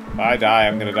 If I die,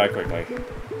 I'm going to die quickly.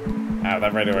 Ah,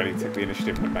 that red already took the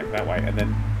initiative and went back that way, and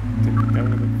then didn't go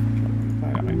with the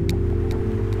plane, I mean.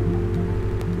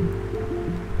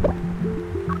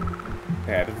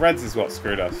 Yeah, the reds is what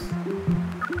screwed us.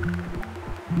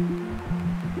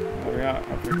 There we are.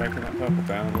 Hopefully breaking that purple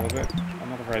down a little bit.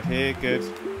 Another red here, good.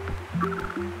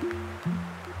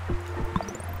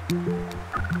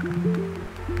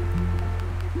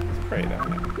 It's pretty,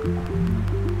 don't it?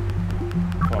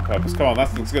 Come on, purpose. Come on,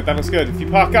 that looks good. That looks good. If you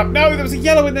park up... No, there was a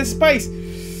yellow in this space!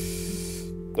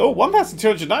 Oh,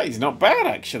 1,290 is not bad,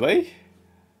 actually.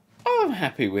 I'm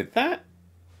happy with that.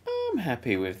 I'm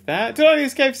happy with that.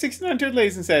 Delonius gave 1,600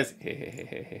 leads and says...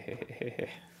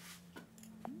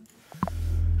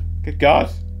 Good God.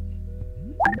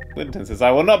 Clinton says,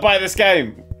 I will not buy this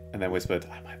game. And then whispered,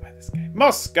 I might buy this game.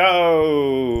 Moscow!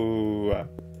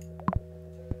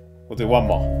 We'll do one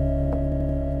more.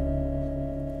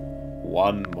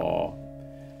 One more.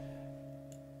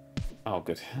 Oh,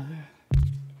 good.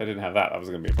 If I didn't have that, that was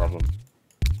going to be a problem.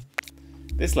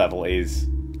 This level is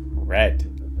red.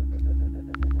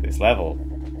 This level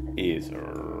is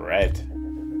red.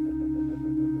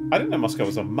 I didn't know Moscow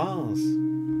was on Mars.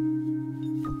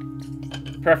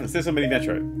 Preference, this or Mini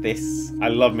Metro? This. I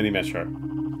love Mini Metro.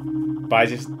 But I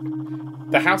just...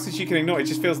 The houses you can ignore, it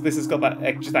just feels this has got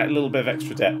that just that little bit of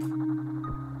extra depth.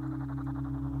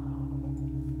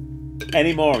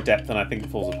 Any more depth and I think it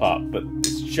falls apart, but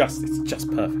it's just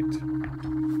perfect.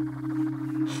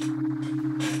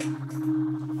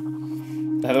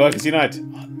 Now the workers unite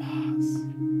on Mars.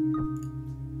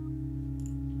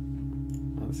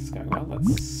 Oh, this is going well.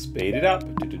 Let's speed it up.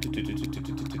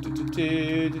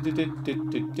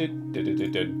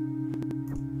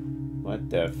 What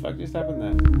the fuck just happened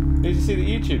there? Did you see that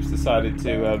YouTube's decided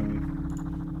to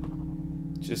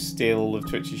just steal all of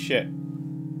Twitch's shit?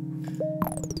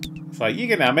 It's like, you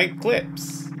can now make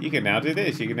clips. You can now do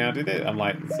this. You can now do this. I'm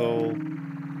like, it's all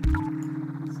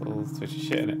Twitch's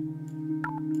shit in it.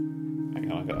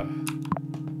 Hang on, I've got to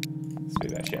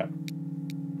speed that shit up.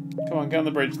 Come on, get on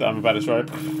the bridge that I'm about to destroy.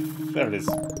 There it is.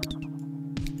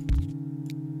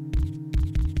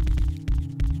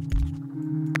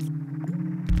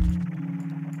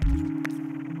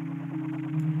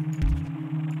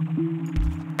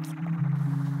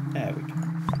 There we go.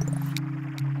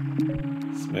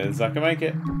 Smooth as I can make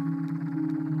it.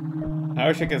 I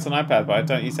wish I could get an iPad, but I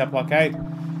don't use Apple Arcade.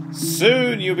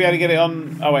 Soon you'll be able to get it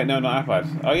on... Oh wait, no, not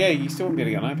iPad. Oh yeah, you still won't be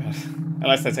able to get an iPad.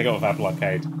 Unless they take it off Apple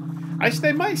Arcade.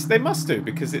 Actually, they must do,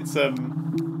 because it's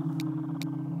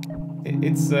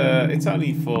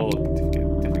only for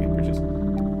different bridges.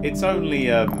 It's only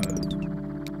it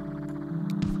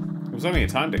was only a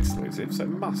timed exclusive, so it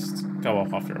must go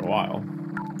off after a while.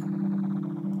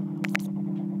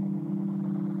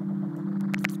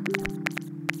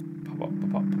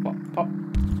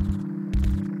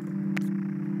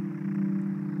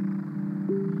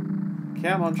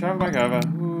 Come on, travel back over.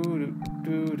 Oh,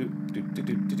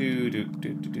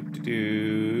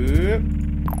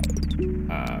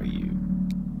 you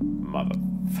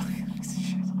motherfucking piece of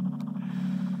shit.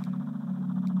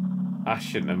 I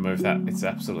shouldn't have moved that. It's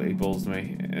absolutely balls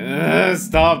me.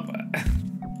 Stop.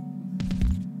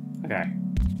 Okay.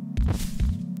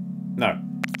 No.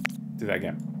 Do that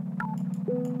again.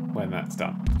 When that's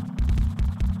done.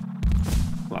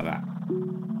 Like that.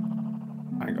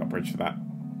 I ain't got a bridge for that.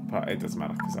 But it doesn't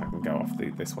matter because I can go off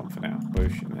this one for now.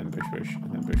 Bush, and then bush, bush,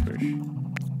 and then bush, bush.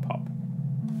 Pop.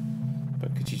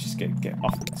 But could you just get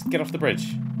off the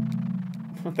bridge?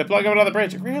 They're blowing up another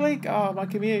bridge. Really? Oh, my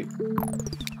commute.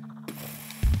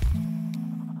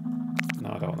 No,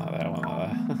 I don't want that there. I want that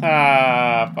there.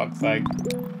 Ah, fuck's sake.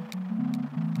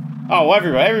 Oh, well,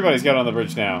 everybody's going on the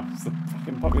bridge now. It's the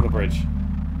fucking popular bridge.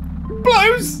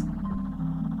 Blows!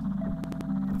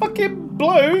 Fucking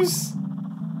blows!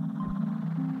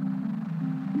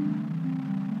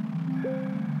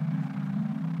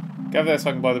 Go over there so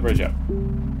I can blow the bridge up.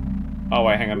 Oh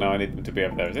wait, hang on, no, I need them to be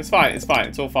over there. It's fine,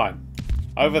 it's all fine.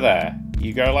 Over there,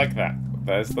 you go like that.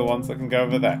 There's the ones that can go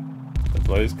over there. The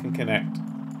blues can connect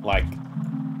like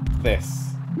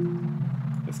this.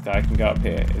 This guy can go up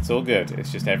here. It's all good. It's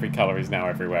just every colour is now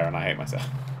everywhere and I hate myself.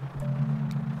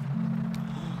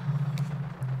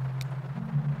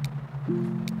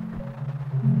 I'm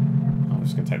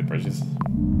just going to take the bridges.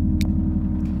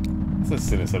 It's a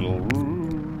sinister little...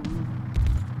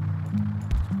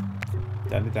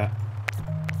 Don't need that.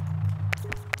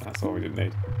 That's all we didn't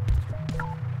need.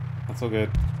 That's all good.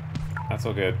 That's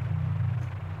all good.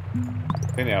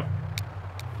 Clean it up.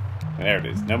 And there it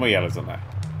is. No more yellows on there.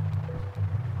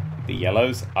 The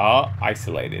yellows are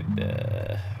isolated.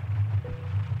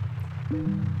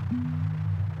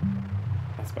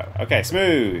 That's better. Okay,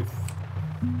 smooth.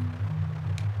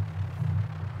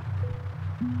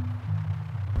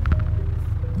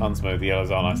 Unsmooth. The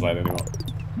yellows aren't isolated anymore.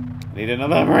 Need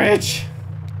another bridge.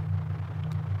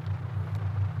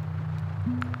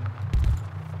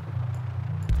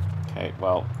 Okay,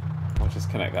 well, I'll just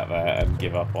connect that there and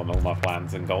give up on all my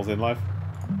plans and goals in life.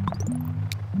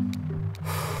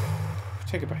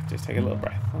 Take a breath, just take a little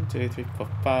breath. 1, 2, 3, 4,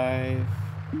 5.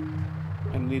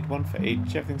 I need one for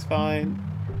each, everything's fine.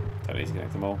 Don't need to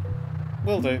connect them all.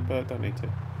 Will do, but don't need to.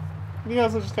 You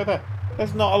guys will just go there.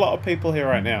 There's not a lot of people here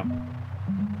right now.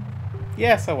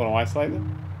 Yes, I want to isolate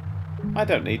them. I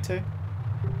don't need to.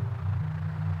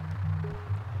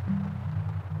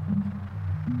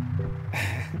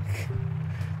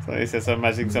 So he says, I'm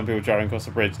imagining some people driving across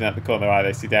the bridge and at the corner of their eye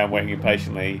they see down waiting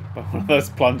impatiently. But one of those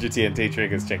plunger TNT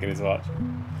triggers checking his watch.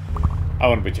 I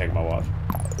wouldn't be checking my watch.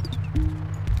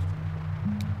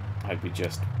 I'd be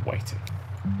just waiting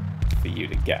for you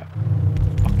to get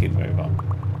fucking move on.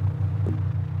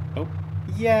 Oh,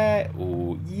 yeah.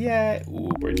 Ooh, yeah. Ooh,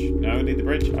 bridge. No, I need the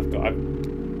bridge. I've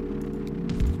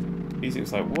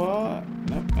Music's like, what?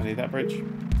 No, I need that bridge.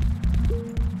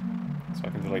 So I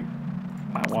can delete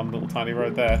that one little tiny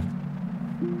road there.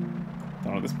 Don't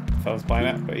know what this fella's playing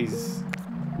at, but he's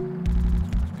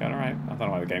going alright. I don't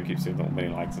know why the game keeps doing little mini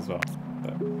likes as well,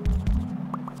 but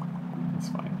it's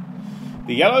fine.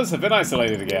 The yellows have been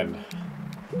isolated again.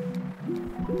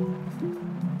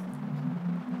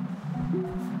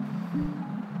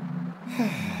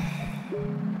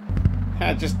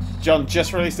 John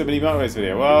just released a mini Motorways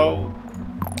video. Well,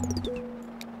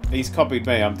 he's copied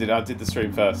me. I did the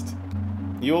stream first.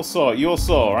 You all saw,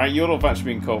 right? You'd all have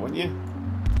actually been caught, wouldn't you?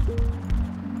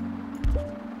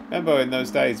 Remember in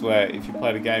those days where if you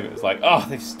played a game, it was like, oh,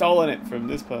 they've stolen it from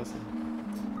this person.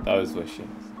 Those were shit.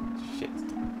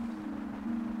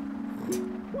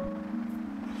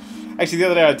 Actually, the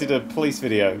other day I did a police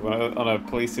video on a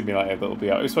police simulator that will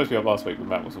be up. It was supposed to be up last week, but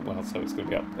Matt wasn't well, so it's going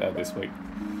to be up this week.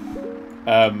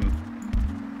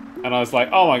 And I was like,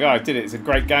 oh my god, I did it. It's a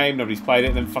great game. Nobody's played it.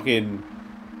 And then fucking,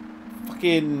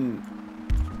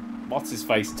 what's his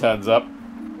face turns up.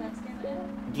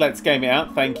 Let's Game It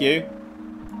Out. Thank you.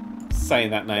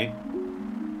 Saying that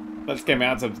name. Let's Game It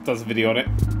Out does a video on it.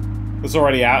 It's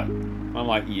already out. I'm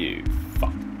like, you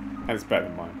fuck. And it's better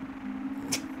than mine.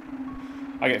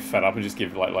 I get fed up and just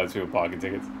give like loads of people parking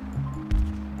tickets.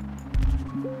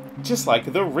 Just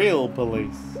like the real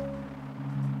police.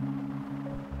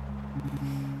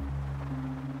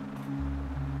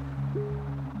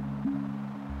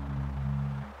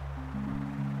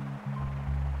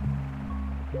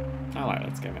 I like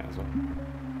Let's Game Out as well.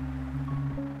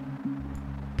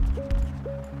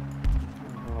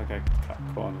 I feel like I cut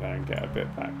corner there and get a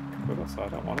bit back, but also I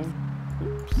don't want to.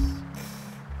 Oops.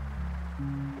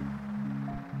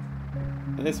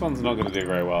 And this one's not going to do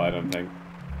very well, I don't think.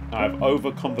 I've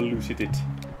over-convoluted it.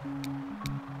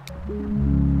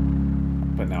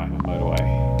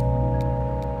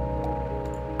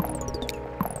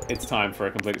 it's time for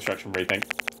a complete destruction rethink.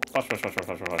 Wash, wash, wash, wash,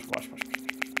 wash, wash, wash, wash, wash.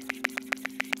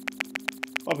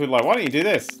 A lot of people are like, why don't you do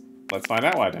this? Let's find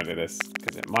out why I don't do this,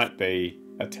 because it might be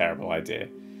a terrible idea.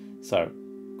 So,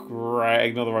 great,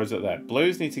 ignore the roads up there.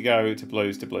 Blues need to go to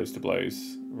blues, to blues, to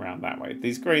blues, around that way.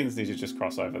 These greens need to just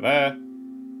cross over there.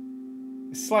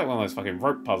 It's like one of those fucking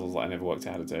rope puzzles that I never worked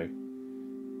out how to do.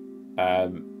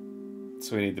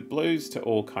 So we need the blues to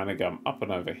all kind of go up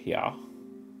and over here.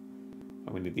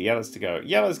 And we need the yellows to go.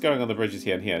 Yellows going on the bridges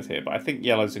here and here's here, but I think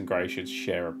yellows and grey should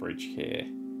share a bridge here.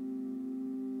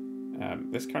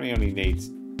 This currently only needs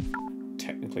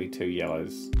technically 2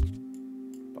 yellows,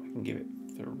 but I can give it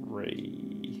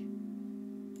 3.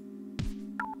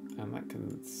 And that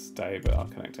can stay, but I'll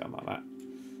connect it on like that.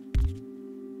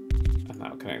 And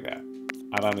that'll connect there.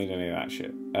 I don't need any of that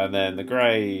shit. And then the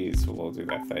greys will all do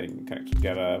their thing, connect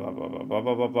together, blah, blah, blah, blah,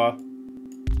 blah, blah, blah.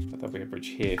 But there'll be a bridge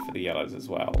here for the yellows as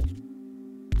well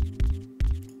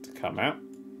to come out.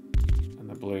 And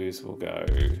the blues will go,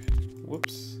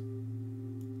 whoops.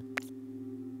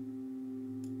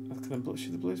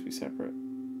 Should the blues be separate?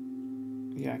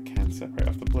 Yeah, I can separate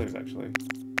off the blues actually.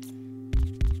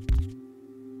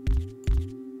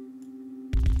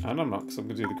 Oh, no, I'm not, because I'm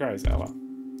going to do the greys. Oh well.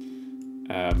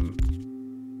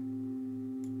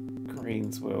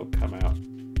 Greens will come out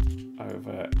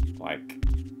over like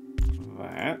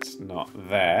that, not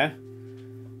there.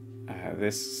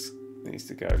 This needs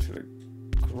to go to the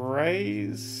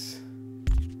greys.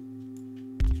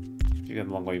 If you go the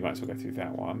long way, you might as well go through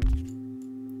that one.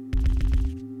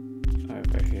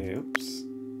 Over here, oops.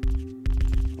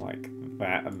 Like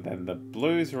that, and then the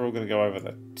blues are all going to go over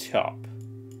the top.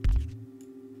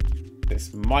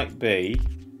 This might be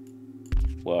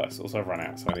worse. Also, I've run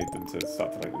out, so I need them to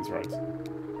start deleting these roads.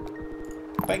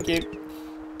 Thank you.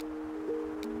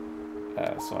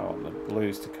 So I want the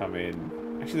blues to come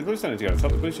in. Actually, the blues don't need to go to the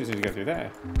top. The blues just need to go through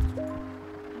there.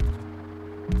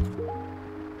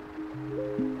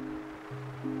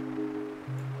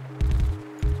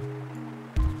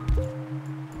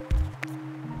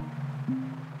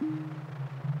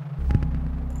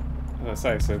 As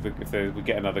I say, so if we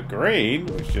get another green,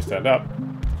 which just turned up,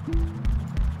 we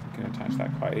can attach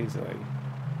that quite easily.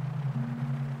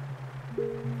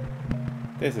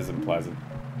 This isn't pleasant.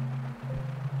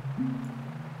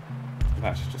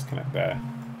 That should just connect there.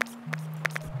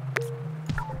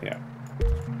 Yeah.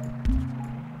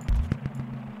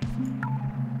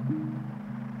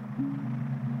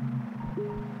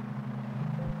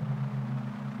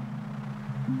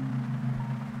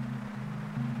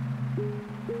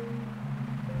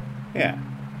 Yeah.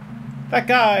 That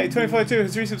guy, 2042,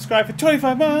 has resubscribed for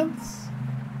 25 months!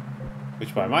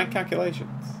 Which by my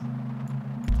calculations,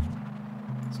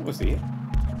 it's almost a year.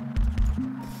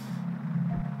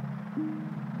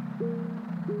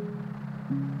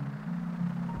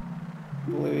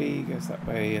 Bluey goes that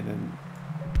way, and then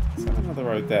let's have another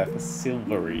road there for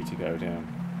Silvery to go down.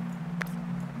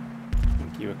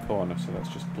 Make you a corner, so that's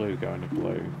just blue going to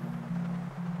blue.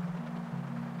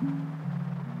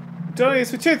 Donating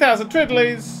for 2,000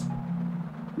 Twiddlies!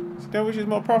 So know which is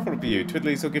more profitable for you,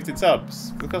 Twiddlies or gifted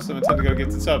subs? For the customer, I tend to go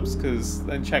gifted subs, because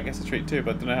then chat gets a treat too,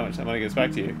 but I don't know how much that money gets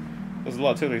back to you. There's a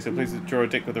lot of Twiddlies, so please draw a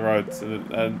dick with the roads.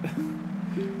 And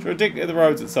draw a dick with the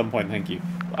roads at some point, thank you.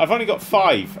 I've only got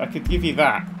 5. I could give you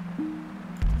that.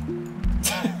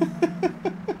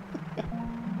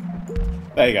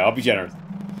 There you go, I'll be generous.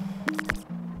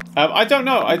 I don't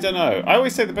know. I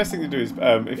always say the best thing to do is,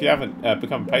 if you haven't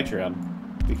become a Patreon,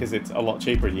 because it's a lot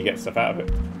cheaper and you get stuff out of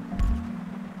it.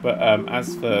 But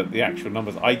as for the actual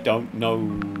numbers, I don't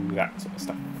know that sort of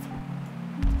stuff.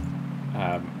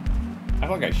 I feel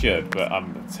like I should, but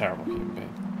I'm a terrible human being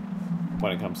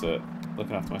when it comes to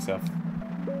looking after myself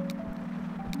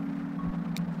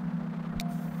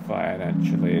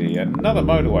financially. Another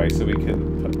motorway, so we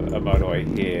can put a motorway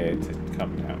here to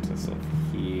come down to sort of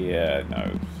here.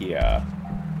 No, here.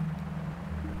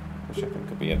 Which I think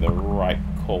could be the right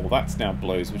call. That's now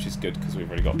blues, which is good because we've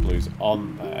already got blues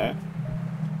on there.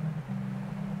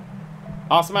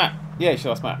 Ask Matt. Yeah, you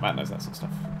should ask Matt. Matt knows that sort of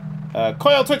stuff.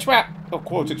 Coil Twitch Matt. Oh,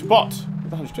 Coil Twitch Bot.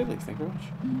 With 100 Twiddlies, thank you very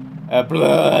much.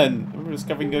 Blurn. I remember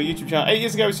discovering your YouTube channel 8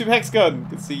 years ago with Super Hexagon.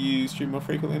 Good to see you stream more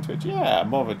frequently on Twitch. Yeah, I'm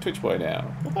more of a Twitch boy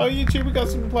now. Oh, YouTube, we got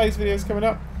some plays videos coming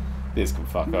up. This can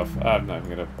fuck off. I'm not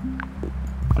even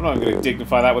gonna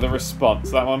dignify that with a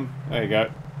response. That one. There you go.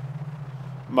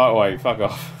 Motorway, fuck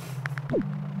off.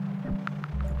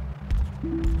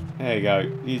 There you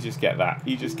go. You just get that.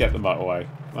 You just get the motorway.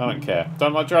 I don't care.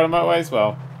 Don't like driving motorways?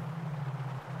 Well,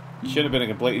 you should have been a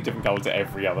completely different colour to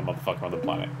every other motherfucker on the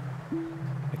planet.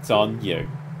 It's on you.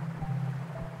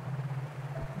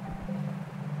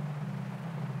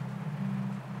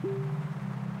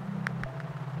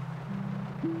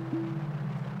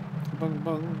 bung,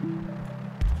 bung.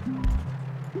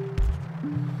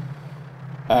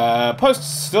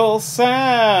 Postal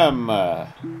Sam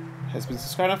has been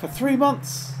subscribed for 3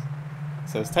 months.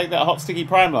 Says, take that hot sticky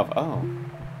prime love. Oh.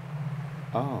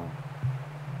 Oh.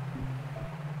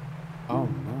 Oh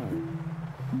no.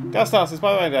 Gastar says,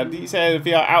 by the way, Dad, you said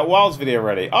VR Out Wilds video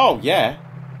ready. Oh, yeah.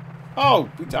 Oh,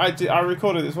 I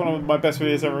recorded it. It's one of my best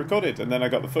videos ever recorded. And then I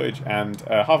got the footage, and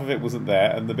half of it wasn't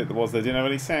there, and the bit that was there didn't have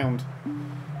any sound.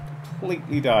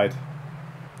 Completely died.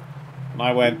 And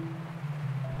I went...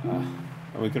 and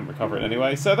we couldn't recover it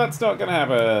anyway, so that's not going to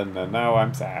happen. And now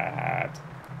I'm sad.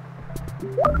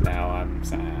 Now I'm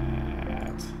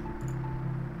sad.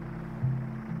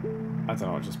 I don't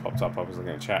know what just popped up. I was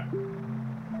looking at chat.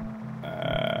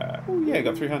 Oh yeah,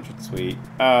 got 300. Sweet.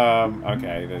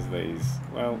 Okay, there's these.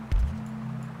 Well,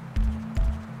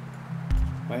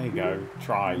 there you go.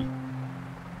 Try. I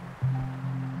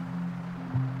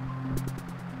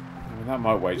mean, that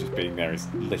motorway just being there is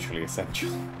literally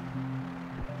essential.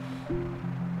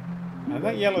 And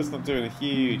that yellow's not doing a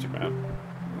huge amount.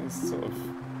 It's sort of...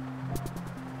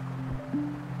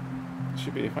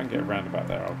 should be, if I can get a roundabout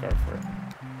there, I'll go for it.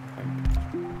 I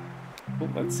think. Oh,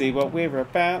 let's see what we're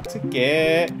about to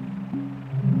get.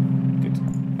 Good.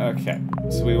 Okay,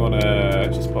 so we want to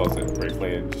just pause it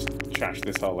briefly and just trash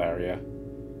this whole area.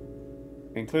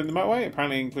 Including the motorway?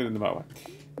 Apparently including the motorway.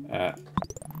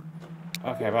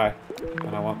 Okay, bye.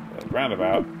 And I want the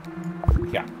roundabout.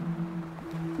 Yeah.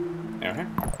 Okay.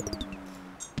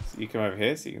 So you come over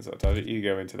here, so you can sort of touch it. You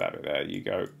go into that bit there. You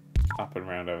go up and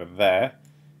round over there.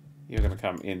 You're going to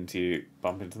come into,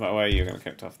 bump into the motorway. You're going to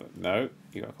connect off the, no.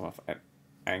 You're going to come off an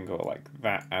angle like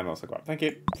that and also go up. Thank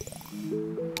you.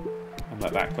 And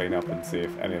let that clean up and see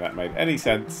if any of that made any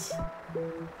sense.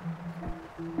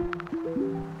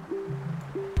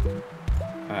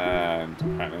 And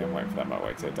apparently I'm waiting for that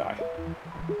motorway to die.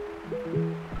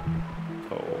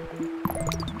 Cool.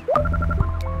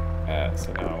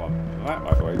 So now I want that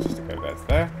motorway just to go there to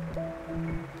there.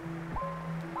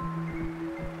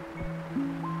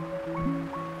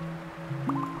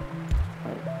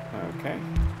 Oh, okay.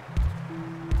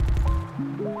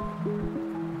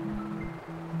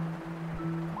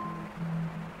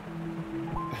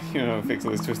 You know, fix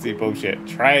all this twisty bullshit.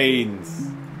 Trains!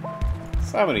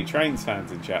 So many Trains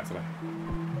fans in chat today.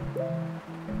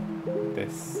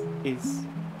 This is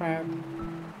bad.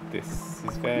 This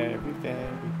is very,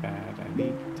 very bad. I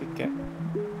need to get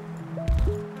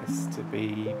this to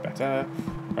be better.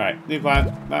 Right, new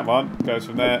plan. That one goes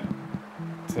from there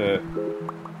to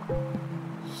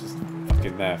just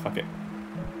fucking there. Fuck it.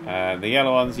 And the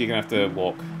yellow ones, you're gonna have to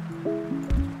walk. You're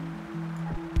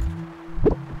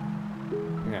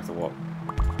gonna have to walk.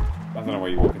 I don't know where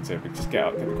you're walking to, but just get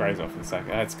up, get the greys off in a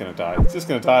second. It's gonna die. It's just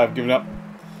gonna die. I've given up.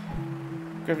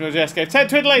 Gryffindor Jess gave 10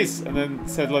 twiddlies and then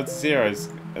said loads of zeros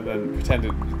and then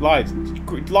pretended lied.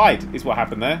 Lied is what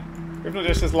happened there. Gryffindor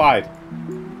Jess just lied.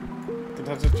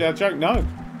 Can joke? No,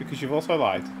 because you've also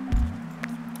lied.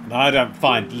 And I don't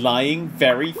find lying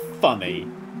very funny.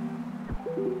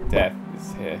 Death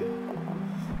is here.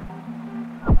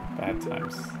 Bad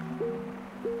times.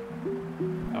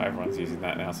 Oh, everyone's using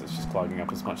that now, so it's just clogging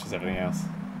up as much as everything else.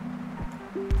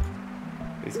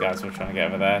 These guys were trying to get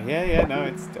over there. Yeah, no,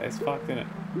 it's fucked, innit?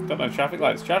 Got no traffic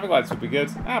lights. Traffic lights would be good.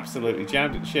 Absolutely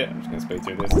jammed it. Shit, I'm just gonna speed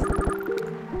through this.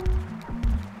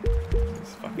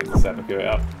 Just fucking seppuku it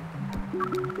up.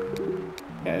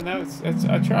 Yeah, no, it's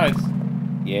I tried.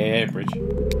 Yeah, bridge.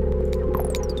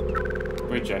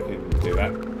 Bridge, I can do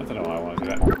that. I don't know why I want to do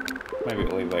that. Maybe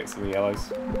it'll leave like some of the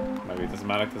yellows. Maybe it doesn't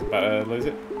matter because I'm about to lose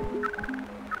it.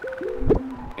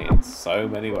 In so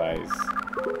many ways.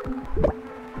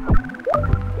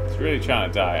 It's really trying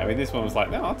to die. I mean, this one was like,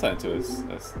 no, I'll turn to a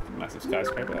massive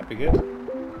skyscraper. That'd be good.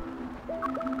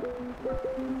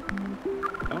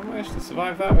 I managed to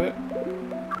survive that bit.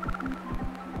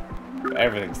 But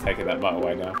everything's taking that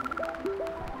motorway now.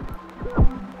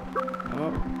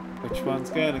 Oh, which one's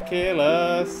gonna kill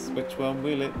us? Which one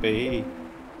will it be?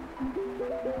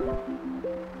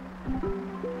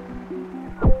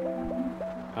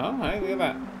 Oh, hey, look at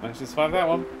that. Managed to survive that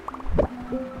one.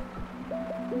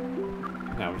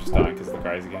 Now we're just dying because of the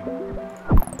greys again.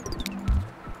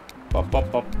 Bop,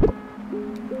 bop, bop.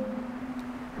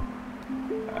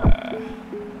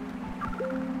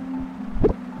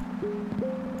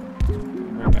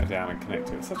 Bring that down and connect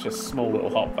to it. It's such a small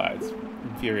little hop that it's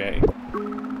infuriating.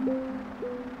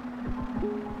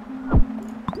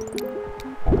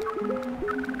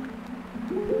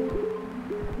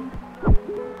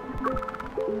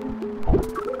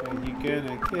 Are you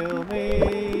gonna kill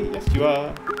me? Yes, you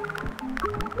are.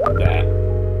 There.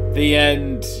 The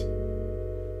end.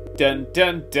 Dun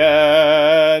dun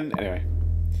dun. Anyway.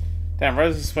 Damn,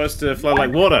 roses are supposed to flow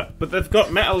like water, but they've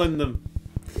got metal in them.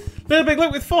 Little Big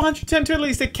Look with 410 to at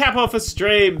least a cap off a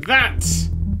stream. That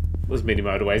was Mini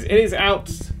Motorways. It is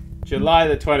out July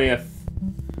the 20th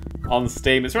on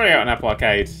Steam. It's already out on Apple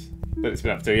Arcade, but it's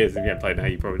been up for 2 years. If you haven't played now,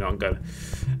 you're probably not going to.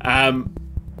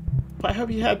 But I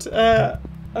hope you had a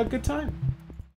good time.